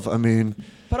 12, I mean,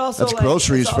 but also, that's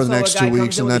groceries for the next 2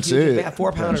 weeks and that's it. A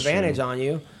 4-pound advantage on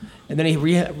you. And then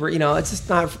it's just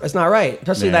not right.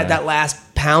 Especially that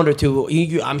last pound or two.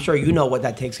 I'm sure you know what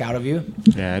that takes out of you.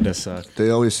 Yeah, it does suck. They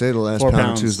always say the last 4 pound or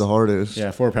pounds. two is the hardest.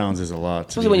 Yeah, 4 pounds is a lot.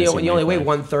 Especially when you only weigh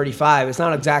 135. It's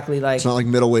not exactly like... It's not like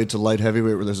middleweight to light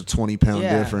heavyweight where there's a 20-pound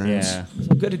difference. Yeah.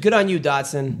 So good on you,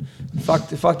 Dotson.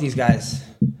 Fuck these guys.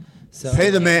 So, Pay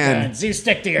the man. Guns. You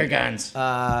stick to your guns. All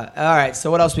right, so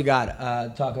what else we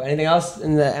got? Talk about anything else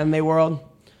in the MMA world?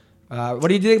 What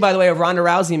do you think, by the way, of Ronda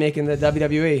Rousey making the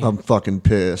WWE? I'm fucking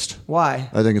pissed. Why?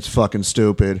 I think it's fucking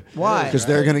stupid. Why? Because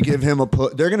they're gonna give him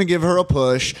they're gonna give her a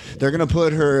push. They're gonna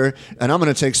put her, and I'm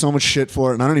gonna take so much shit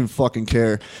for it, and I don't even fucking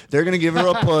care. They're gonna give her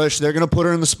a push. They're gonna put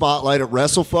her in the spotlight at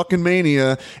Wrestle fucking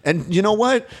Mania. And you know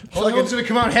what? Hogan's gonna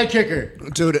come out head kicker.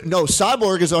 Dude, no,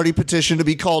 Cyborg has already petitioned to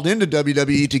be called into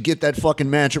WWE to get that fucking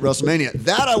match at WrestleMania.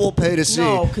 That I will pay to see.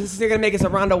 No, because they're gonna make it so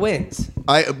Ronda wins.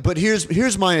 But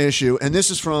here's my issue, and this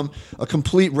is from a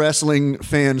complete wrestling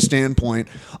fan standpoint.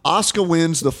 Asuka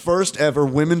wins the first ever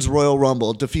Women's Royal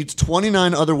Rumble, defeats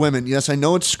 29 other women. Yes, I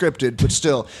know it's scripted, but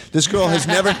still, this girl has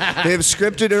never. They have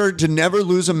scripted her to never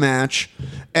lose a match,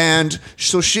 and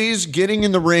so she's getting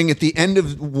in the ring at the end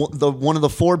of one of the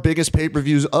 4 biggest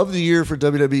pay-per-views of the year for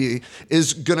WWE.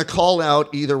 Is gonna call out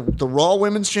either the Raw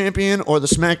Women's Champion or the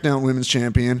SmackDown Women's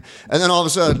Champion, and then all of a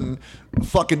sudden,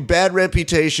 fucking bad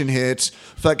reputation hits.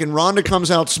 Fucking Ronda comes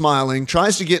out smiling,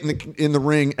 tries to get in the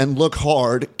ring and look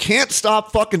hard, can't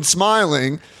stop fucking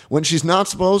smiling when she's not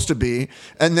supposed to be,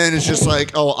 and then it's just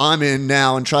like, oh, I'm in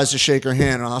now, and tries to shake her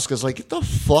hand, and Asuka's like, get the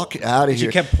fuck out of here.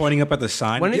 She kept pointing up at the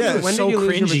sign. When did you lose your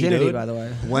virginity, by the way?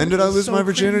 When did I lose my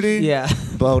virginity? Yeah.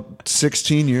 About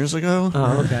 16 years ago.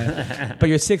 Oh, okay. But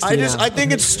you're 16 now. I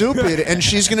think it's stupid, and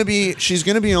she's gonna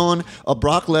be on a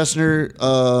Brock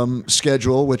Lesnar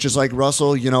schedule, which is like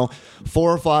Russell,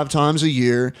 4 or 5 times a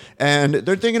year, and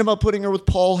they're thinking about putting her with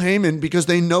Paul Heyman because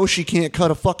they know she can't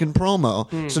cut a fucking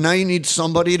promo. So now you need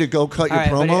somebody to go cut your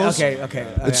promos. Okay.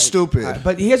 It's stupid. Right,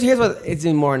 but here's what it's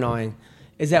even more annoying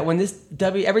is that when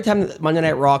every time Monday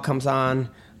Night Raw comes on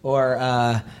or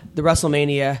the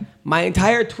WrestleMania, my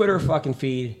entire Twitter fucking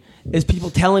feed is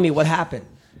people telling me what happened.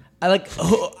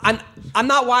 I'm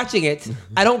not watching it.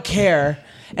 I don't care.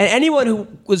 And anyone who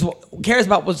cares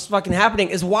about what's fucking happening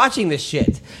is watching this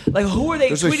shit. Like, who are they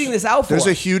tweeting this out for? There's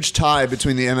a huge tie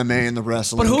between the MMA and the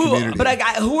wrestling community. But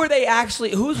who are they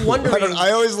actually? Who's wondering?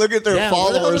 I always look at their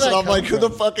followers and I'm like, who the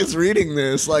fuck is reading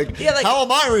this? How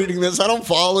am I reading this? I don't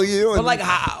follow you. But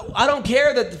I don't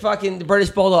care that the fucking British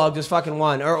Bulldog just fucking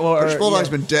won. Or British Bulldog's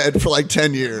been dead for like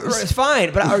 10 years. It's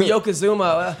fine. But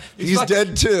Yokozuna, he's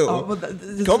dead too.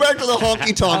 Go back to the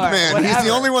honky tonk man. Whatever. He's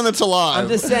the only one that's alive. I'm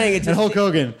just saying. Hulk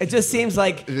Hogan. It just seems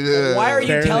like, why are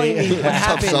you telling me what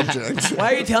happened?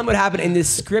 Why are you telling me what happened in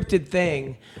this scripted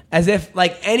thing? As if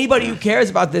anybody who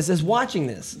cares about this is watching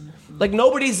this.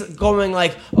 Nobody's going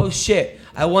oh shit,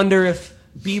 I wonder if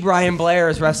B. Brian Blair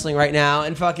is wrestling right now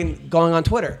and fucking going on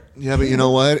Twitter. Yeah, but you know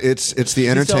what? It's the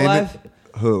entertainment.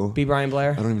 Who? B. Brian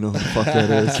Blair. I don't even know who the fuck that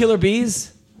is. Killer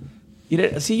Bees.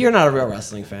 You're not a real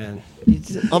wrestling fan.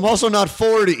 I'm also not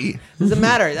 40. Doesn't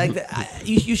matter.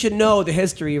 You should know the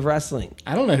history of wrestling.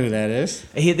 I don't know who that is.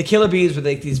 The Killer Bees were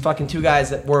these fucking 2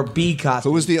 guys that wore bee costumes.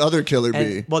 Who was the other Killer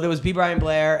Bee? Well, there was B. Brian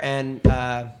Blair and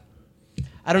I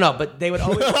don't know, but they would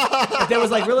always. But there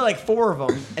was really 4 of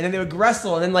them, and then they would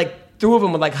wrestle, and then 2 of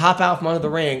them would hop out from under the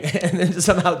ring and then just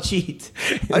somehow cheat.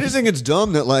 I just think it's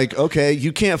dumb that okay,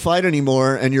 you can't fight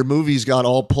anymore and your movies got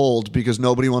all pulled because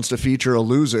nobody wants to feature a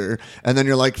loser, and then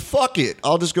you're like, fuck it,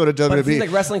 I'll just go to WWE. But it seems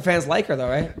like wrestling fans like her though,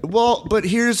 right? Well, but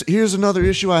here's another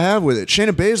issue I have with it.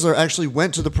 Shayna Baszler actually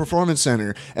went to the Performance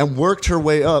Center and worked her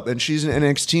way up, and she's in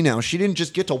NXT now. She didn't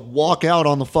just get to walk out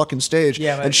on the fucking stage.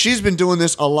 Yeah, and she's been doing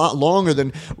this a lot longer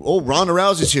than, Ronda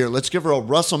Rousey's here, let's give her a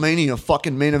WrestleMania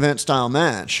fucking main event style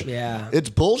match. Yeah. It's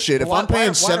bullshit. Why, if I'm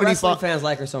paying why do wrestling $75, fans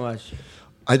like her so much?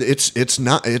 it's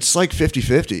not. It's like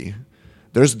 50-50.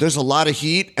 There's a lot of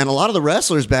heat, and a lot of the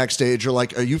wrestlers backstage are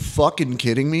like, "Are you fucking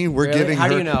kidding me? We're Really? giving." How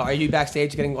her... do you know? Are you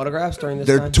backstage getting autographs during this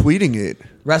They're time? tweeting it.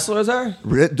 Wrestlers are?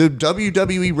 The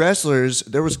WWE wrestlers,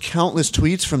 there was countless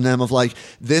tweets from them of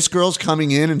this girl's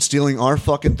coming in and stealing our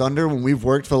fucking thunder when we've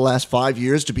worked for the last 5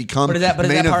 years to become But is that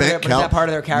main event. part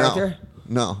of their character?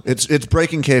 No, it's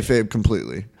breaking kayfabe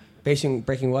completely.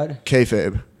 Breaking what?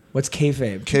 Kayfabe. What's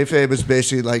kayfabe? Kayfabe is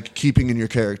basically like keeping in your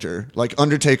character. Like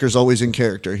Undertaker's always in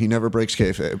character. He never breaks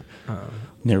kayfabe.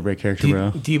 Never break character,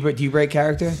 Do bro. you break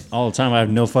character? All the time. I've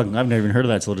never even heard of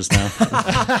that till just now.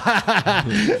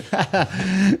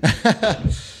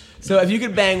 So if you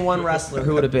could bang one wrestler,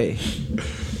 who would it be?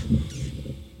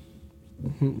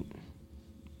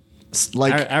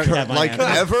 Like, I already have my answer.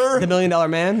 ever? The $1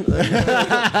 Million Man?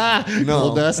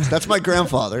 No, that's my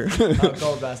grandfather.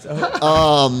 Goldust.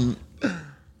 Oh.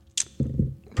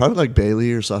 Probably like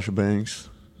Bailey or Sasha Banks.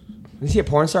 Is he a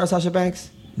porn star, Sasha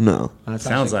Banks? No. That's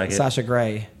Sounds like it. Sasha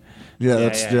Grey. Yeah,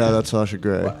 that's Sasha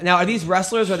Grey. Now, are these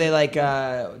wrestlers or are they like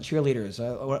cheerleaders?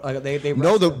 They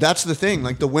No, wrestle? that's the thing.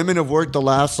 Like the women have worked the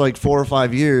last like 4 or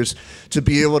 5 years to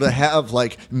be able to have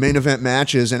like main event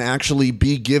matches and actually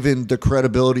be given the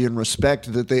credibility and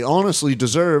respect that they honestly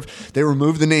deserve. They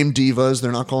removed the name divas.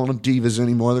 They're not calling them divas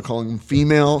anymore. They're calling them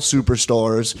female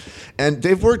superstars, and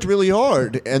they've worked really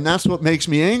hard. And that's what makes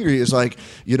me angry. Is like,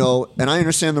 you know, and I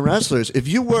understand the wrestlers. If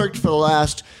you worked for the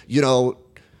last, you know.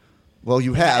 Well,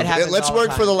 you have. happens Let's all the work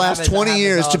time. for the last It 20 happens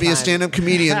years all to the be a time. stand-up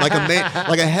comedian, like a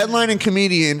headlining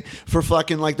comedian for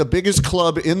fucking like the biggest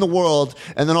club in the world,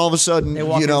 and then all of a sudden, They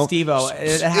walk you know, in Steve-O.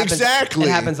 It happens, exactly. It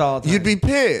happens all the time. You'd be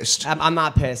pissed. I'm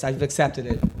not pissed. I've accepted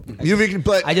it.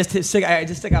 But I just stick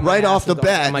out my right ass off the and go,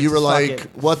 I'm bat, like, you were fuck like, it.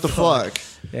 "What the fuck?"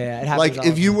 Yeah, it happens. Like all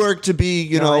if the you time. work to be,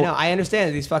 you No, I know. I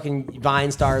understand these fucking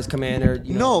Vine stars come in or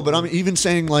you know. No, but I'm even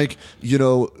saying like, you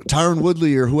know, Tyron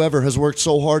Woodley or whoever has worked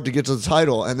so hard to get to the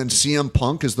title, and then CM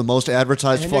Punk is the most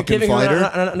advertised And they're fucking giving him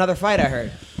fighter. another fight. I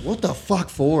heard. What the fuck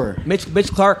for? Mitch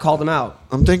Clark called him out.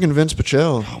 I'm thinking Vince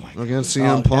Patel against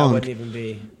CM That Punk. wouldn't even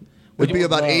be. It'd be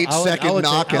about Well, 8-second I would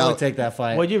knockout. take that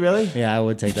fight. Would you really? Yeah, I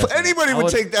would take that. fight. Anybody I would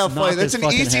take that knock fight. That's his an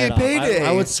fucking easy head off. payday.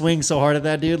 I would swing so hard at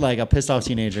that dude like a pissed off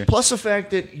teenager. Plus the fact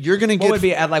that you're gonna What get would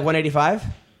be at like 185?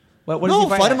 What no did you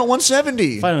fight him at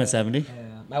 170. Fight him at 70. Yeah.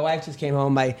 My wife just came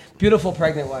home. My beautiful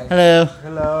pregnant wife. Hello.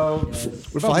 Hello. Yes.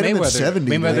 What about Fight him at Mayweather?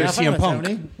 70. Mayweather man. Yeah, I'll fight him CM at Punk.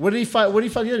 70. What did he fight? What did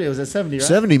he fight the other day? It was at 70, right?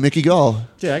 70, Mickey Gall.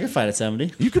 Dude, I could fight at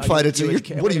 70. You could fight it. you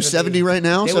would- What are you, 70 right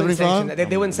now? They wouldn't sanction 75? that.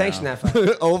 They wouldn't sanction that fight.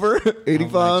 Over?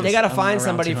 85? They got to I'm find around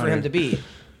somebody for him 200. to beat.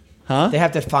 Huh? They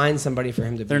have to find somebody for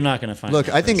him to beat. They're not going to find Look,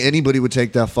 him. I think anybody would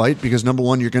take that fight because number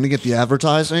one, you're going to get the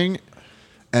advertising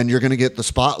and you're going to get the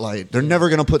spotlight. They're never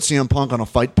going to put CM Punk on a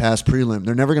Fight Pass prelim.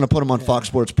 They're never going to put him on Fox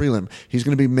Sports prelim. He's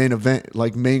going to be main event,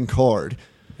 like main card.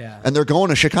 Yeah. And they're going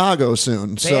to Chicago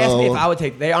soon. They asked me if So I would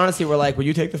take. They honestly were like, "Would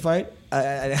you take the fight?"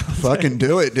 fucking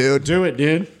do it, dude. Do it,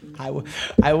 dude. I would.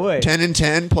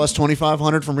 10-10 plus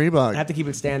 2,500 from I Reebok. have to keep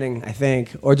it standing, I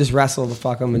think, or just wrestle the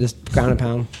fuck him and just ground and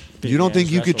pound. You don't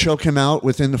think you could wrestle. choke him out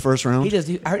within the first round?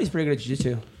 I heard he's pretty good at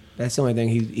jiu-jitsu. That's the only thing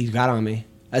he's got on me.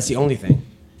 That's the only thing.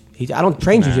 I don't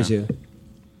train jiu-jitsu.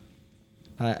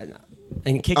 And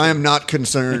kicking. I am not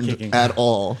concerned Kicking. at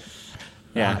all.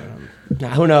 Yeah. Nah,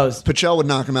 who knows? Pachel would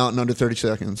knock him out in under 30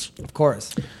 seconds. Of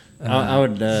course. I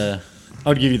would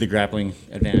give you the grappling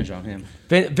advantage on him.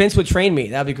 Vince would train me.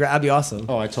 That'd be great. That'd be awesome.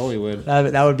 Oh, I totally would.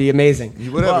 That would be amazing.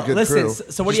 You would have a good listen, crew.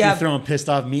 So what do Just you be have? throwing pissed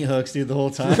off meat hooks, dude, the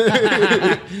whole time.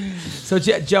 So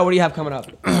Joe, what do you have coming up?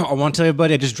 I want to tell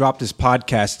everybody I just dropped this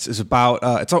podcast. It's about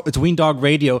it's Ween Dog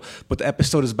Radio, but the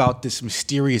episode is about this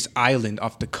mysterious island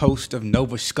off the coast of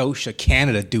Nova Scotia,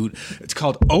 Canada, dude. It's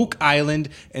called Oak Island,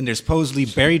 and there's supposedly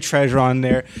buried treasure on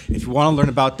there. If you want to learn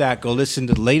about that, go listen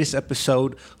to the latest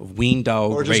episode of Ween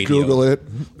Dog Or just Radio. Google it.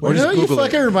 Or You just know, you Google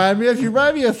fucking it. remind me of. You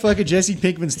remind me of fucking Jesse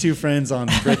Pinkman's two friends on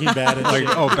Breaking Bad. And Like,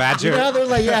 shit. oh, Badger. You know how they're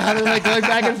like, how they're like going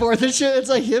back and forth and shit. It's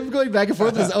like him going back and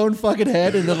forth in his own fucking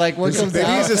head, and then like what comes Maybe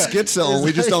out. he's a schizo and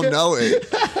we just don't know it.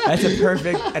 That's a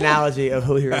perfect analogy of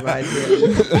who he reminds me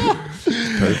of.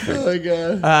 Oh my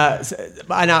god.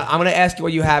 Now I'm going to ask you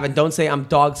what you have, and don't say I'm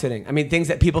dog sitting. I mean things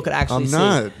that people could actually I'm see.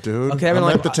 not, dude. Okay, I'm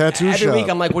at the tattoo every shop. week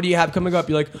I'm like, what do you have coming up?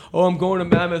 You're like, oh, I'm going to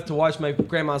Mammoth to watch my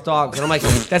grandma's dogs, and I'm like,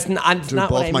 that's not, Dude, not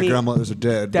both what I my mean. grandmothers are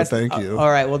dead, but thank you. All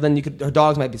right, well then her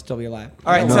dogs might still be alive.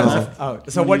 All right,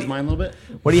 so Wanna what? use mine a little bit?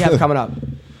 What do you have coming up?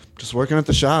 Just working at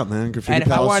the shop, man. Graffiti And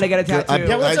if I Palace. wanted to get a tattoo-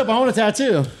 Yeah, what's up? I want a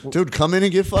tattoo. Dude, come in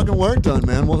and get fucking work done,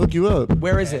 man. We'll hook you up.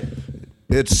 Where is it?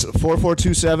 It's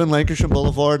 4427 Lancashire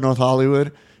Boulevard, North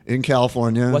Hollywood, in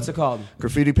California. What's it called?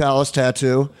 Graffiti Palace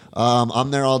Tattoo. I'm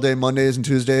there all day Mondays and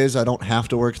Tuesdays. I don't have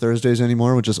to work Thursdays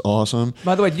anymore, which is awesome.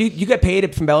 By the way, do you get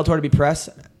paid from Bellator to be press?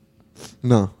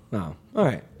 No. No. All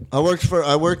right. I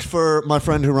worked for my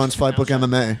friend who runs Fightbook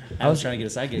MMA. I was trying to get a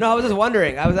side gig. No, I was just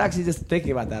wondering. I was actually just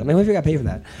thinking about that. I mean, what if you got paid for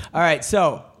that? All right.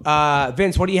 So,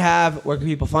 Vince, what do you have? Where can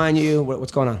people find you?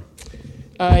 What's going on?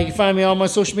 You can find me on my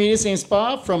social media, same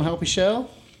spot from Helpy Shell.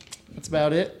 That's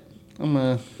about it.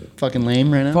 I'm fucking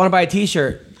lame right If I now. want to buy a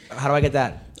T-shirt, how do I get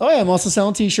that? Oh yeah, I'm also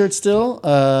selling t-shirts still.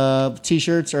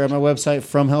 T-shirts are at my website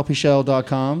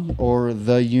fromhelpyshell.com or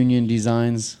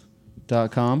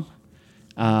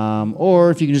theuniondesigns.com. Or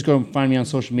if you can just go and find me on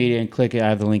social media and click it, I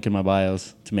have the link in my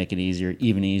bios to make it easier,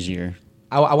 even easier.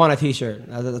 I want a T-shirt.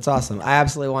 That's awesome. I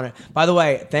absolutely want it. By the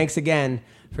way, thanks again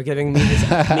for giving me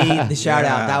the shout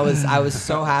out. I was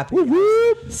so happy,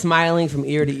 smiling from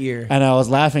ear to ear. And I was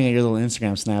laughing at your little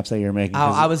Instagram snaps that you were making.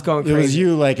 I was going crazy. It was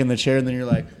you like in the chair, and then you're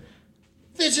like,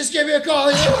 "Bitch, just give me a call."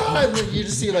 And then you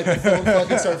just see like the phone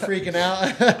fucking start freaking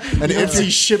out, and you don't see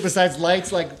shit besides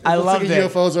lights. Like I love like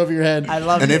UFOs over your head. I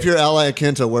love it. And if you're Ally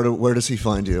Akinta, where does he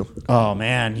find you? Oh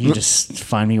man, you just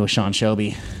find me with Sean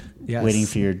Shelby. Yes. Waiting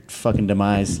for your fucking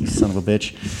demise, you son of a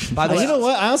bitch. By the way, you know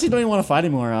what? I honestly don't even want to fight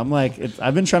anymore. I'm like,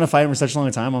 I've been trying to fight him for such a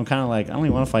long time. I'm kind of like, I don't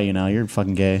even want to fight you now. You're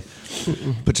fucking gay.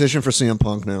 Petition for CM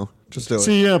Punk now. Just do it.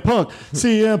 CM Punk.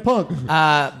 CM Punk.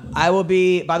 I will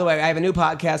be. By the way, I have a new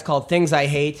podcast called Things I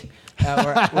Hate.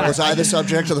 Where Was I the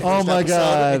subject of the first Oh my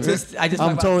episode? god!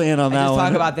 I'm totally in on that one. I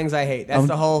just talk about things I hate. That's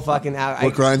the whole fucking.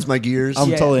 What grinds my gears? I'm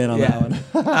totally in on that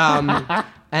one.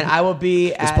 And I will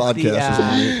be at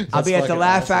podcast I'll be at the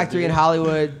Laugh awesome, Factory in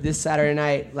Hollywood this Saturday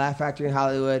night. Laugh Factory in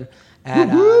Hollywood at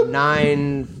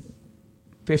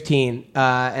 9:15,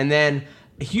 and then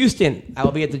Houston. I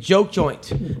will be at the Joke Joint,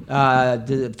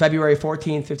 February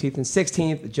 14th, 15th, and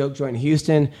 16th. The Joke Joint in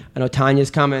Houston. I know Tanya's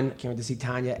coming. Can't wait to see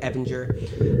Tanya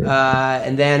Evinger.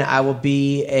 And then I will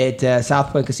be at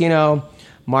South Point Casino,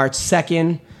 March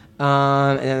 2nd.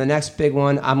 And then the next big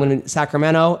one, I'm going to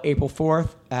Sacramento, April 4th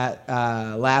at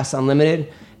Laughs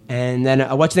Unlimited. And then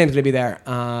what's your name's going to be there?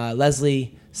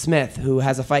 Leslie Smith, who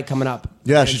has a fight coming up.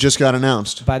 Yeah, she just got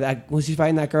announced. By that, who's she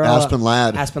fighting? That girl? Aspen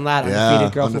Ladd. Aspen Ladd, Yeah,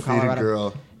 undefeated girl undefeated from Colorado.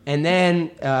 girl. And then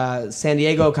San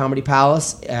Diego Comedy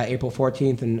Palace, April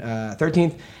 14th and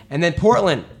 13th. And then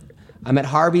Portland. I'm at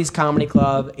Harvey's Comedy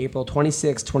Club, April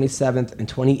 26th, 27th, and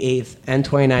 28th, and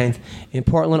 29th in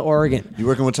Portland, Oregon. You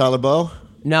working with Tyler Bowe?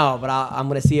 No, but I'm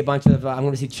going to see a bunch of. I'm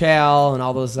going to see Chael and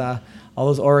all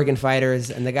those Oregon fighters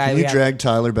and the guy. Can you drag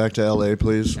Tyler back to LA,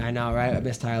 please? I know, right? I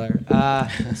miss Tyler.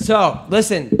 So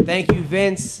listen, thank you,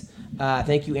 Vince.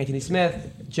 Thank you, Anthony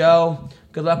Smith, Joe.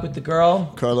 Good luck with the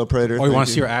girl. Carlo Prater. Oh, you want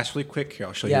to see your ass really quick? Here,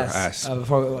 I'll show you your ass.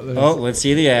 Let's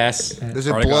see the ass. Is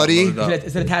it bloody?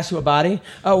 Is it attached to a body?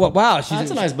 Oh, wow. That's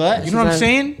a nice butt. You know what I'm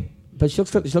saying? But she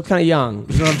looks kind of young.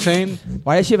 You know what I'm saying?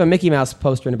 Why does she have a Mickey Mouse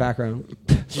poster in the background?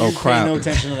 Oh, crap. Pay no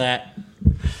attention to that.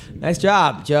 Nice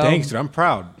job, Joe. Thanks, dude. I'm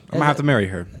proud. I'm going to have to marry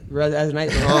her. That's a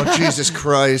nice, Oh, Jesus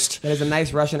Christ. that is a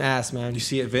nice Russian ass, man. You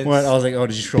see it, Vince? What? I was like, oh,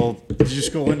 did you scroll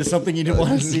into something you didn't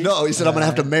want to see? No, he said I'm going to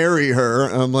have to marry her.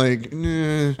 I'm like,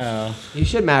 nah. You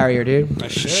should marry her,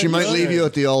 dude. She might leave you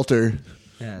at the altar.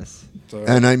 Yes.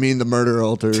 And I mean the murder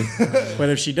altar. But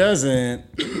if she doesn't,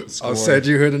 I'll send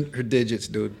you her digits,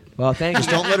 dude. Well, thank you. Just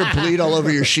don't let her bleed all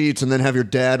over your sheets and then have your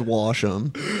dad wash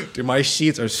them. Dude, my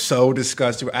sheets are so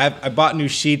disgusting. I bought new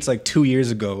sheets like 2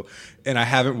 years ago, and I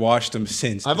haven't washed them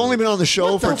since. I've only been on the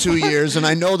show for 2 years, and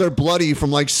I know they're bloody from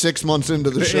like 6 months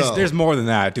into the show. There's more than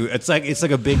that, dude. It's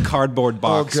like a big cardboard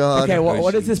box. Oh, God. Okay,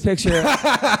 what is this picture?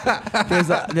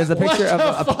 There's a picture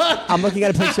of. I'm looking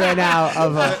at a picture right now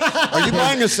of. Are you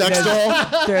buying a sex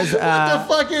doll? There's what the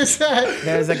fuck is that?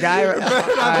 there's a guy.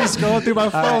 I'm scrolling through my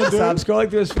phone, dude. So I'm scrolling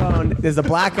through his phone. There's a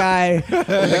black guy with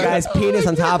a guy's penis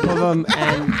on top of him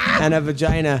and a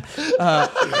vagina.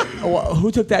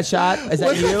 Who took that shot? Is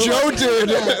that you? Joe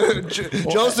did.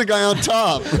 Joe's the guy on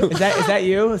top. Is that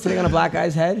you sitting on a black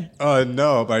guy's head?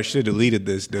 No, but I should have deleted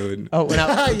this, dude. Oh, no.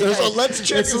 Let's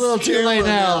check. It's a little too late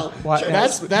now. What?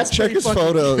 That's Check his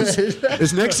photos.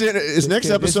 Is next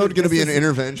episode going to be an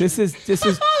intervention? This is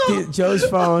Joe's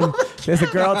phone. There's a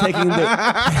girl taking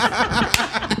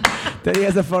the. Then he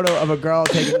has a photo of a girl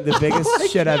taking the biggest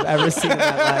shit I've ever seen in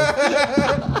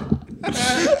my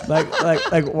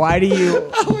life. Like, why do you?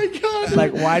 Oh my god!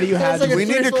 Like, why do you have? Like we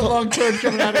need to call long turd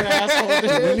coming out of your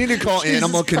asshole. We need to call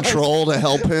animal control to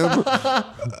help him.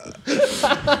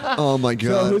 Oh my So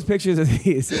god! whose pictures are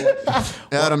these?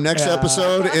 Adam, next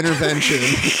episode, intervention.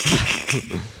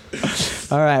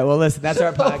 All right. Well, listen, that's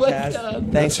our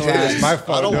podcast. Thanks a lot. My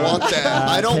fault. I don't want that.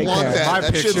 I don't take want care. that. My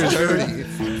That shit's pictures. dirty.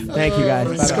 Thank you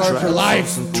guys. Scar for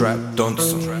life. Trap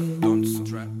dansen.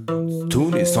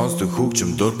 Түүний сонсдог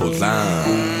хөгжим дур булаан.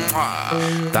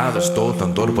 Даадаж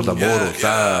дуулан дур булаа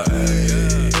мууруулаа.